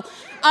bill,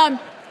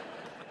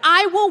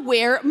 I will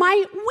wear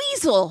my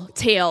weasel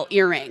tail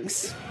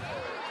earrings.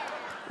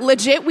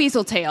 Legit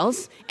weasel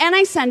tails, and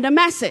I send a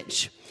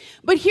message.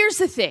 But here's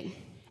the thing.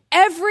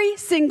 Every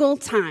single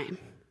time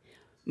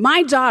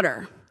my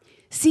daughter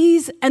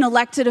sees an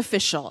elected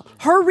official,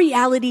 her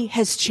reality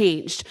has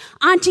changed.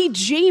 Auntie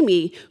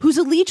Jamie, who's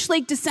a Leech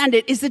Lake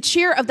descendant, is the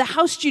chair of the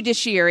House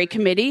Judiciary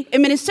Committee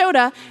in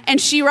Minnesota,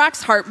 and she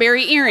rocks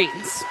Heartberry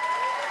earrings.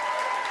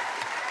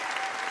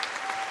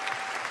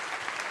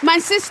 My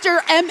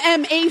sister,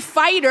 MMA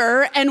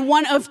fighter and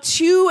one of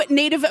 2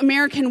 Native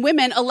American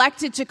women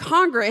elected to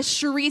Congress,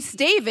 Sharice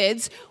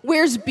Davids,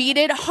 wears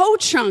beaded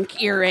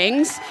ho-chunk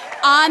earrings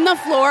on the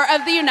floor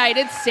of the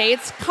United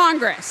States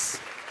Congress.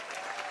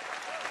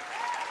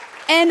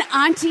 And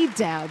Auntie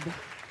Deb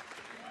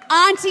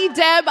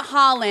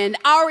Haaland,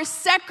 our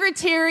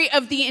Secretary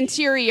of the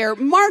Interior,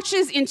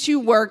 marches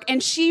into work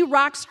and she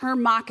rocks her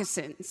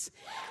moccasins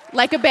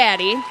like a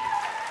baddie.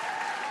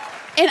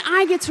 And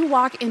I get to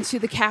walk into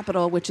the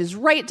Capitol, which is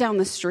right down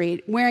the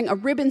street, wearing a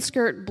ribbon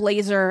skirt,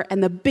 blazer,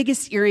 and the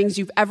biggest earrings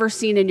you've ever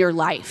seen in your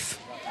life.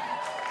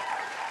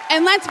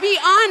 And let's be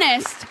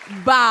honest,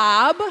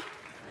 Bob,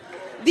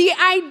 the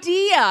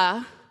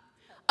idea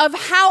of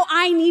how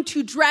I need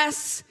to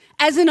dress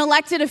as an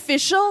elected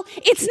official,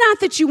 it's not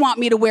that you want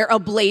me to wear a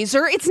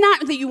blazer. It's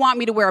not that you want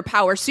me to wear a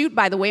power suit.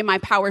 By the way, my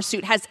power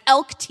suit has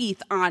elk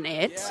teeth on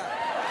it.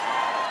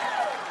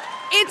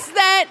 It's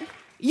that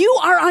you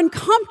are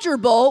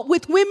uncomfortable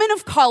with women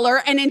of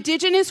color and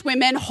indigenous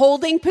women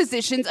holding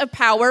positions of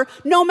power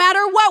no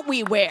matter what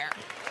we wear.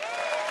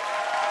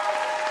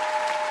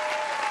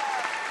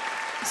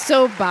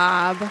 So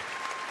Bob,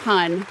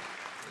 hun,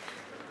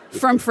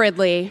 from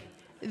Fridley,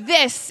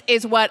 this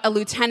is what a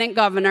lieutenant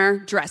governor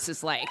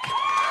dresses like.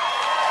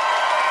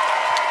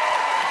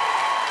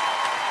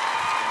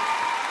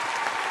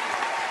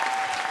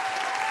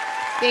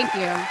 Thank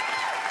you.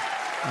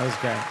 That was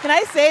great. Can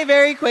I say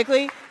very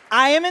quickly,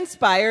 I am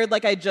inspired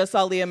like I just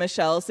saw Leah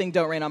Michele sing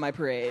Don't Rain on My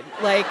Parade.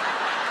 Like,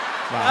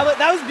 wow.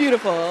 that was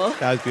beautiful.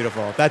 That was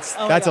beautiful. That's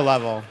a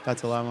level.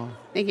 That's a level.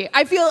 Thank you.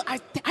 I feel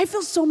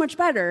so much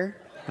better.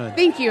 Really.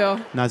 Thank you.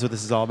 And that's what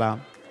this is all about.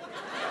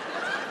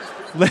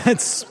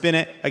 Let's spin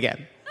it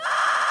again.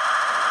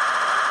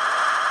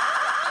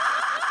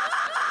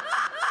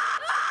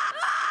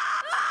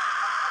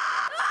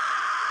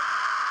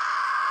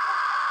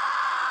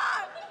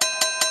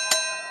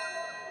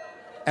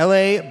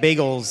 LA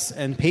bagels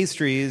and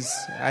pastries.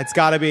 It's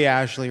got to be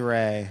Ashley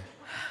Ray.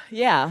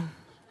 Yeah,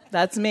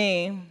 that's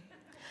me.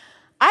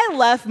 I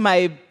left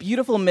my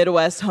beautiful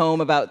Midwest home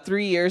about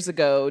 3 years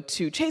ago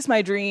to chase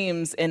my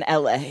dreams in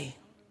LA.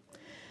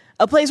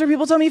 A place where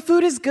people told me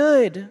food is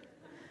good.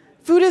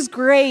 Food is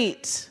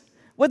great.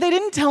 What they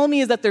didn't tell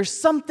me is that there's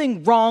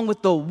something wrong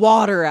with the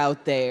water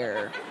out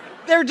there.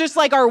 They're just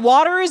like, our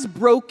water is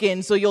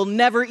broken, so you'll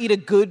never eat a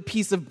good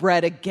piece of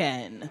bread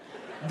again.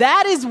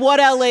 That is what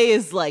LA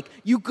is like.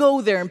 You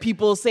go there and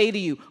people say to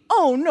you,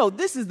 oh no,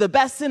 this is the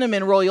best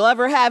cinnamon roll you'll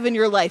ever have in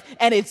your life,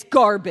 and it's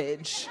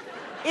garbage.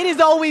 It is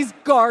always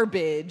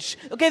garbage.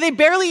 Okay, they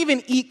barely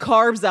even eat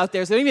carbs out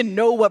there, so they don't even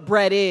know what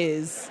bread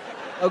is.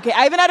 Okay,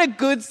 I haven't had a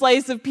good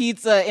slice of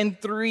pizza in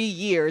 3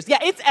 years. Yeah,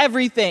 it's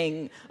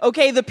everything.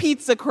 Okay, the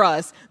pizza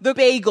crust, the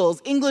bagels,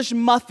 English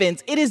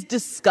muffins. It is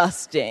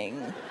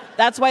disgusting.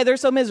 That's why they're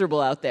so miserable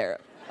out there.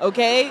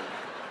 Okay?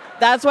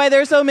 That's why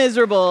they're so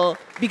miserable,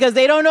 because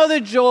they don't know the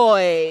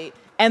joy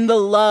and the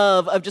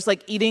love of just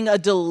like eating a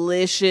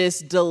delicious,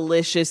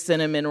 delicious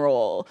cinnamon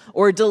roll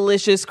or a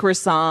delicious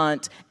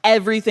croissant.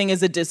 Everything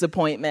is a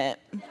disappointment.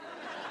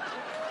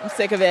 I'm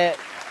sick of it.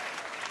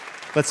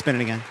 Let's spin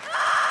it again.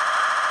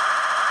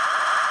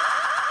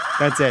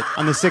 That's it.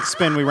 On the 6th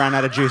spin, we ran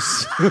out of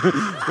juice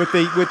with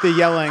the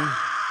yelling.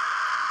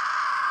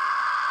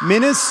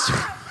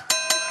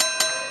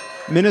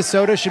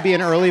 Minnesota should be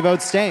an early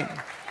vote state.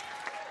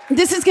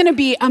 This is going to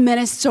be a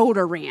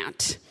Minnesota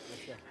rant,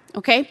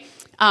 okay?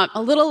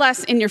 A little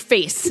less in your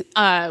face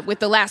with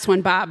the last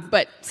one, Bob,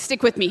 but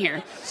stick with me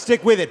here.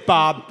 Stick with it,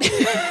 Bob.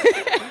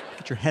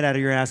 Get your head out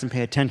of your ass and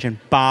pay attention,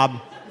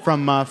 Bob.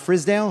 From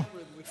Frisdale?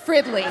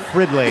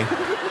 Fridley.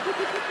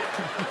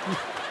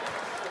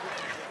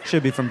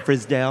 Should be from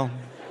Frisdale.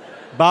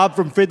 Bob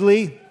from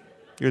Fridley,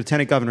 your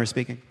lieutenant governor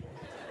speaking.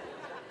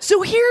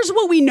 So here's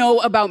what we know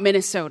about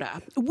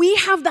Minnesota. We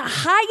have the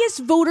highest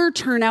voter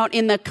turnout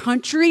in the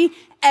country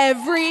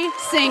every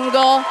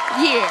single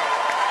year.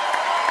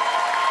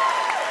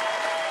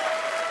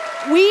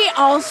 We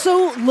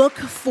also look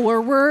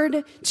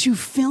forward to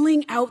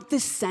filling out the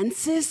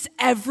census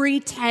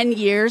every 10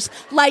 years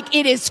like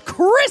it is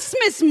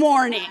Christmas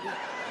morning.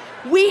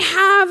 We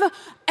have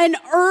an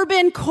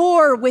urban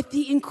core with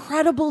the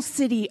incredible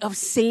city of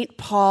St.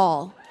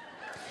 Paul.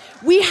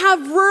 We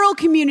have rural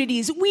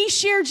communities. We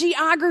share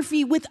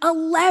geography with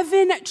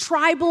 11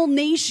 tribal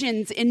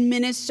nations in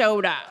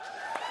Minnesota.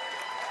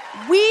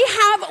 We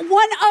have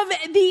one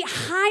of the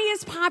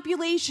highest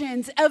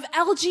populations of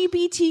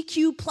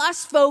LGBTQ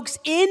plus folks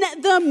in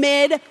the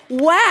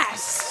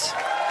Midwest.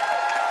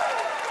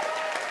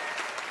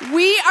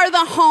 We are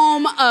the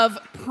home of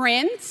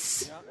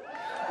Prince.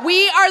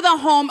 We are the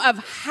home of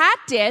Hot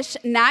Dish,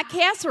 not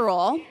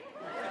casserole.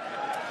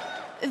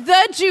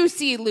 The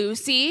Juicy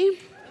Lucy.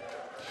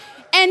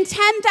 And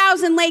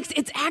 10,000 lakes.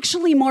 It's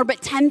actually more,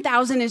 but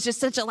 10,000 is just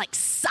such a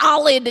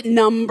solid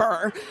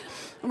number.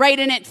 Right,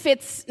 and it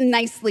fits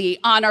nicely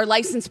on our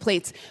license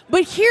plates.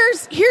 But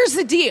here's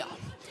the deal.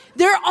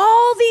 There are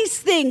all these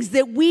things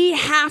that we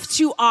have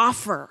to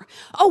offer,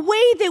 a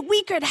way that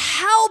we could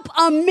help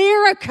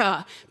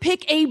America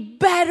pick a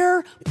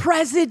better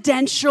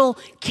presidential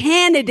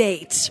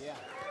candidate.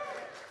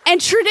 And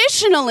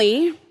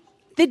traditionally,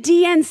 the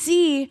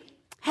DNC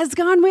has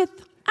gone with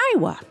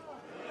Iowa.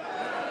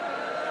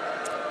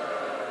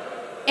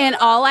 And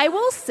all I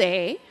will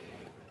say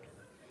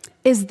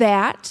is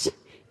that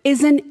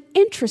is an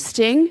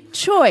interesting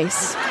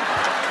choice.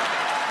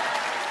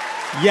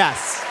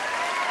 Yes.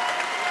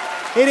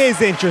 It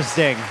is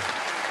interesting.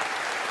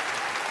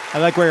 I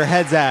like where your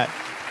head's at.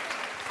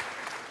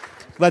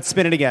 Let's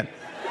spin it again.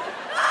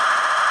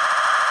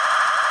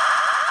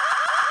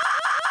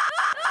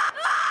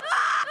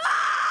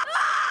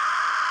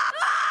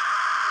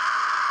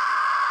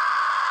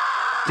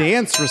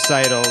 Dance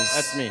recitals.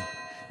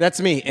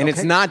 That's me. And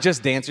it's not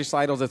just dance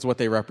recitals, it's what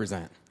they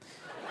represent.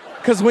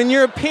 Because when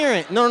you're a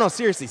parent, no,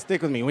 seriously,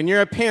 stick with me. When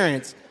you're a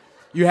parent,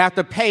 you have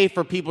to pay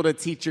for people to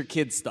teach your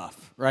kids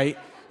stuff, right?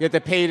 You have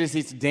to pay to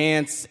teach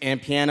dance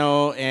and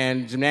piano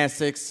and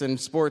gymnastics and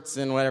sports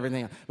and whatever.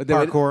 But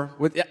Parkour.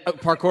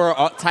 Parkour,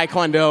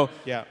 taekwondo.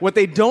 Yeah. What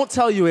they don't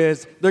tell you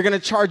is they're going to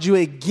charge you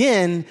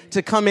again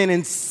to come in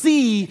and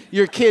see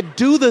your kid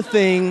do the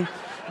thing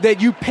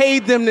that you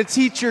paid them to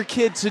teach your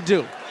kid to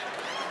do.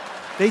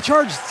 They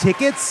charge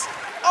tickets?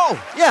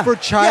 Oh, yeah. For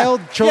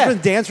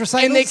children's dance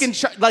recitals? And they can,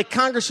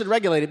 Congress should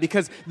regulate it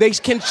because they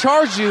can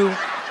charge you.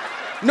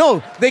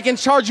 No, they can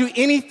charge you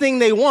anything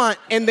they want,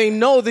 and they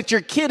know that your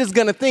kid is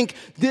going to think,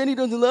 Daddy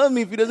doesn't love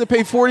me if he doesn't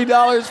pay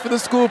 $40 for the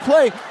school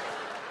play.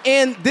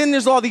 And then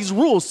there's all these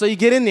rules. So you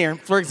get in there,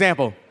 for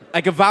example,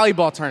 like a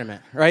volleyball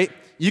tournament, right?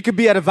 You could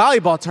be at a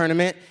volleyball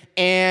tournament,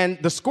 and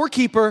the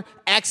scorekeeper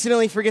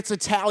accidentally forgets to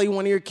tally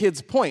one of your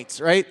kid's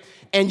points, right?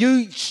 And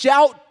you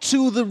shout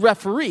to the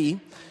referee,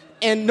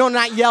 and no,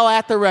 not yell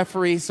at the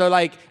referee.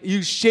 So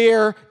you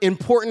share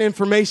important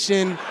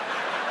information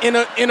in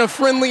a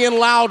friendly and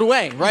loud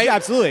way, right? Yeah,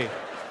 absolutely.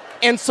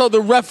 And so the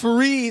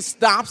referee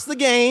stops the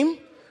game,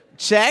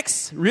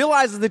 checks,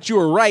 realizes that you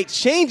were right,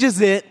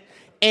 changes it,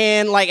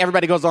 and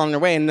everybody goes on their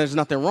way and there's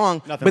nothing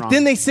wrong.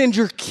 Then they send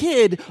your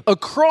kid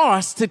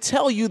across to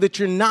tell you that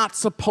you're not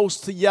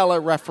supposed to yell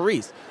at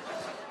referees.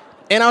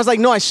 And I was like,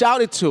 no, I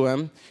shouted to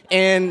him.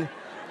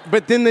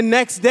 But then the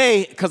next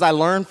day, because I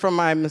learned from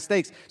my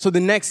mistakes, so the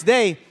next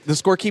day, the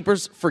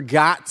scorekeepers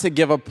forgot to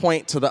give a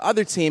point to the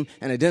other team,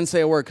 and I didn't say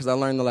a word because I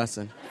learned the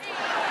lesson.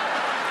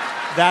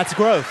 That's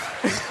growth.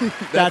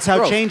 That's how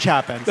growth. Change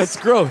happens. That's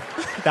growth.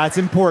 That's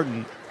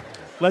important.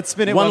 Let's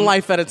spin it one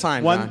life at a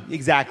time, John.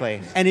 Exactly.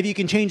 And if you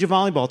can change a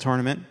volleyball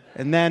tournament,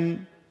 and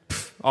then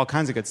all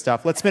kinds of good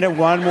stuff. Let's spin it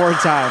one more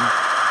time.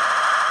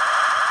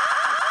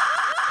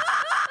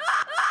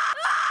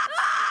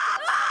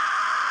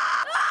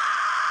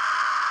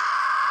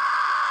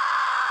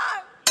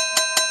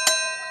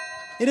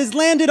 It has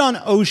landed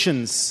on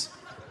oceans.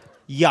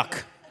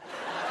 Yuck.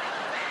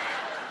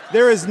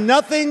 There is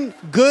nothing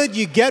good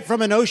you get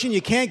from an ocean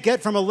you can't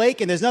get from a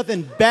lake, and there's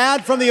nothing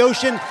bad from the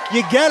ocean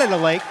you get at a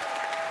lake.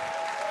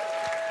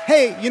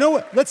 Hey, you know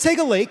what? Let's take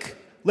a lake.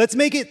 Let's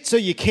make it so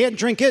you can't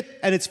drink it,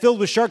 and it's filled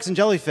with sharks and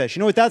jellyfish.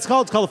 You know what that's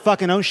called? It's called a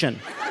fucking ocean.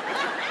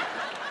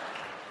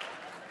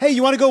 Hey,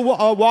 you want to go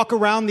walk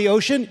around the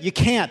ocean? You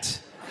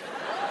can't.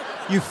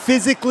 You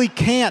physically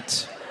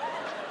can't.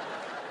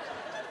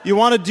 You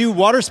want to do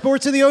water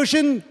sports in the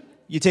ocean?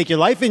 You take your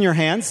life in your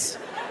hands.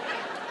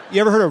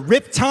 You ever heard of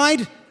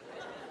Riptide?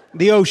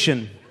 The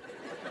ocean.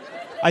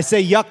 I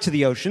say yuck to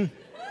the ocean.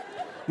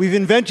 We've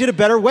invented a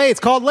better way. It's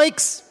called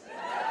lakes.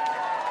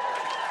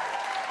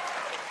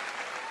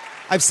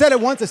 I've said it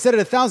once, I've said it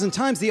 1,000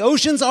 times. The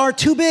oceans are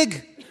too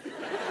big.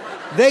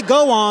 They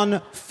go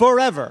on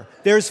forever.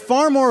 There's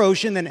far more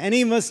ocean than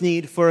any of us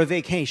need for a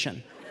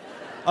vacation.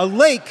 A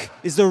lake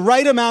is the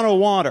right amount of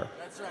water,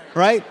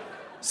 right?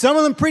 Some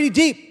of them pretty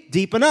deep,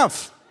 deep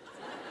enough.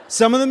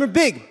 Some of them are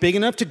big, big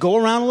enough to go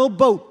around a little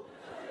boat.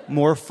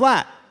 More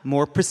flat,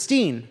 more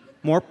pristine,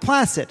 more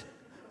placid.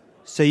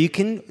 So you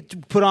can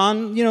put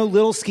on,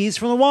 little skis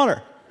from the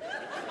water.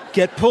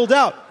 Get pulled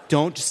out.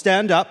 Don't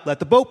stand up, let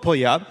the boat pull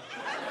you up.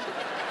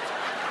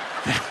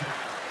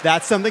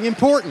 That's something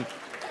important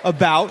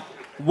about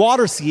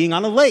water skiing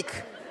on a lake.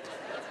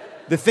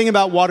 The thing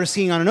about water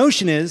skiing on an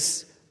ocean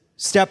is,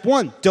 step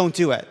one, don't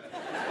do it.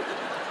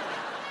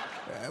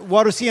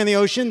 water skiing on the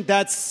ocean,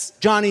 that's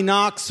Johnny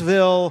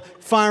Knoxville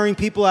firing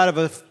people out of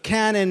a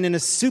cannon in a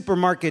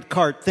supermarket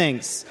cart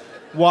things.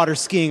 Water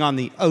skiing on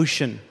the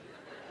ocean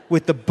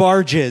with the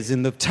barges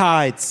and the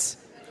tides.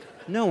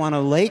 No, on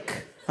a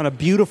lake, on a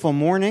beautiful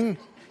morning,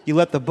 you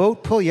let the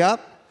boat pull you up.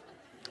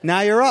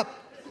 Now you're up.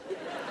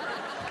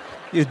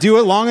 You do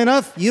it long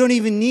enough, you don't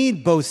even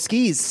need both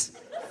skis.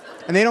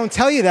 And they don't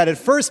tell you that at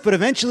first, but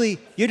eventually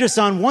you're just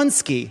on one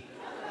ski.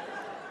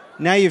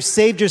 Now you've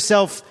saved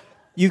yourself.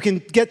 You can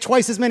get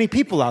twice as many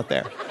people out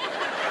there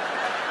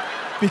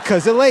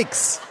because of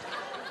lakes.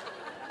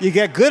 You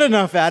get good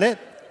enough at it.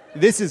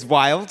 This is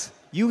wild.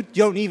 You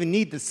don't even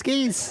need the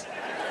skis.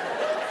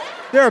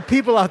 There are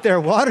people out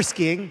there water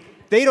skiing.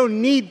 They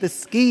don't need the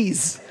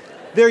skis.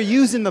 They're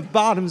using the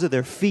bottoms of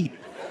their feet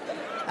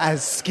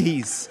as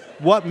skis.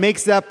 What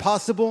makes that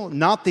possible?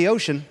 Not the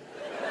ocean.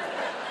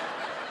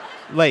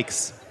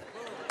 Lakes.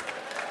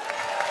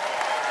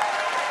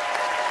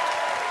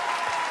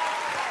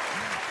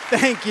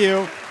 Thank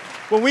you.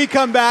 When we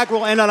come back,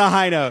 we'll end on a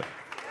high note.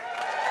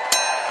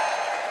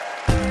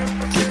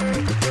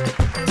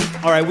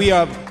 All right,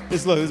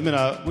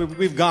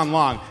 we've gone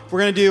long. We're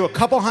going to do a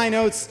couple high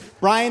notes.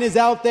 Brian is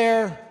out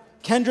there.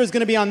 Kendra's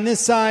going to be on this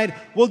side.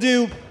 We'll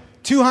do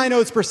 2 high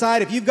notes per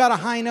side. If you've got a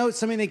high note,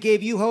 something that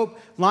gave you hope,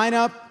 line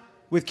up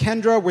with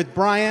Kendra, with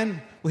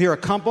Brian. We'll hear a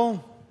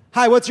couple.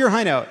 Hi, what's your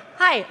high note?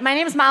 Hi, my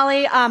name is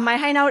Molly. My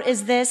high note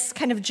is this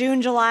kind of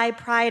June, July,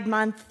 Pride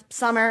Month,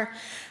 summer.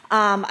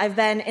 I've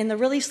been in the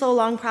really slow,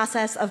 long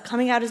process of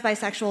coming out as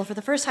bisexual for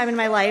the first time in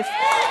my life.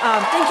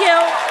 Thank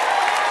you.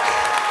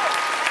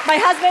 My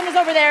husband is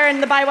over there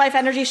in the Bi Wife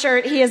Energy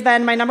shirt. He has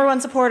been my number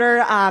one supporter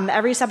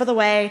every step of the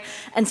way.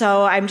 And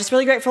so I'm just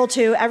really grateful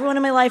to everyone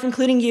in my life,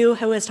 including you,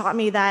 who has taught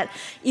me that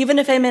even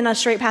if I'm in a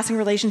straight passing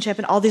relationship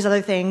and all these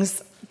other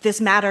things,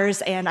 this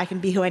matters and I can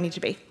be who I need to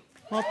be.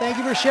 Well, thank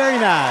you for sharing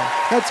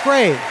that. That's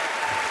great.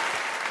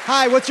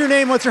 Hi, what's your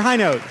name? What's your high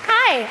note?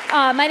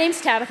 Hi, my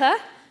name's Tabitha.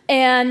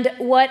 And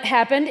what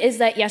happened is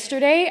that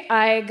yesterday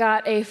I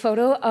got a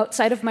photo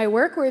outside of my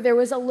work where there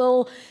was a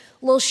little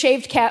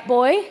shaved cat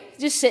boy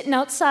just sitting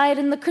outside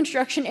in the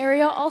construction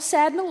area all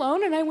sad and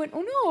alone. And I went,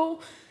 oh no,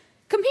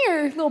 come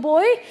here, little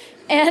boy.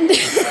 And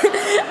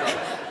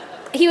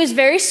he was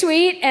very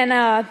sweet.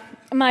 And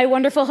my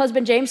wonderful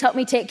husband, James, helped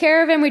me take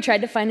care of him. We tried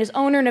to find his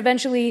owner, and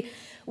eventually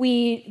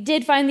we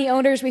did find the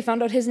owners. We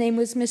found out his name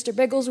was Mr.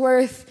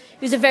 Bigglesworth.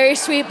 He was a very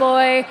sweet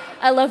boy.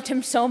 I loved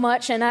him so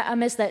much, and I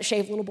miss that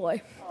shaved little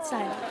boy.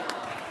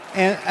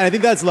 And I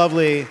think that's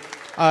lovely.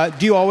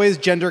 Do you always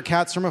gender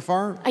cats from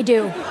afar? I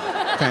do.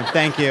 Okay,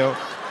 thank you.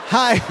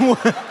 Hi.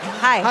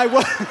 Hi.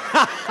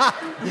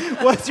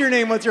 What's your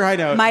name? What's your high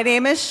note? My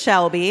name is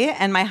Shelby,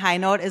 and my high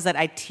note is that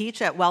I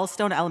teach at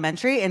Wellstone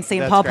Elementary in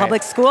St. That's Paul great.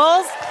 Public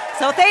Schools.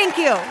 So thank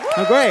you.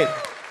 Oh, great.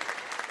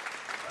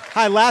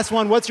 Hi, last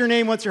one. What's your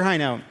name? What's your high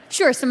note?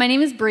 Sure. So my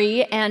name is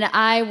Bree, and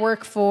I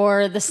work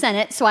for the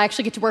Senate. So I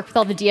actually get to work with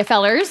all the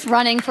DFLers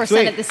running for Sweet.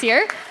 Senate this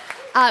year.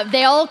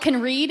 They all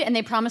can read, and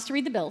they promise to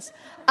read the bills.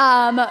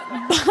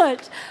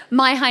 But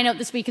my high note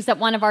this week is that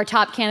one of our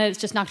top candidates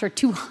just knocked her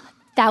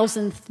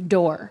 2,000th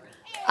door,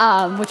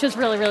 which was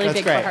really, really That's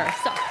big great. for her.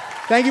 So.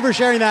 Thank you for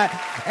sharing that.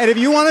 And if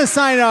you want to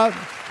sign up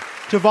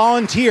to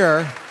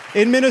volunteer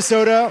in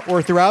Minnesota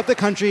or throughout the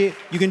country,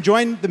 you can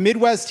join the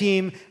Midwest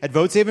team at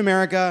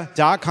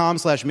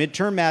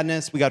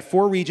votesaveamerica.com/midtermmadness. We got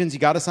 4 regions. You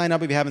got to sign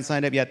up if you haven't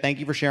signed up yet. Thank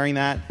you for sharing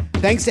that.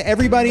 Thanks to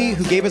everybody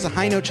who gave us a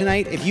high note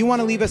tonight. If you want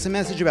to leave us a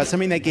message about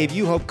something that gave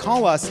you hope,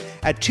 call us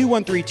at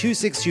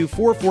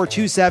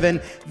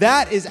 213-262-4427.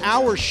 That is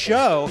our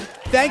show.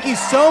 Thank you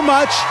so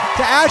much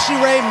to Ashley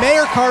Ray,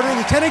 Mayor Carter,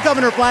 Lieutenant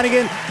Governor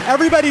Flanagan,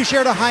 everybody who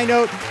shared a high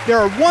note. There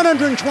are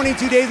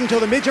 122 days until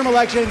the midterm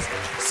elections.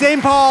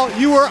 St. Paul,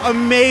 you were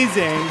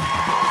amazing.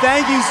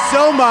 Thank you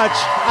so much.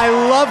 I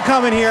love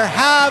coming here.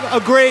 Have a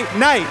great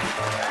night.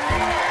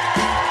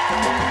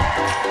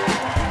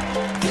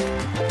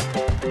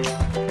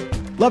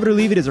 Love It or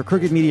Leave It is a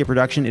Crooked Media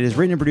production. It is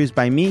written and produced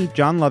by me,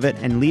 John Lovett,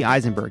 and Lee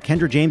Eisenberg.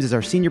 Kendra James is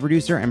our senior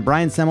producer, and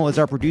Brian Semmel is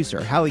our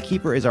producer. Hallie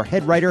Keeper is our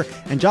head writer,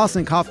 and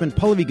Jocelyn Kaufman,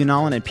 Pallavi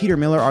Gunalan, and Peter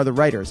Miller are the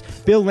writers.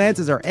 Bill Lance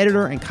is our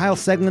editor, and Kyle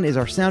Seglin is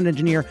our sound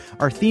engineer.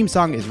 Our theme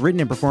song is written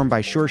and performed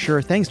by Sure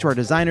Sure. Thanks to our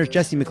designers,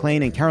 Jesse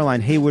McLean and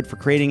Caroline Haywood, for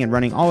creating and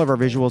running all of our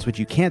visuals, which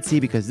you can't see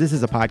because this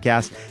is a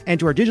podcast. And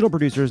to our digital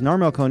producers, Nar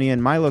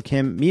Melkonian, Milo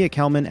Kim, Mia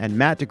Kelman, and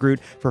Matt DeGroot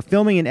for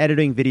filming and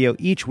editing video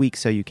each week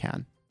so you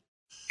can.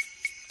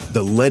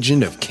 The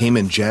legend of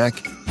Cayman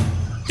Jack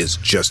is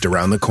just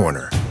around the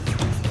corner.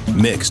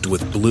 Mixed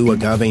with blue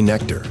agave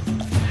nectar,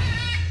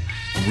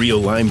 real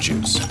lime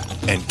juice,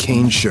 and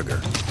cane sugar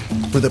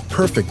for the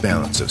perfect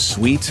balance of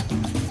sweet,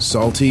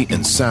 salty,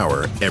 and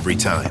sour every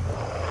time.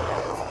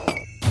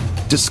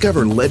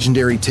 Discover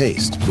legendary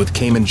taste with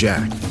Cayman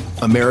Jack,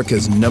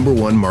 America's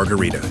 #1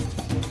 margarita.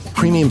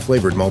 Premium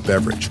flavored malt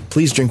beverage.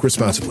 Please drink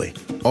responsibly.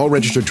 All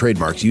registered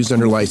trademarks used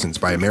under license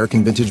by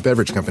American Vintage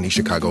Beverage Company,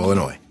 Chicago,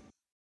 Illinois.